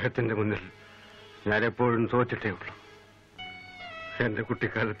 സ്നേഹത്തിന്റെ മുന്നിൽ ഞാൻ എപ്പോഴും തോറ്റിട്ടേ ഉള്ളൂ. എന്റെ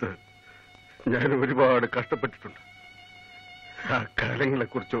കുട്ടിക്കാലത്ത് ഞാൻ ഒരുപാട് കഷ്ടപ്പെട്ടിട്ടുണ്ട്. ആ കാലങ്ങളെ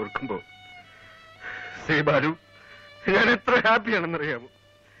കുറിച്ച് ഓർക്കുമ്പോ ശ്രീ ബാലു, ഞാൻ എത്ര ഹാപ്പിയാണെന്നറിയാമോ.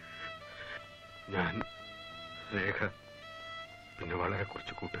 ഞാൻ, രേഖ, പിന്നെ വളരെ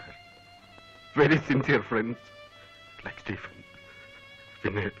കുറച്ച് കൂട്ടുകാർ, very sincere friends like Stephen,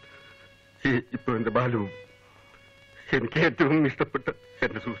 പിന്നെ ഇപ്പൊ എന്റെ ബാലുവും, എനിക്ക് ഏറ്റവും ഇഷ്ടപ്പെട്ട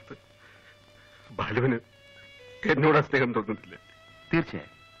എന്റെ സുഹൃത്ത്. ബാലുവിന് എന്നോട് സ്നേഹം തോന്നുന്നില്ല.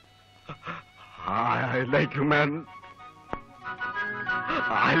 തീർച്ചയായും. I like you, man.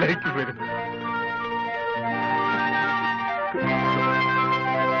 I like you very much.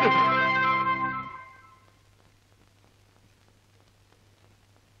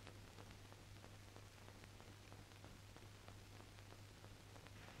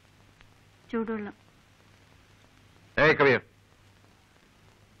 ചൂടുവെള്ളം. ഏയ് കവിയ,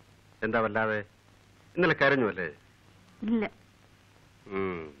 എന്താ വല്ലാതെ? ഇന്നലെ കരഞ്ഞു അല്ലേ? ഇല്ല.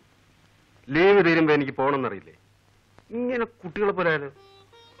 ലീവ് തീരുമ്പോ എനിക്ക് പോകണമെന്നറിയില്ലേ? ഇങ്ങനെ കുട്ടികളെ പോലെ ആയാലോ?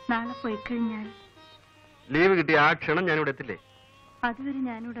 നാളെ പോയി കഴിഞ്ഞാൽ ലീവ് കിട്ടിയ ആ ക്ഷണം ഞാനിവിടെ എത്തില്ലേ? അതുവരെ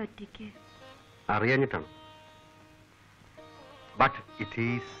ഞാനിവിടെ ഒറ്റയ്ക്ക്. അറിയാഞ്ഞിട്ടാണ്. But it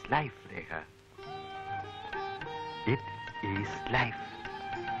is life, Rekha. It is life.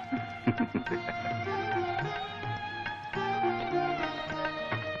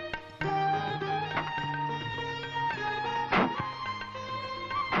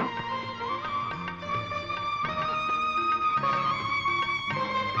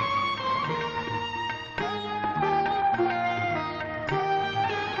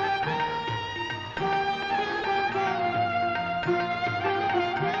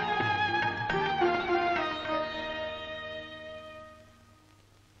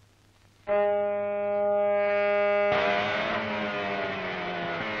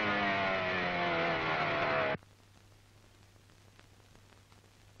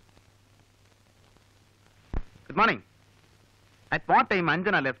 Good morning. At what time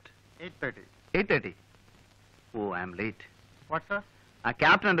Anjana left? 8:30. 8:30. Oh, I am late. What, sir? ആ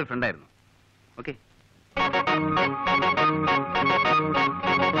ക്യാപ്റ്റൻ എൻ്റെ ഫ്രണ്ട് ആയിരുന്നു. ഓക്കെ.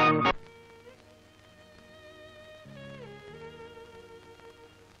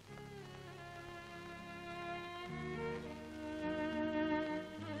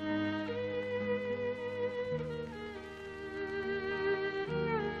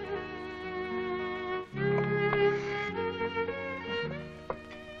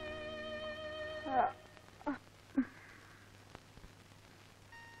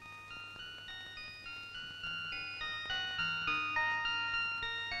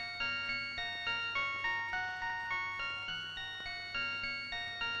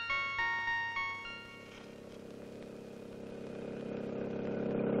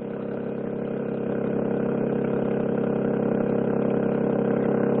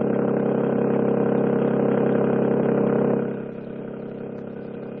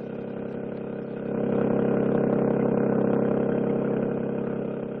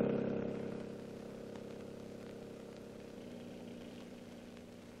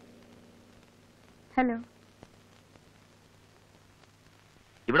 ഹലോ.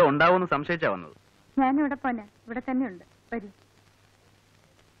 ഇവിടെ ഉണ്ടാവുമെന്ന് സംശയിച്ചാ വന്നത്. ഞാനിവിടെ പോനെ, ഇവിടെ തന്നെ ഉണ്ട്. വരൂ.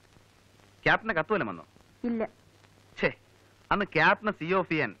 ക്യാപ്റ്റനെ കത്തുവല്ലം വന്നോ? ഇല്ല. ഛേ, അന്ന് ക്യാപ്റ്റനെ സി ഓഫ്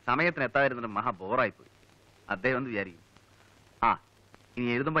ചെയ്യാൻ സമയത്തിന് എത്താതിരുന്നിട്ട് മഹാ ബോറായിപ്പോയി. അദ്ദേഹം എന്ന് വിചാരിക്കും. ആ, ഇനി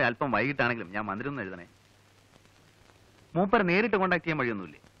എഴുതുമ്പോൾ അല്പം വൈകിട്ടാണെങ്കിലും ഞാൻ മന്ദിരം എഴുതണേ. മൂപ്പരെ നേരിട്ട് കോണ്ടാക്ട് ചെയ്യാൻ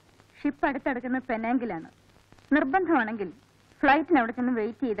വഴിയൊന്നുമില്ലേ? ഷിപ്പ് അടുത്തടുക്കുന്ന പെനാങ്കിലാണ്. നിർബന്ധമാണെങ്കിൽ ഫ്ലൈറ്റിന് അവിടെ ചെന്ന്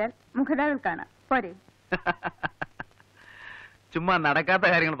വെയിറ്റ് ചെയ്താൽ മുഖതാവിൽ കാണാം. പോരെ? ചുമ്മാ നടക്കാത്ത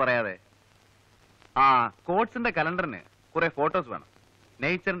കാര്യങ്ങൾ പറയാതെ. ആ, കോട്സിന്റെ കലണ്ടറിന് കുറെ ഫോട്ടോസ് വേണം.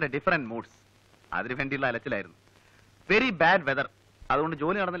 നേച്ചറിന്റെ ഡിഫറെന്റ് മൂഡ്സ്. അതിനു വേണ്ടിയുള്ള അലച്ചിലായിരുന്നു. Very bad weather. അതുകൊണ്ട്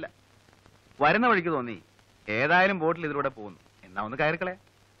ജോലി നടന്നില്ല. വരുന്ന വഴിക്ക് തോന്നി ഏതായാലും ബോട്ടിൽ ഇതിലൂടെ പോകുന്നു, എന്നാ ഒന്ന് കയറിക്കളെ.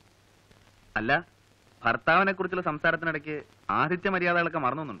 അല്ല, ഭർത്താവിനെ കുറിച്ചുള്ള സംസാരത്തിനിടയ്ക്ക് ആതിഥ്യ മര്യാദകളൊക്കെ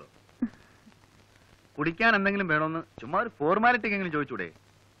മറന്നുണ്ടോ? കുടിക്കാൻ എന്തെങ്കിലും വേണമെന്ന് ചുമ്മാ ഒരു ഫോർമാലിറ്റിക്കെങ്കിലും ചോദിച്ചൂടെ?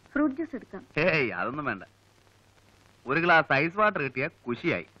 ഫ്രൂട്ട് ജ്യൂസ് എടുക്കാം. ഹേയ്, അതൊന്നും വേണ്ട. ഒരു ഗ്ലാസ് ഐസ് വാട്ടർ കിട്ടിയ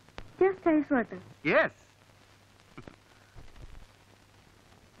കുശിയായി. Just ice water? Yes.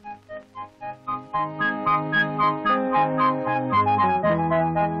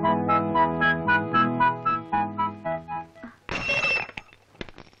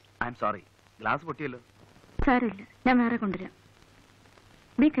 I am sorry, glass പൊട്ടിയല്ലോ. സാരമില്ല, ഞാൻ വേറെ കൊണ്ടുവരാം.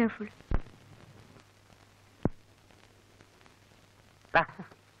 Be careful.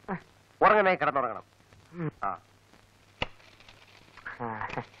 ഉറങ്ങണേ, കിടന്നുറങ്ങണം.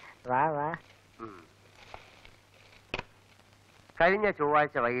 വാ വാ. കഴിഞ്ഞ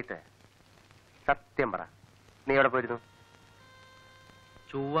ചൊവ്വാഴ്ച വൈകിട്ട് സത്യം പറ, നീ എവിടെ പോയിരുന്നു?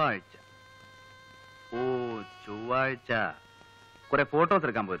 ചൊവ്വാഴ്ച? ഓ, ചൊവ്വാഴ്ച കുറെ ഫോട്ടോസ്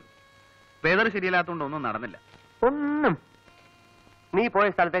എടുക്കാൻ പോയിരുന്നു. വെതർ ശരിയല്ലാത്തതുകൊണ്ട് ഒന്നും നടന്നില്ല. ഒന്നും. നീ പോയ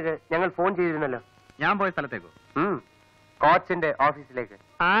സ്ഥലത്തേക്ക് ഞങ്ങൾ ഫോൺ ചെയ്തിരുന്നല്ലോ. ഞാൻ പോയ സ്ഥലത്തേക്കോ? കോച്ചിന്റെ ഓഫീസിലേക്ക്.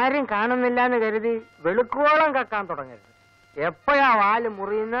 ആരും കാണുന്നില്ല എന്ന് കരുതി വെളുക്കോളം കക്കാൻ തുടങ്ങരുത്. എപ്പോഴാ വാല്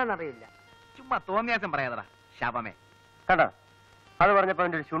മുറിയുന്നറിയില്ല. ചുമ്മാ തോന്നിയാസം പറയാതടാ ശാപമേ. കണ്ടോ, അത് പറഞ്ഞപ്പോ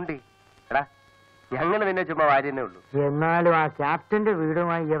എന്റെ ഒരു ചുണ്ടി. എടാ, ഞങ്ങൾ നിന്നെ ചുമ്മാ വാര്യന്നേ ഉള്ളൂ. എന്നാലും ആ ക്യാപ്റ്റന്റെ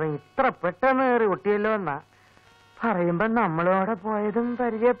വീടുമായി ഇവൻ ഇത്ര പെട്ടെന്ന് കയറി ഒട്ടിയല്ലോ എന്നാ പറയുമ്പോ നമ്മളോടെ പോയതും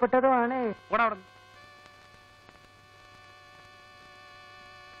പരിചയപ്പെട്ടതുമാണ്. ഓടാ അവിടെ.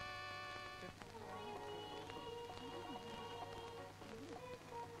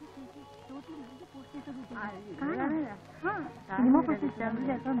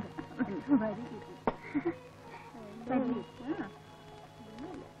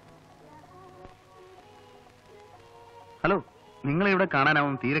 ഹലോ, നിങ്ങളെ ഇവിടെ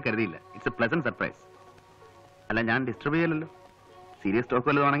കാണാനാവും തീരെ കരുതിയില്ല. It's A pleasant surprise. അല്ല, ഞാൻ ഡിസ്റ്റർബ് ചെയ്യലല്ലോ. Serious talk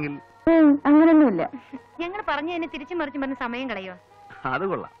വല്ലതാണെങ്കിൽ. അങ്ങനൊന്നുമില്ല. ഞങ്ങൾ പറഞ്ഞു തന്നെ തിരിച്ചു മറിച്ചും പറഞ്ഞ് സമയം കളയോ? അത്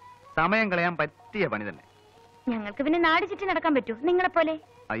കൊള്ളാം. സമയം കളയാൻ പറ്റിയ പണി തന്നെ. ഞങ്ങൾക്ക് പിന്നെ നാട് ചുറ്റി നടക്കാൻ പറ്റൂ നിങ്ങളെ പോലെ?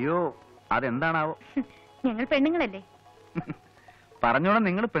 അയ്യോ, അതെന്താണാവോ? ഞങ്ങൾ പെണ്ണുങ്ങളല്ലേ. പറഞ്ഞോണം,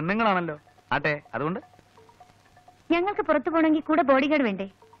 നിങ്ങൾ പെണ്ണുങ്ങളാണല്ലോ. ആട്ടെ, അതുകൊണ്ട് ഞങ്ങൾക്ക് പുറത്തു പോകണമെങ്കിൽ കൂടെ ബോഡി ഗാർഡ് വേണ്ടേ?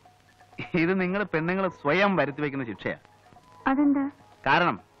 ഇത് നിങ്ങൾ പെണ്ണുങ്ങൾ സ്വയം വരുത്തി വെക്കുന്ന ശിക്ഷയാ. അതെന്താ?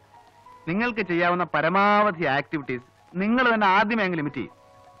 കാരണം നിങ്ങൾക്ക് ചെയ്യാവുന്ന പരമാവധി ആക്ടിവിറ്റീസ് നിങ്ങൾ തന്നെ ആദ്യമേ ലിമിറ്റ് ചെയ്യും.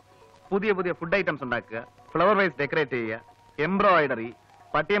 പുതിയ പുതിയ ഫുഡ് ഐറ്റംസ് ഉണ്ടാക്കുക, ഫ്ലവർ വൈസ് ഡെക്കറേറ്റ് ചെയ്യുക, എംബ്രോയിഡറി,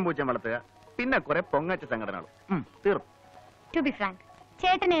 പട്ടിയം പൂച്ചം വളർത്തുക, പിന്നെ കുറെ പൊങ്ങച്ച സംഘടനകളും. തീർന്നു. ടു ബി ഫ്രാങ്ക്,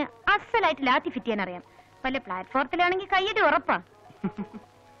 ചേട്ടന് അസലായിട്ട് ലാത്തി ഫിറ്റ് ചെയ്യാൻ അറിയാം. വല്ല പ്ലാറ്റ്ഫോർത്തിലാണെങ്കിൽ കയ്യടി ഉറപ്പാ.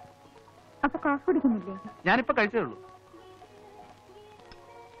 അപ്പൊ കോഫി കുടിക്കുന്നില്ലേ? ഞാനിപ്പോ കഴിച്ചേ ഉള്ളൂ.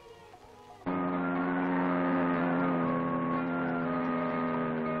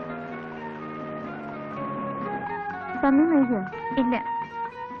 സമയം വൈകിയോ? ഇല്ല.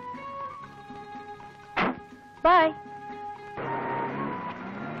 ബൈ.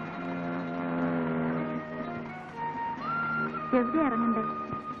 എവിടെ ഇറങ്ങണ്ടേ?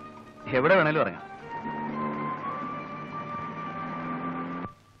 എവിടെ വേണേലും ഇറങ്ങാം.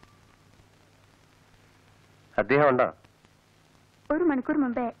 അദ്ദേഹം ഉണ്ടോ? 1 മണിക്കൂർ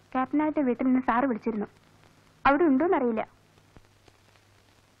മുമ്പേ ക്യാപ്റ്റനായിട്ട് വീട്ടിൽ നിന്ന് സാറ് വിളിച്ചിരുന്നു. അവിടെ ഉണ്ടോന്നറിയില്ല.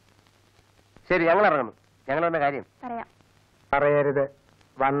 ശരി, ഞങ്ങൾ ഇറങ്ങുന്നു. ഞങ്ങൾ വന്ന കാര്യം പറയാം. പറയരുത്.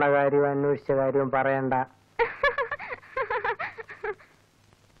 വന്ന കാര്യവും അന്വേഷിച്ച കാര്യവും പറയണ്ട.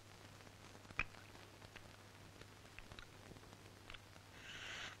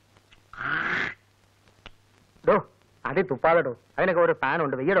 ഡോ, അടി തുപ്പാതെടോ. അതിനൊക്കെ ഒരു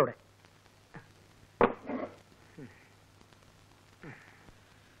ഫാനുണ്ട്. വെയ്യടോ അവിടെ.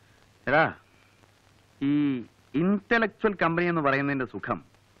 എടാ, ഈ ഇന്റലക്ച്വൽ കമ്പനി എന്ന് പറയുന്നതിന്റെ സുഖം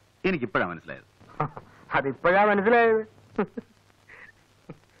എനിക്കിപ്പോഴാണ് മനസ്സിലായത്. അതിപ്പോഴാ മനസ്സിലായത്.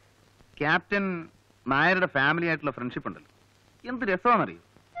 ക്യാപ്റ്റൻ നായരുടെ ഫാമിലി ആയിട്ടുള്ള ഫ്രണ്ട്ഷിപ്പ് ഉണ്ടല്ലോ, എന്ത് രസമാണെന്നറിയോ?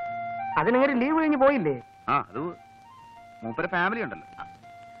 അതിനങ്ങനെ ലീവ് കഴിഞ്ഞ് പോയില്ലേ? ആ, അത് മൂപ്പരെ ഫാമിലി ഉണ്ടല്ലോ.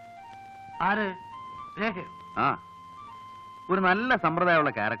 ആര്? ആ, ഒരു നല്ല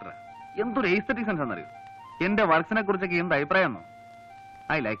സമ്പ്രദായമുള്ള ക്യാരക്ടറാ. എന്തൊരു എസ്തെറ്റിക് സെൻസ് ആണെന്നറിയോ? എന്റെ വർക്സിനെ കുറിച്ചൊക്കെ എന്ത് അഭിപ്രായം?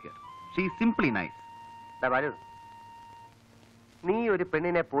 I like her. She simply nice. നീ ഒരു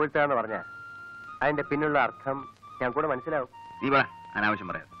പെണ്ണിനെ പോയിട്ടാന്ന് പറഞ്ഞ അതിന്റെ പിന്നുള്ള അർത്ഥം ഞാൻ കൂടെ മനസ്സിലാവും. നീ പറ, അനാവശ്യം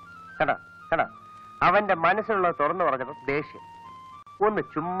പറയാം. കേടാ കേടാ, അവന്റെ മനസ്സിലുള്ളത് തുറന്നു പറഞ്ഞപ്പോ ദേഷ്യം. ഒന്ന്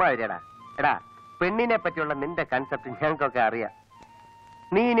ചുമ്മാ ഇരടാ. എടാ, പെണ്ണിനെ പറ്റിയുള്ള നിന്റെ കൺസെപ്റ്റ് ഞങ്ങൾക്കൊക്കെ അറിയാം.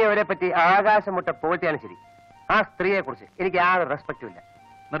 നീ ഇനി അവരെ പറ്റി ആകാശം മുട്ട പോയിട്ടാണ് ശരി. ആ സ്ത്രീയെ കുറിച്ച് എനിക്ക് യാതൊരു റെസ്പെക്റ്റും ഇല്ല.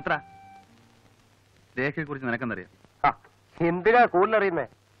 നിർത്തടാ. രേഖയെ കുറിച്ച് നിനക്കെന്തറിയാം? എന്തിനാ കൂടുതലറിയുന്നേ?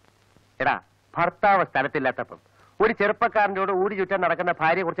 എടാ, ഭർത്താവ് സ്ഥലത്തില്ലാത്തപ്പം ഒരു ചെറുപ്പക്കാരൻ്റെ കൂടെ ഊടി ചുറ്റാൻ നടക്കുന്ന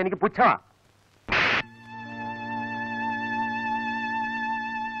ഭാര്യയെ കുറിച്ച് എനിക്ക് പുച്ഛമാ.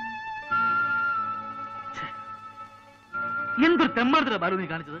 എന്തൊരു തെമ്മാടത്തില ബാലു നീ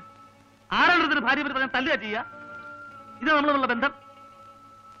കാണിച്ചത്? ആരാണ് ഭാര്യ പറ്റി പറഞ്ഞാൽ തല്ലുക ചെയ്യുക? ഇത് നമ്മളുള്ള ബന്ധം?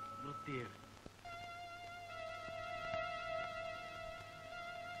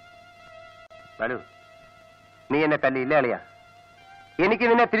 ബാലു, നീ എന്നെ തല്ലിയില്ല അളിയാ. എനിക്ക്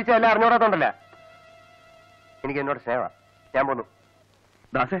നിന്നെ തിരിച്ചല്ല അറിഞ്ഞോടാത്തോണ്ടല്ല. എനിക്ക് എന്നോട് സ്നേഹ. ഞാൻ പോന്നു.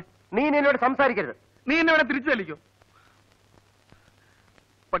 ദാസേ, നീ എന്നോട് സംസാരിക്കരുത്. നീ എന്നെ ഇവിടെ തിരിച്ചു തല്ലിക്കോ,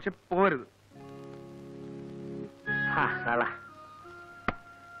 പക്ഷെ പോരുത്.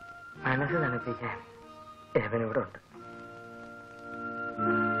 മനസ്സ് തണുപ്പിക്കാൻ എവനിവിടെ ഉണ്ട്.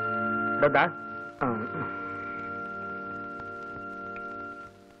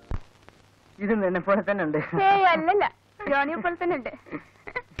 ഇത് നിന്നെ പോലെ തന്നെ ഉണ്ട്. അല്ലല്ല, ജോണിയെ പോലെ തന്നെ ഉണ്ട്.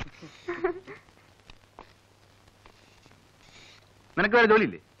 നിനക്ക് വേറെ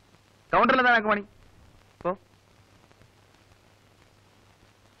ജോലിയില്ലേ? കൗണ്ടറിൽ എന്താ പണി? ഓ,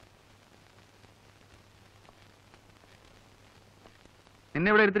 നിന്നെ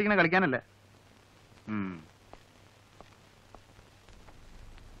ഇവിടെ എടുത്തിരിക്കുന്ന കളിക്കാനല്ല.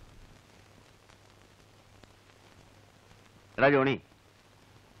 എടാ ജോണി,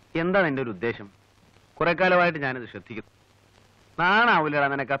 എന്താ നിന്റെ ഒരു ഉദ്ദേശം? കുറെ കാലമായിട്ട് ഞാനിത് ശ്രദ്ധിക്കുന്നു. നാണാവൂലടാ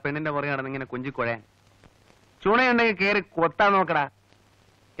നിനക്ക് ആ പെണ്ണിന്റെ പുറകെ നടന്ന് ഇങ്ങനെ കൊഞ്ചിക്കൊഴയാൻ? ചുണയുണ്ടെങ്കിൽ കയറി കൊത്താൻ നോക്കടാ.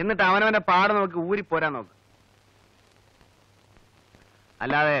 എന്നിട്ട് അവനവന്റെ പാട് നോക്കി ഊരിപ്പോരാൻ നോക്ക്.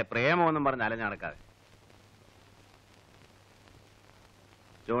 അല്ലാതെ പ്രേമമൊന്നും പറഞ്ഞ് അലഞ്ഞു നടക്കാതെ.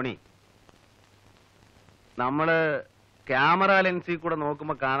 ജോണി, നമ്മള് ക്യാമറ ലെൻസിൽ കൂടെ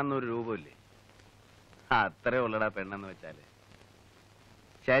നോക്കുമ്പോ കാണുന്ന ഒരു രൂപമില്ലേ, അത്രേ ഉള്ളടാ പെണ്ണെന്ന് വെച്ചാല്.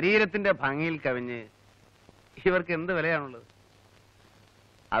 ശരീരത്തിന്റെ ഭംഗിയിൽ കവിഞ്ഞ് ഇവർക്ക് എന്ത് വിലയാണുള്ളത്?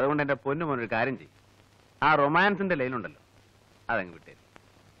 അതുകൊണ്ട് എന്റെ പൊന്നുമോനൊരു കാര്യം ചെയ്യും, ആ റൊമാൻസിന്റെ ലൈനുണ്ടല്ലോ അതങ്ങ് വിട്ടേരും.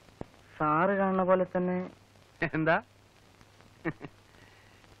 സാറ് കാണുന്ന പോലെ തന്നെ. എന്താ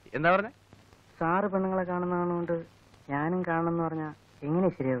എന്താ പറഞ്ഞേ? സാറ് പെണ്ണുങ്ങളെ കാണുന്നതുകൊണ്ട് ഞാനും കാണണമെന്ന് പറഞ്ഞാ എങ്ങനെ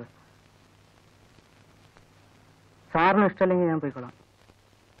ശരിയാവുക? സാറിന് ഇഷ്ടമല്ലെങ്കിൽ ഞാൻ പോയിക്കോളാം.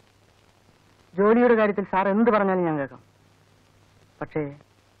 ജോലിയുടെ കാര്യത്തിൽ സാർ എന്ത് പറഞ്ഞാലും ഞാൻ കേൾക്കാം. പക്ഷേ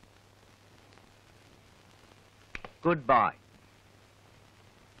ഗുഡ് ബൈ.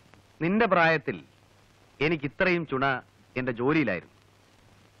 നിന്റെ പ്രായത്തിൽ എനിക്ക് ഇത്രയും ചുണ എന്റെ ജോലിയിലായിരുന്നു,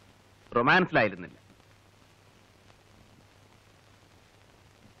 റൊമാൻസിലായിരുന്നില്ല.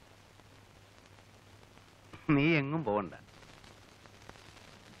 നീ എങ്ങും പോകണ്ട.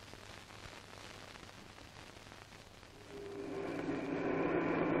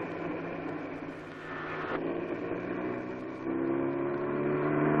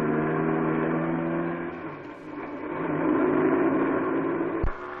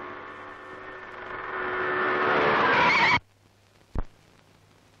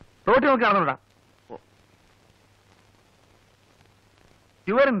 റോട്ടി നോക്കി നടന്നോടാ.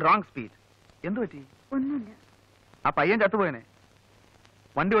 You are in wrong speed. എന്ത് പറ്റി? ഒന്നുമില്ല. ആ പയ്യൻ ചത്തുപോയനെ.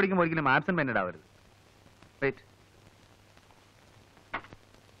 വണ്ടി ഓടിക്കുമ്പോൾ ഒരിക്കലും ആബ്സെന്റ് മൈൻഡഡ് ആവരുത്. വെയിറ്റ്.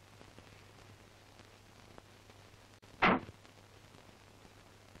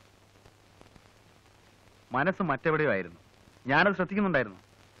 മനസ്സ് മറ്റെവിടെയോ ആയിരുന്നു. ഞാനത് ശ്രദ്ധിക്കുന്നുണ്ടായിരുന്നു.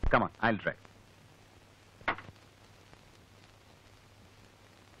 Come on, I'll try.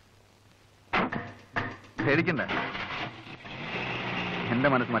 പേടിക്കണ്ട, എന്റെ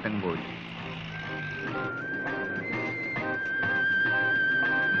മനസ്സ് മറ്റങ്ങും പോയി.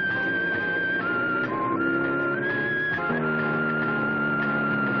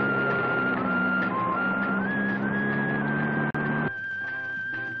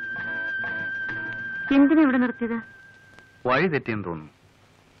 എന്തിനാ ഇവിടെ നിർത്തിയത്? വഴി തെറ്റിയെന്ന് തോന്നുന്നു.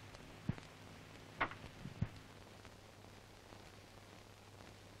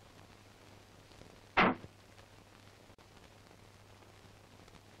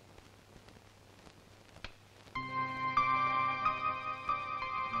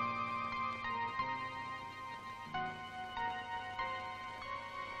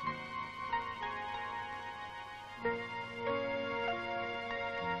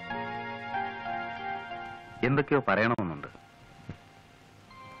 എന്തൊക്കെയോ പറയണമെന്നുണ്ട്.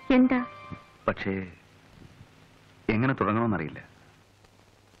 എന്താ? പക്ഷേ എങ്ങനെ തുടങ്ങണമെന്നറിയില്ല.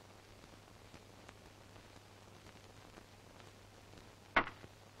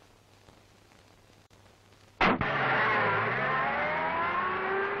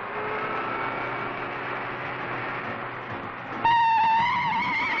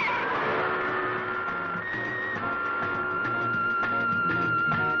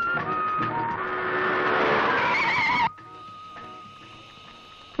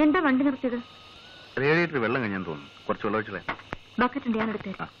 എന്താ വണ്ടി നിർത്തിയത്? റേഡിയേറ്റർ വെള്ളം കഴിഞ്ഞെന്ന് തോന്നുന്നു. കുറച്ച് വെള്ളം ഒഴിച്ചേ. ബക്കറ്റ് ഉണ്ട്, ഞാൻ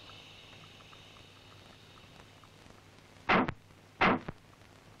എടുത്തേരാം.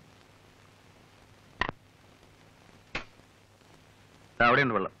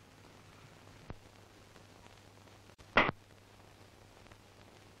 അവിടെയുണ്ട് വെള്ളം.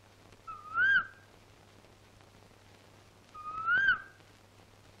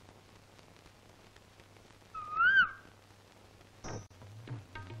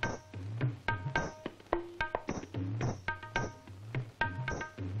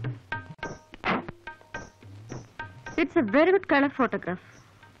 It's A very good colour photograph.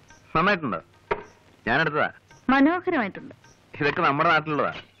 നന്നായിട്ടുണ്ടോ? ഞാനെടുത്തതാ. മനോഹരമായിട്ടുണ്ട്. ഇതൊക്കെ നമ്മുടെ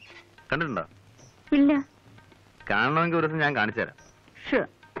നാട്ടിലുള്ളതാ. കണ്ടിട്ടുണ്ടോ? ഇല്ല. കാണണമെങ്കിൽ ഒരു ദിവസം ഞാൻ കാണിച്ചു തരാം. ഷുവർ.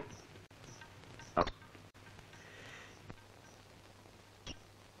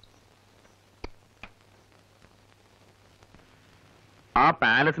 ആ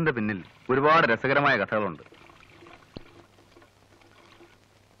പാലസിന്റെ പിന്നിൽ ഒരുപാട് രസകരമായ കഥകളുണ്ട്.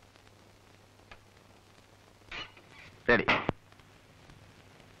 റെഡി?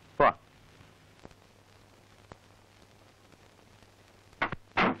 പോവാ.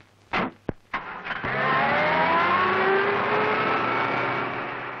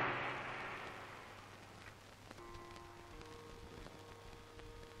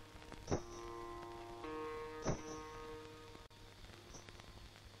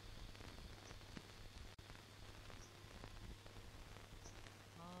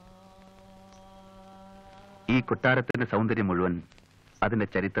 ഈ കൊട്ടാരത്തിന്റെ സൗന്ദര്യം മുഴുവൻ അതിന്റെ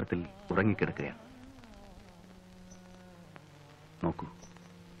ചരിത്രത്തിൽ ഉറങ്ങിക്കിടക്കുകയാണ്. നോക്കൂ,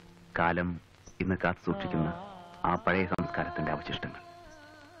 കാലം ഇന്ന് കാത്തു സൂക്ഷിക്കുന്ന ആ പഴയ സംസ്കാരത്തിന്റെ അവശിഷ്ടങ്ങൾ.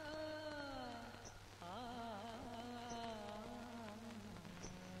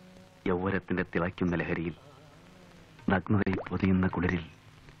 യൗവനത്തിന്റെ തിളയ്ക്കുന്ന ലഹരിയിൽ, നഗ്നതയിൽ പൊതിയുന്ന കുളിരിൽ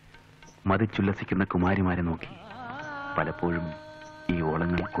മതിച്ചുല്ലസിക്കുന്ന കുമാരിമാരെ നോക്കി പലപ്പോഴും ഈ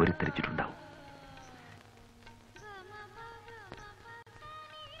ഓളങ്ങൾ കോരിത്തെരിച്ചിട്ടുണ്ടാവും.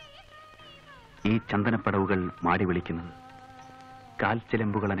 ഈ ചന്ദനപ്പടവുകൾ മാടി വിളിക്കുന്നത്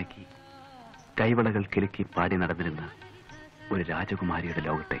കാൽച്ചിലമ്പുകൾ അനക്കി കൈവളകൾ കിലുക്കി പാടി നടന്നിരുന്ന ഒരു രാജകുമാരിയുടെ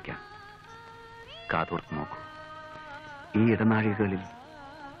ലോകത്തേക്കാണ്. കാതോർത്ത് നോക്കൂ. ഈ ഇടനാഴികളിൽ,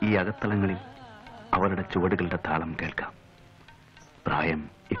 ഈ അകത്തളങ്ങളിൽ അവരുടെ ചുവടുകളുടെ താളം കേൾക്കാം. പ്രായം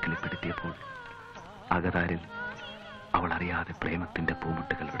ഇക്കിളിപ്പെടുത്തിയപ്പോൾ അകതാരിൽ അവൾ അറിയാതെ പ്രേമത്തിന്റെ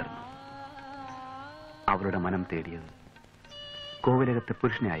പൂമുട്ടുകൾ വിടർന്നു. അവളുടെ മനം തേടിയത് കോവിലകത്തെ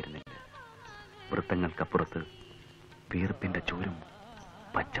പുരുഷനെ ആയിരുന്നില്ല. വൃത്തങ്ങൾക്കപ്പുറത്ത് വീർപ്പിന്റെ ചൂരും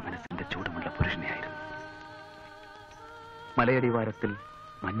പച്ച മനസ്സിന്റെ ചൂടുമുള്ള പുരുഷനെയായിരുന്നു. മലയടിവാരത്തിൽ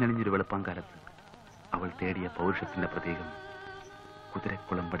മഞ്ഞണിഞ്ഞൊരു വെളുപ്പാങ്കാലത്ത് അവൾ തേടിയ പൗരുഷത്തിന്റെ പ്രതീകം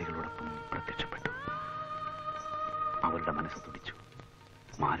കുതിരക്കുളമ്പടികളോടൊപ്പം പ്രത്യക്ഷപ്പെട്ടു. അവളുടെ മനസ്സ് തുടിച്ചു,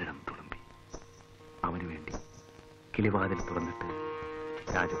 മാരടം തുളുമ്പി. അവനു വേണ്ടി കിളിവാതിൽ തുറന്നിട്ട്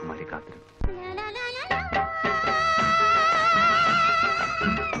രാജകുമാരി കാത്തിരുന്നു.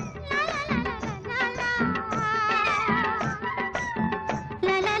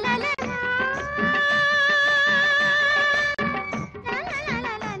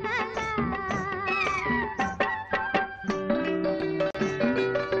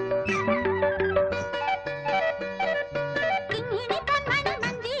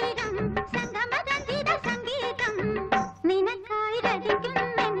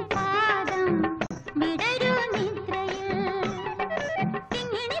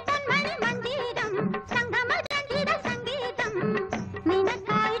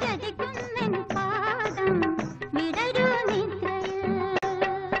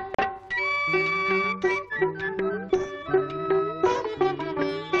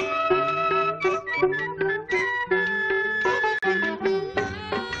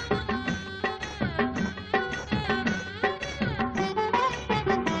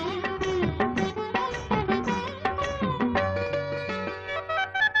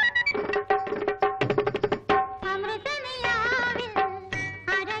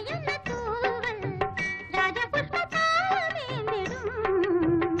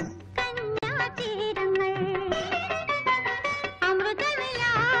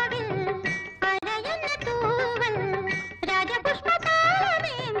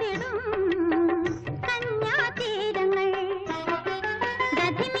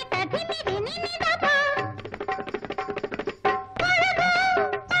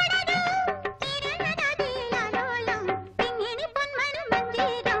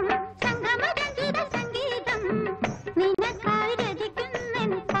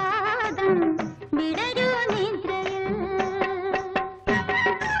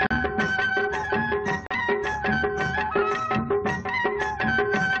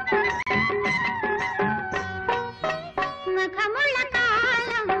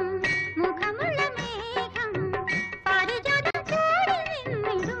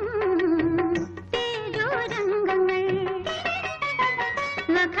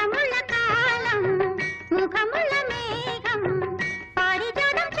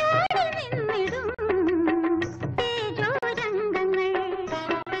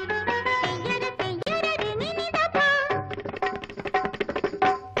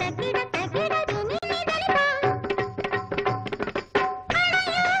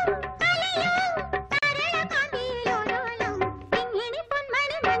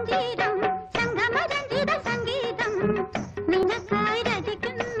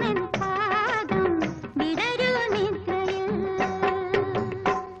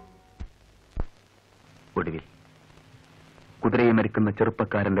 കുതിരയെ മരിക്കുന്ന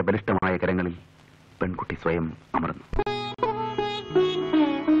ചെറുപ്പക്കാരന്റെ ബലിഷ്ഠമായ കരങ്ങളിൽ പെൺകുട്ടി സ്വയം അമർന്നു.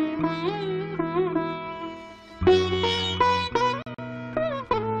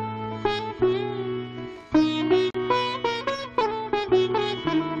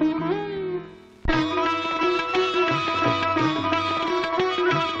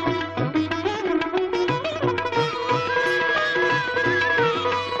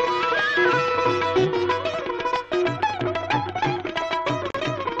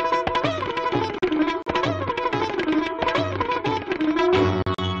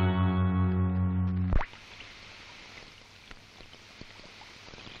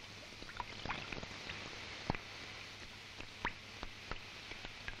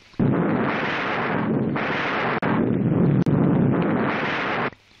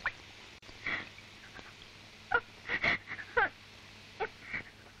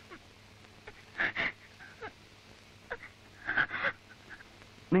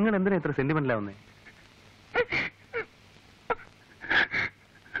 നിങ്ങൾ എന്തിനാ ഇത്ര സെന്റിമെന്റലാവുന്നേ?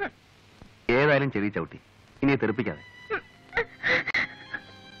 ഏതായാലും ചെവി ചവിട്ടി, ഇനി തെറിപ്പിക്കാതെ.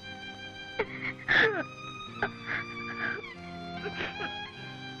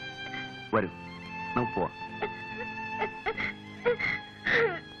 വരൂ, നമുക്ക് പോവാം.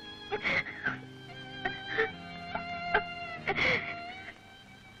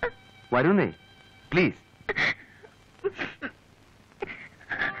 വരുന്നേ, പ്ലീസ്.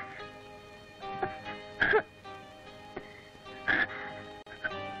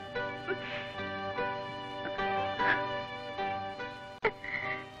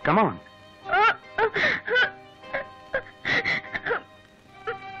 Come on.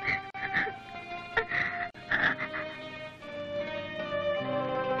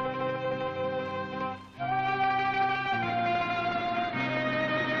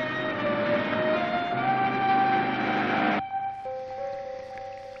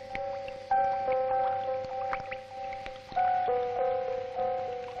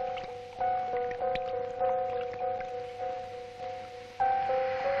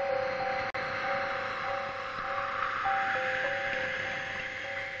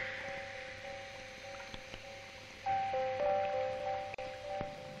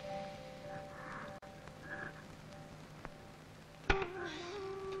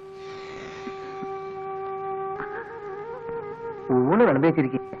 ഊണ്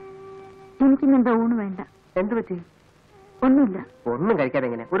വിളമ്പേച്ചിരിക്കും. എനിക്കിന്നെന്താ ഊണ് വേണ്ട. എന്ത് പറ്റി? ഒന്നുമില്ല. ഒന്നും കഴിക്കാതെ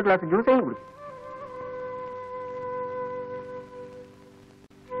എങ്ങനെ? ഒരു ഗ്ലാസ് ജ്യൂസേയും കുടിക്കും.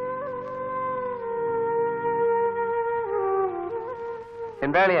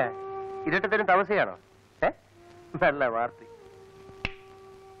 എന്താളിയാ ഇരട്ടത്തിനും താമസിയാണോ? നല്ല വാർത്ത.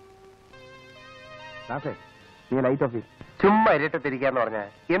 നീ ലൈറ്റ് ഓഫ് ചുമ്മാ ഇരട്ടത്തിരിക്കാന്ന് പറഞ്ഞാ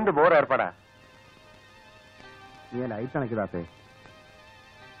എന്ത് ബോർ ഏർപ്പാടാ. നീ ലൈറ്റ് അണക്കിതാത്തേ.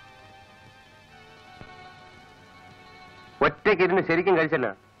 ഒറ്റയ്ക്ക് ഇരുന്ന് ശരിക്കും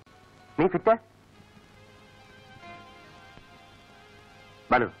കഴിച്ചല്ലോ. നീ ഫിറ്റാ?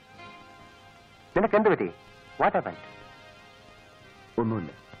 ബാലു, നിനക്ക് എന്ത് പറ്റി? What happen?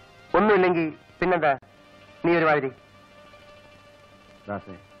 ഒന്നുമില്ല. ഒന്നുമില്ലെങ്കിൽ പിന്നെന്താ നീ ഒരു മാതിരി?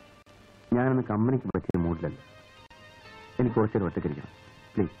 ദാസേ, ഞാനൊന്ന് കമ്പനിക്ക് പറ്റിയ മൂഡിലല്ല. എനിക്ക് കുറച്ചൊരു ഒറ്റയ്ക്കിരിക്കണം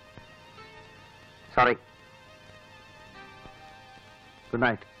പ്ലീസ്. സോറി. Good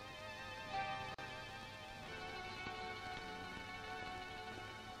night.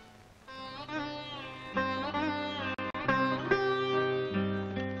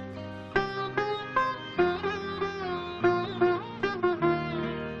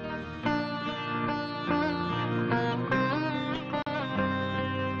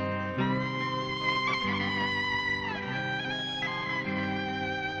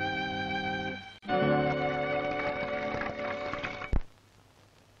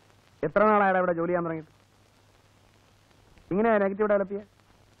 എത്ര നാളായാലും ഇവിടെ ജോലി ചെയ്യാൻ തുടങ്ങിയിട്ട്? ഇങ്ങനെയാ നെഗറ്റീവ് ഡെവലപ്പ് ചെയ്യാൻ?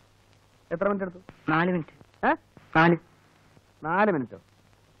 എത്ര മിനിറ്റ് എടുത്തു? 4 മിനിറ്റ്. 4 മിനിറ്റോ?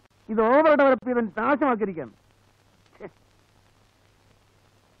 ഇത് ഓവർ ഡെവലപ്പ് ചെയ്ത് നാശമാക്കിയിരിക്കുകയാണ്.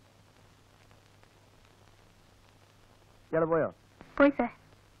 ഇയാള് പോയോ? പോയി സാർ.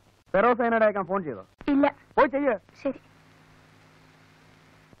 ഫെറോസൈനോട് അയക്കാൻ ഫോൺ ചെയ്തോ? ഇല്ല. പോയി ചെയ്യേ. ശരി.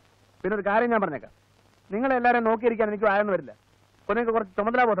 പിന്നെ ഒരു കാര്യം ഞാൻ പറഞ്ഞേക്കാം. നിങ്ങളെല്ലാരും നോക്കിയിരിക്കാൻ എനിക്ക് ആയെന്ന് വരില്ല. നിങ്ങൾക്ക് കുറച്ച്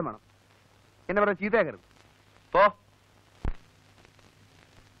ചുമതലാബോധം വേണം. എന്നെ പറഞ്ഞ ചീത്തയാക്കരുത്. പോ.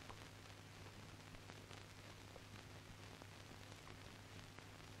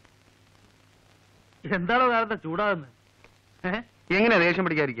 എന്താണോ കാലത്തെ ചൂടാകുന്നത്? എങ്ങനെയാ ദേഷ്യം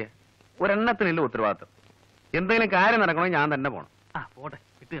പിടിക്കാതിരിക്കുക? ഒരെണ്ണത്തിനില്ല ഉത്തരവാദിത്തം. എന്തെങ്കിലും കാര്യം നടക്കണമെങ്കിൽ ഞാൻ തന്നെ പോണം. പോട്ടെ,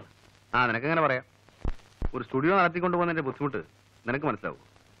 കിട്ടുക. നിനക്ക് എങ്ങനെ പറയാം? ഒരു സ്റ്റുഡിയോ നടത്തിക്കൊണ്ടു പോകുന്നതിന്റെ ബുദ്ധിമുട്ട് നിനക്ക് മനസ്സിലാവും.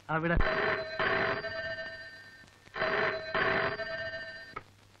 അവിടെ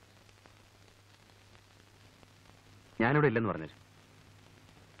ഞാനിവിടെ ഇല്ലെന്ന് പറഞ്ഞു.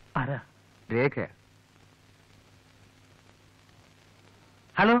 ആരാ? രേഖയാ.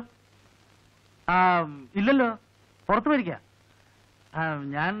 ഹലോ. ഇല്ലല്ലോ, പുറത്തു പോയിരിക്ക.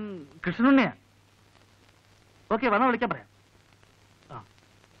 ഞാൻ കൃഷ്ണനുണ്ണിയാ. ഓക്കെ, വന്നാ വിളിക്കാൻ പറയാം.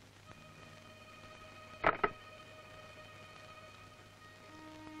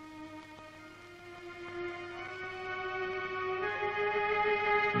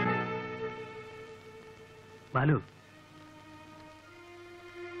 ബാലു,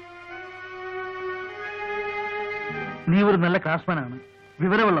 നീ ഒരു നല്ല ക്ലാസ്മാനാണ്,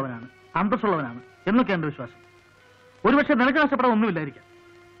 വിവരമുള്ളവനാണ്, അന്തസ്സുള്ളവനാണ് എന്നൊക്കെ എന്റെ വിശ്വാസം. ഒരുപക്ഷെ നിനക്ക് നഷ്ടപ്പെടാൻ ഒന്നുമില്ലായിരിക്കാം.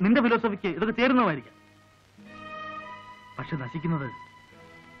 നിന്റെ ഫിലോസഫിക്ക് ഇതൊക്കെ ചേരുന്നതായിരിക്കാം. പക്ഷെ നശിക്കുന്നത്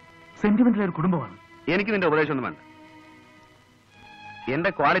സെന്റിമെന്റിലെ ഒരു കുടുംബമാണ്. എനിക്ക് നിന്റെ ഉപദേശമൊന്നും വേണ്ട.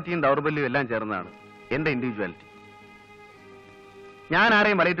 എന്റെ ക്വാളിറ്റിയും ദൗർബല്യവും എല്ലാം ചേർന്നതാണ് എന്റെ ഇൻഡിവിജ്വാലിറ്റി. ഞാൻ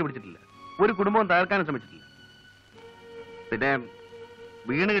ആരെയും വലയിട്ട് പിടിച്ചിട്ടില്ല, ഒരു കുടുംബവും തകർക്കാനും ശ്രമിച്ചിട്ടില്ല. പിന്നെ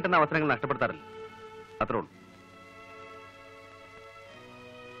വീണ് കിട്ടുന്ന അവസരങ്ങൾ നഷ്ടപ്പെടുത്താറില്ല, അത്രേ ഉള്ളൂ.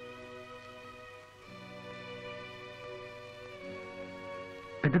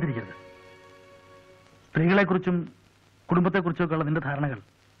 തെറ്റിദ്ധരിക്കരുത്. സ്ത്രീകളെക്കുറിച്ചും കുടുംബത്തെക്കുറിച്ചും ഒക്കെയുള്ള നിന്റെ ധാരണകൾ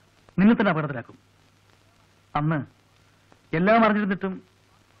നിന്നെ തന്നെ അപകടത്തിലാക്കും. അന്ന് എല്ലാം അറിഞ്ഞിരുന്നിട്ടും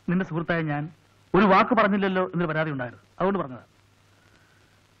നിന്റെ സുഹൃത്തായ ഞാൻ ഒരു വാക്ക് പറഞ്ഞില്ലല്ലോ എന്നൊരു പരാതി ഉണ്ടായിരുന്നു. അതുകൊണ്ട് പറഞ്ഞതാണ്.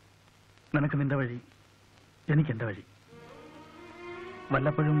 നിനക്ക് നിന്റെ വഴി, എനിക്ക് എന്റെ വഴി.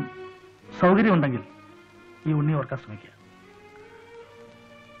 വല്ലപ്പോഴും സൗകര്യമുണ്ടെങ്കിൽ ഈ ഉണ്ണി ഓർക്കാൻ ശ്രമിക്കുക.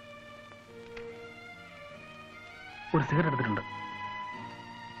 ഒരു സിഗരറ്റ് എടുത്തിട്ടുണ്ട്.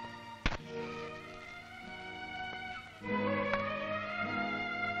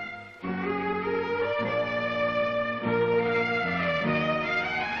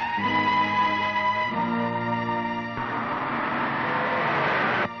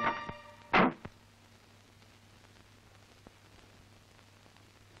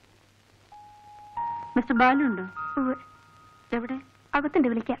 മിസ്റ്റർ ബാലു ഉണ്ടോ? എവിടെ? അകത്തുണ്ട്,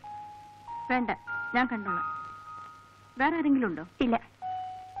 വിളിക്കാം. വേണ്ട, ഞാൻ കണ്ടോളാം. വേറെ ആരെങ്കിലും ഉണ്ടോ? ഇല്ല.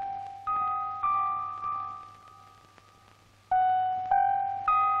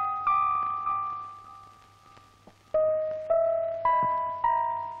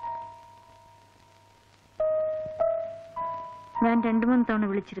 ഞാൻ 2-3 തവണ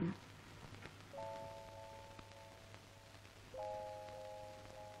വിളിച്ചിരുന്നു.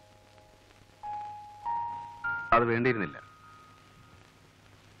 അത് വേണ്ടിയിരുന്നില്ല.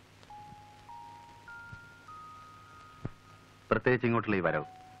 പ്രത്യേകിച്ച് ഇങ്ങോട്ടുള്ള ഈ വരവ്.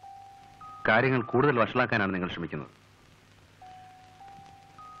 കാര്യങ്ങൾ കൂടുതൽ വഷളാക്കാനാണ് നിങ്ങൾ ശ്രമിക്കുന്നത്.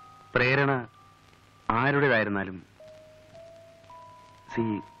 പ്രേരണ ആരുടേതായിരുന്നാലും സി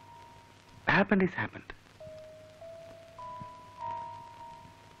happened is happened.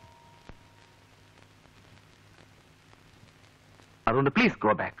 അതുകൊണ്ട് പ്ലീസ്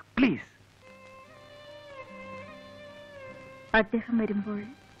ഗോ ബാക്ക്, പ്ലീസ്. അദ്ദേഹം വരുമ്പോൾ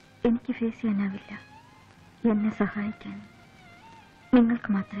എനിക്ക് ഫേസ് ചെയ്യാനാവില്ല. എന്നെ സഹായിക്കാൻ നിങ്ങൾക്ക്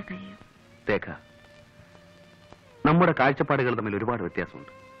മാത്രമേ കഴിയൂ. രേഖ, നമ്മുടെ കാഴ്ചപ്പാടുകൾ തമ്മിൽ ഒരുപാട്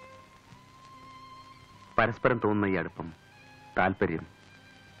വ്യത്യാസമുണ്ട്. പരസ്പരം തോന്നുന്ന ഈ അടുപ്പം, താല്പര്യം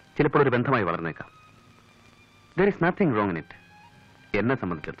ചിലപ്പോൾ ഒരു ബന്ധമായി വളർന്നേക്കാം. There is nothing wrong in it. എന്നെ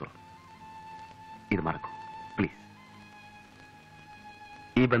സംബന്ധിച്ചിടത്തോളം ഇത് മറക്കൂ പ്ലീസ്.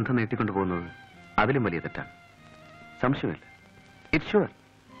 ഈ ബന്ധം നീട്ടിക്കൊണ്ടു പോകുന്നത് അതിലും വലിയ തെറ്റാണ്, സംശയമില്ല. It's sure.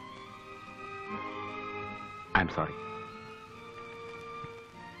 I am sorry.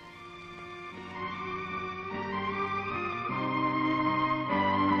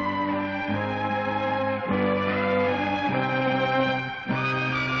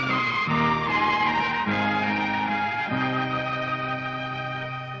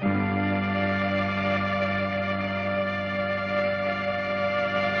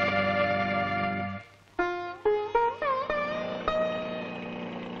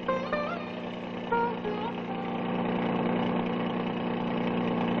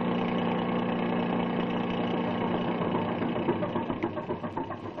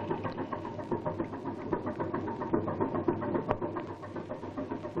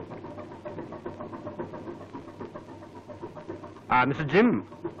 Mr. Jim,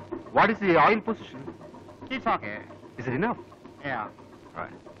 what is the oil position? It's okay. Is it enough? Yeah.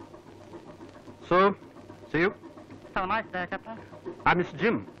 Right. So, see you. Have a nice day, Captain. Mr.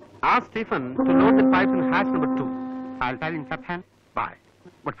 Jim, ask Stephen to load the pipe in hatch number 2. I'll tell him, Captain. Bye.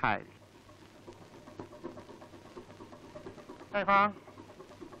 But hi. Stephen.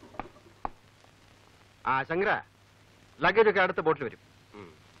 Shankara, luggage ഒക്കെ അടുത്ത ബോട്ടിൽ വരും.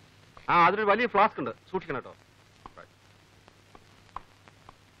 അതിലൊരു വലിയ flask ഉണ്ട്, സൂക്ഷിക്കണം കേട്ടോ.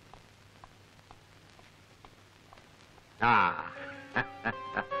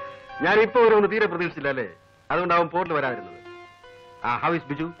 ഞാനിപ്പോ വരുമെന്ന് തീരെ പ്രതീക്ഷിച്ചില്ല അല്ലേ? അതുകൊണ്ട് അവൻ പോർട്ടിൽ വരാതിരുന്നത്. How is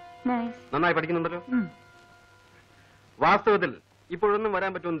Biju? നന്നായി പഠിക്കുന്നുണ്ടല്ലോ. വാസ്തവത്തിൽ ഇപ്പോഴൊന്നും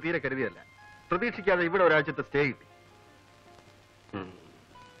വരാൻ പറ്റുമെന്ന് തീരെ കരുതിയല്ല. പ്രതീക്ഷിക്കാതെ ഇവിടെ ഒരാഴ്ചത്തെ സ്റ്റേ കിട്ടി.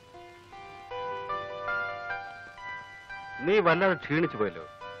 നീ വല്ലാതെ ക്ഷീണിച്ചു പോയല്ലോ.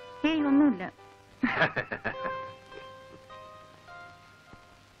 ഒന്നുമില്ല.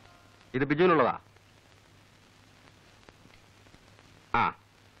 ഇത് ബിജുവിനുള്ളതാ.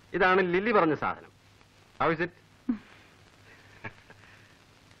 ഇതാണ് ലില്ലി പറഞ്ഞ സാധനം. How is it?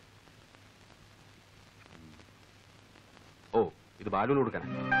 ഓ, ഇത് ബാലുവിന് കൊടുക്കാൻ.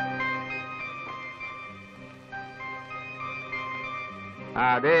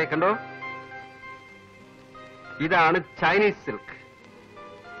 അതെ, കണ്ടോ, ഇതാണ് ചൈനീസ് സിൽക്ക്.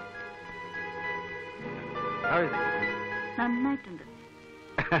 നന്നായിട്ടുണ്ട്.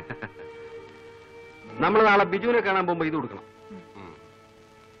 നമ്മൾ നാളെ ബിജുവിനെ കാണാൻ പോകുമ്പോ ഇത് കൊടുക്കണം.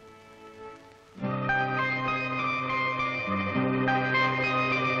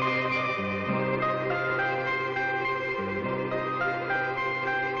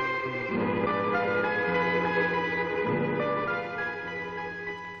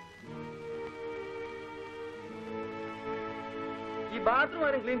 ഈ ബാത്റൂം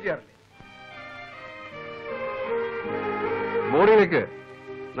ആരും ക്ലീൻ ചെയ്യാറില്ലേ? മോർണിംഗിലേക്ക്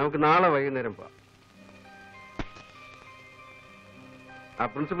നമുക്ക് നാളെ വൈകുന്നേരം പോവാം. ആ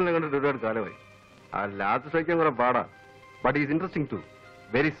പ്രിൻസിപ്പലിനെ കണ്ടിട്ട് ഒരുപാട് കാലമായി. ആ ലാസ്റ്റ് സഹിക്കാൻ കുറെ പാടാ. But is interesting to.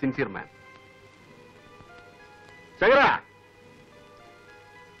 Very sincere മാൻ. ശങ്കര,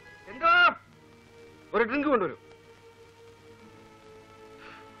 എന്താ ഒരു ഡ്രിങ്ക് കൊണ്ടുവരൂ.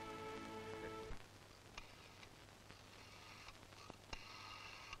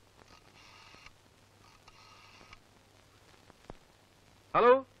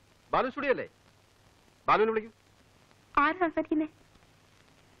 ഹലോ, ബാലു സ്റ്റുഡിയോ അല്ലേ? ബാലുവിനെ വിളിക്കും. ആര് സംസാരിക്കുന്നേ?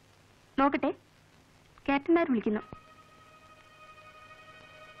 നോക്കട്ടെ. ക്യാപ്റ്റന്മാർ വിളിക്കുന്നു.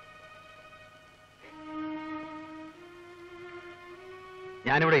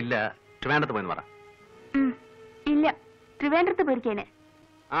 ഞാനിവിടെ ഇല്ല, ട്രിവാൻഡ്രത്ത് പോയെന്ന് പറ. ഇല്ല, ട്രിവാൻഡ്രത്ത് പോയിരിക്കേനെ.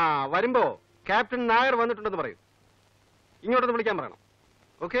 വരുമ്പോ ക്യാപ്റ്റൻ നായർ വന്നിട്ടുണ്ടെന്ന് പറയൂ. ഇങ്ങോട്ടൊന്ന് വിളിക്കാൻ പറയണം.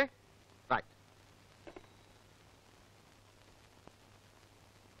 Okay, right.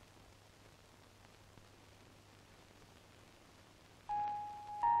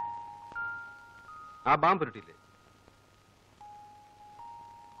 ആ ബാം പുരട്ടിയില്ലേ?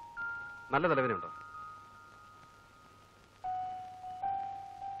 നല്ല തലവേനുണ്ടോ?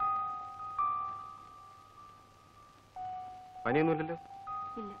 പനിയൊന്നുമില്ലല്ലോ?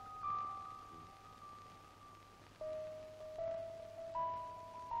 ഇല്ല.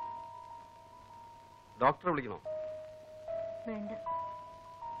 ഡോക്ടറെ വിളിക്കണോ? വേണ്ട.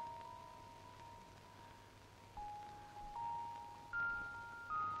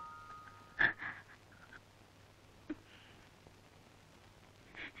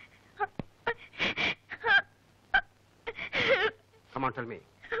 Come on, tell me.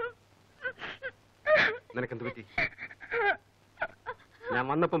 നിനക്കെന്ത് പറ്റി? ഞാൻ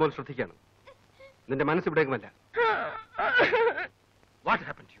വന്നപ്പോ മുതൽ ശ്രദ്ധിക്കാണ്. നിന്റെ മനസ്സ് ഇവിടേക്കുമല്ല. What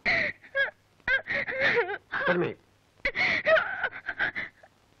happened to you? Tell me.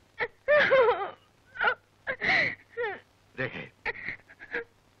 രേഖേ,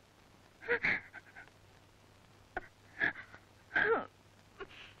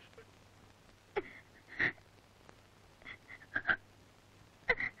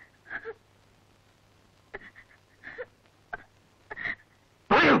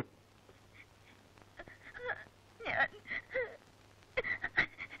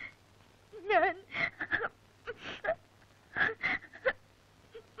 ഞാൻ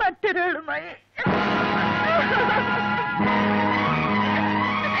മറ്റൊരാളുമായി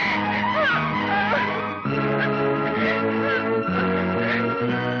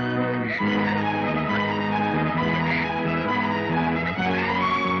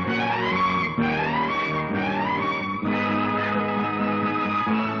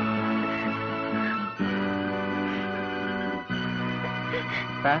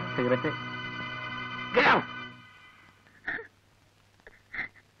സിഗരറ്റ്.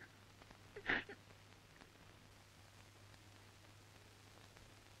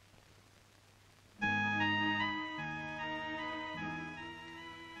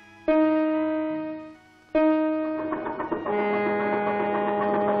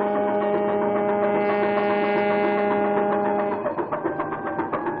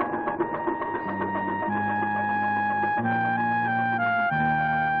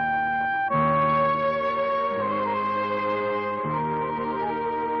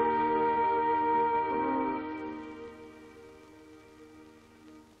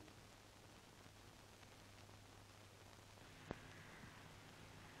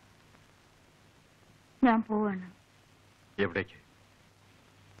 ഞാൻ പോവാണ്. എവിടേക്ക്?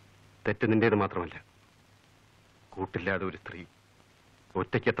 തെറ്റ് നിന്റേത് മാത്രമല്ല. കൂട്ടില്ലാതെ ഒരു സ്ത്രീ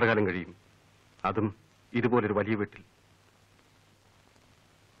ഒറ്റയ്ക്ക് എത്ര കാലം കഴിയും? അതും ഇതുപോലൊരു വലിയ വീട്ടിൽ.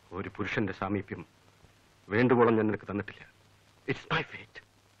 ഒരു പുരുഷന്റെ സാമീപ്യം വേണ്ടുവോളം ഞാൻ നിനക്ക് തന്നിട്ടില്ല. It's my fate.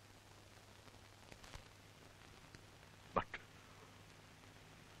 But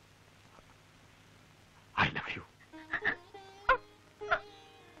I love you.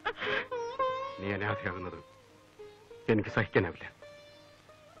 നീ അനാഥയാകുന്നത് എനിക്ക് സഹിക്കാനാവില്ല.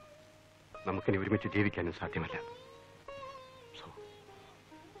 നമുക്കിനി ഒരുമിച്ച് ജീവിക്കാനും സാധ്യമല്ല. സോ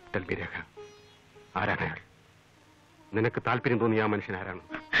ടെൽ മീ രേഖ, ആരാണ് അയാൾ? നിനക്ക് താല്പര്യം തോന്നിയ ആ മനുഷ്യൻ ആരാണ്?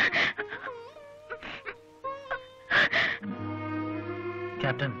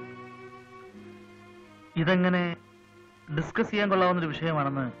 ക്യാപ്റ്റൻ, ഇതെങ്ങനെ ഡിസ്കസ് ചെയ്യാൻ കൊള്ളാവുന്നൊരു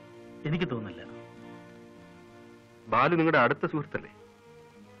വിഷയമാണെന്ന് എനിക്ക് തോന്നുന്നില്ല. ബാലു നിങ്ങളുടെ അടുത്ത സുഹൃത്തല്ലേ?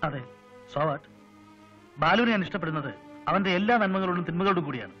 അതെ, സോ വാട്ട്? ബാലുവിനെ ഞാൻ ഇഷ്ടപ്പെടുന്നത് അവന്റെ എല്ലാ നന്മകളോടും തിന്മകളോടും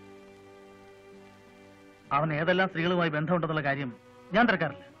കൂടിയാണ്. അവൻ ഏതെല്ലാം സ്ത്രീകളുമായി ബന്ധമുണ്ടെന്നുള്ള കാര്യം ഞാൻ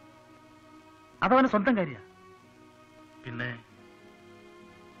തിരക്കാറില്ല. അതവന് സ്വന്തം കാര്യമാണ്. പിന്നെ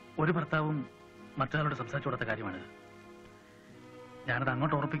ഒരു ഭർത്താവും മറ്റൊരാളോട് സംസാരിച്ചു കൊടുത്ത കാര്യമാണിത്. ഞാനത്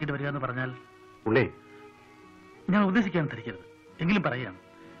അങ്ങോട്ട് ഉറപ്പിക്കേണ്ടി വരിക എന്ന് പറഞ്ഞാൽ ഞാൻ ഉദ്ദേശിക്കാൻ ധരിക്കരുത്. എങ്കിലും പറയാം,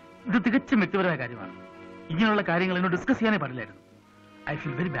 ഇത് തികച്ചും വ്യക്തിപരമായ കാര്യമാണ്. ഇങ്ങനെയുള്ള കാര്യങ്ങൾ എന്നോട് ഡിസ്കസ് ചെയ്യാനേ പാടില്ലായിരുന്നു. I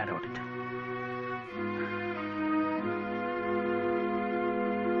feel very bad about it.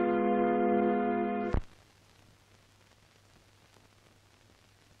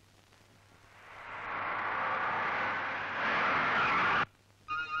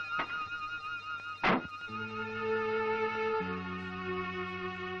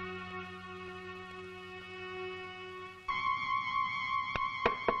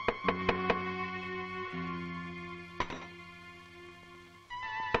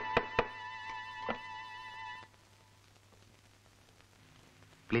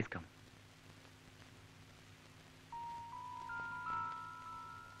 Please come.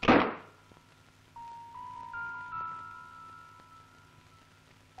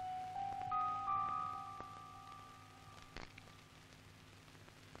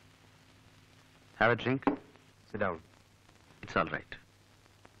 Have a drink? Sit down. It's all right.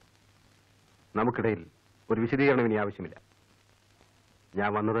 നമുക്കിടയിൽ ഒരു വിശദീകരണം ഇനി ആവശ്യമില്ല.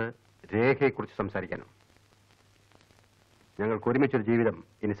 ഞാൻ വന്നത് രേഖയെക്കുറിച്ച് സംസാരിക്കാനാണ്. ഞങ്ങൾക്ക് ഒരുമിച്ചൊരു ജീവിതം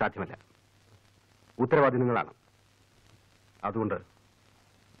ഇനി സാധ്യമല്ല. ഉത്തരവാദി നിങ്ങളാണ്. അതുകൊണ്ട്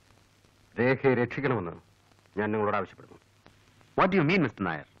രേഖയെ രക്ഷിക്കണമെന്ന് ഞാൻ നിങ്ങളോട് ആവശ്യപ്പെടുന്നു. What you mean mister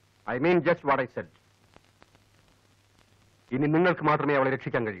Nair? I mean just what I said. ഇനി നിങ്ങൾക്ക് മാത്രമേ അവളെ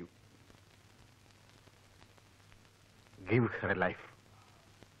രക്ഷിക്കാൻ കഴിയൂ. Give her A life.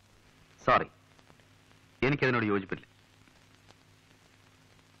 Sorry, എനിക്കതിനോട് യോജിപ്പില്ല.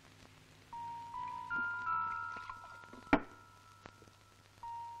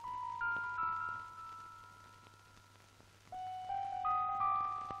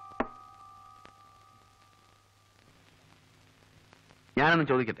 ഞാനൊന്ന്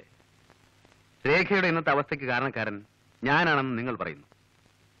ചോദിക്കട്ടെ, രേഖയുടെ ഇന്നത്തെ അവസ്ഥയ്ക്ക് കാരണക്കാരൻ ഞാനാണെന്ന് നിങ്ങൾ പറയുന്നു.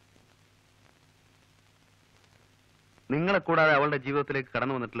 നിങ്ങളെ കൂടാതെ അവളുടെ ജീവിതത്തിലേക്ക്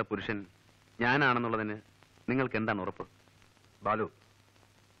കടന്നു വന്നിട്ടുള്ള പുരുഷൻ ഞാനാണെന്നുള്ളതിന് നിങ്ങൾക്ക് എന്താണ് ഉറപ്പ്? Balu,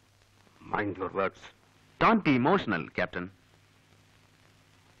 mind your words. Don't be emotional captain.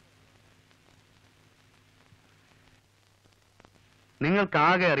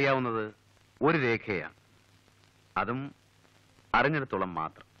 നിങ്ങൾക്കാകെ അറിയാവുന്നത് ഒരു രേഖയാണ്, അതും അറിഞ്ഞിടത്തോളം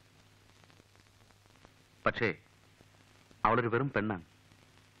മാത്രം. പക്ഷേ അവളൊരു വെറും പെണ്ണാണ്,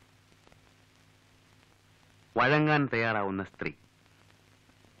 വഴങ്ങാൻ തയ്യാറാവുന്ന സ്ത്രീ.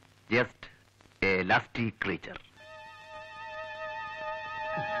 Just A lasty creature.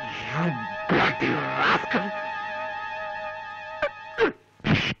 You bloody rascal!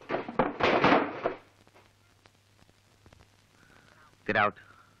 Get out.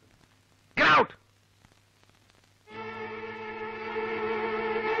 Get out!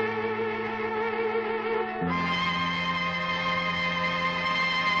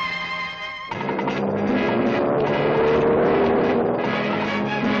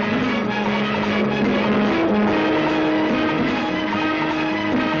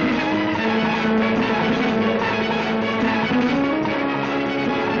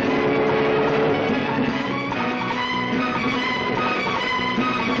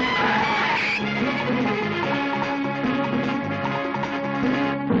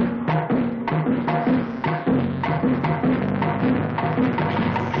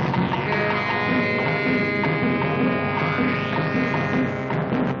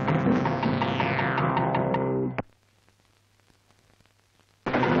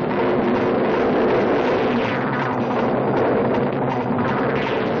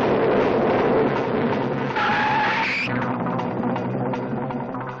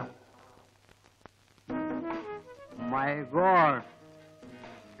 My God,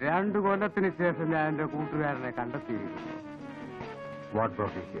 2 കൊല്ലത്തിന് ശേഷം ഞാൻ എന്റെ കൂട്ടുകാരനെ കണ്ടെത്തിയിരിക്കുന്നു. What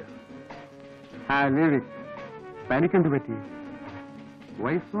brought you here? തനിക്കെന്ത് പറ്റി?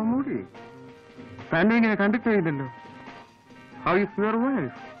 വൈഫ് സോ മൂടി? തന്നെ ഇങ്ങനെ കണ്ടിട്ടില്ലല്ലോ. How is your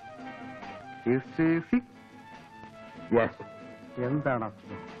wife? Is she sick? Yes. എന്താണ്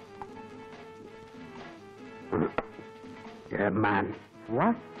അസുഖം? A man.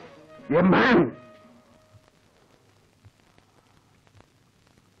 What? A man!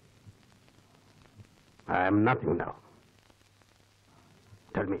 I am nothing now.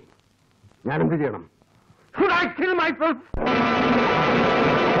 Tell me, ഞാൻ എന്ത് ചെയ്യണം? Should I kill myself?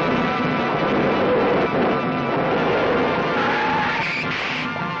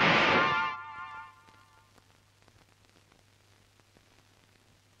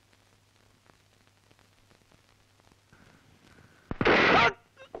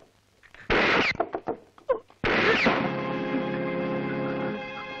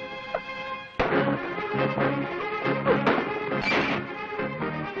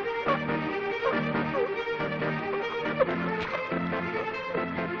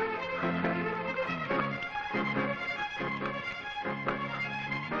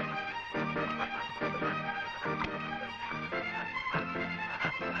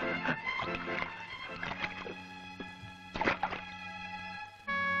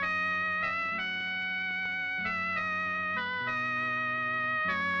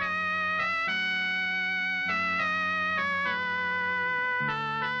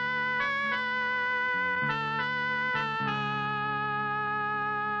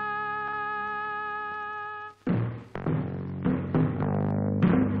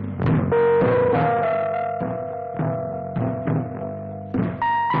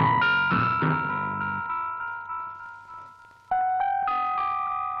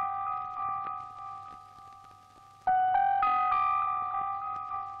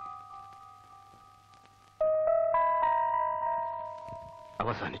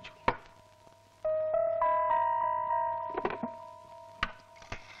 അവസാനിച്ചു.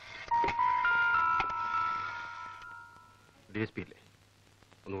 DSP ഇല്ലേ?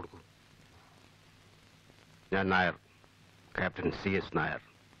 ഒന്ന് കൊടുക്കൂ. ഞാൻ Nair, captain CS Nair.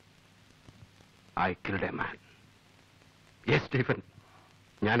 I killed a man. Yes Stephen,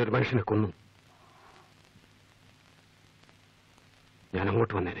 ഞാനൊരു മനുഷ്യനെ കൊന്നു. ഞാൻ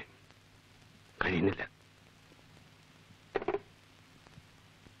അങ്ങോട്ട് വന്നേനെ, കഴിയുന്നില്ല.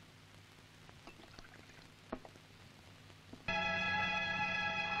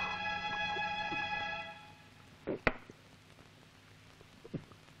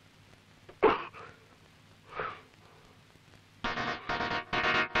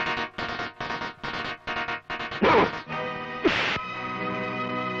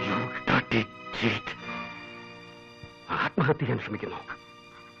 ആത്മഹത്യ ചെയ്യാൻ ശ്രമിക്കുന്നു.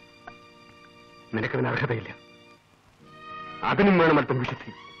 നിനക്കതിന് അർഹതയില്ല. അതിനും വേണം അല്പം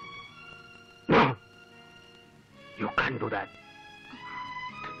വിശുദ്ധി. You can do that.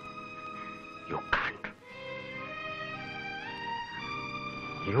 You can.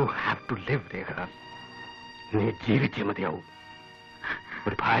 You have to live രേഖ. നീ ജീവിച്ചേ മതിയാവും.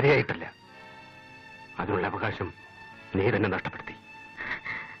 ഒരു ഭാര്യയായിട്ടല്ല. അതിനുള്ള അവകാശം നീ തന്നെ നഷ്ടപ്പെടുത്തി.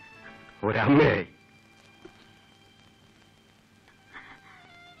 ഒരമ്മയായി.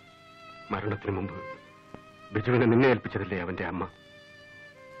 മരണത്തിന് മുമ്പ് ബിജുവിനെ നിന്നെ ഏൽപ്പിച്ചതല്ലേ അവന്റെ അമ്മ?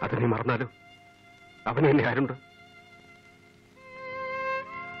 അത് നീ മറന്നാലോ? അവനെ എന്നെ ആരുണ്ട്?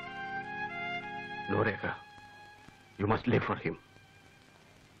 No Rekha, you must live for him.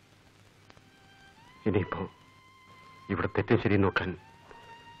 ഇനിയിപ്പോ ഇവിടെ തെറ്റും ശരിയും നോക്കാൻ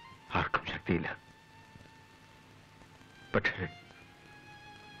ആർക്കും ശക്തിയില്ല. പക്ഷേ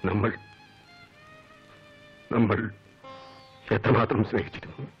നമ്മൾ എത്രമാത്രം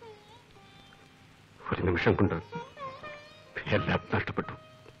സ്നേഹിച്ചിരുന്നു. ഒരു നിമിഷം കൊണ്ട് എല്ലാം നഷ്ടപ്പെട്ടു.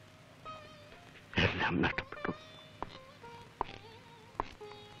 എല്ലാം നഷ്ടപ്പെട്ടു.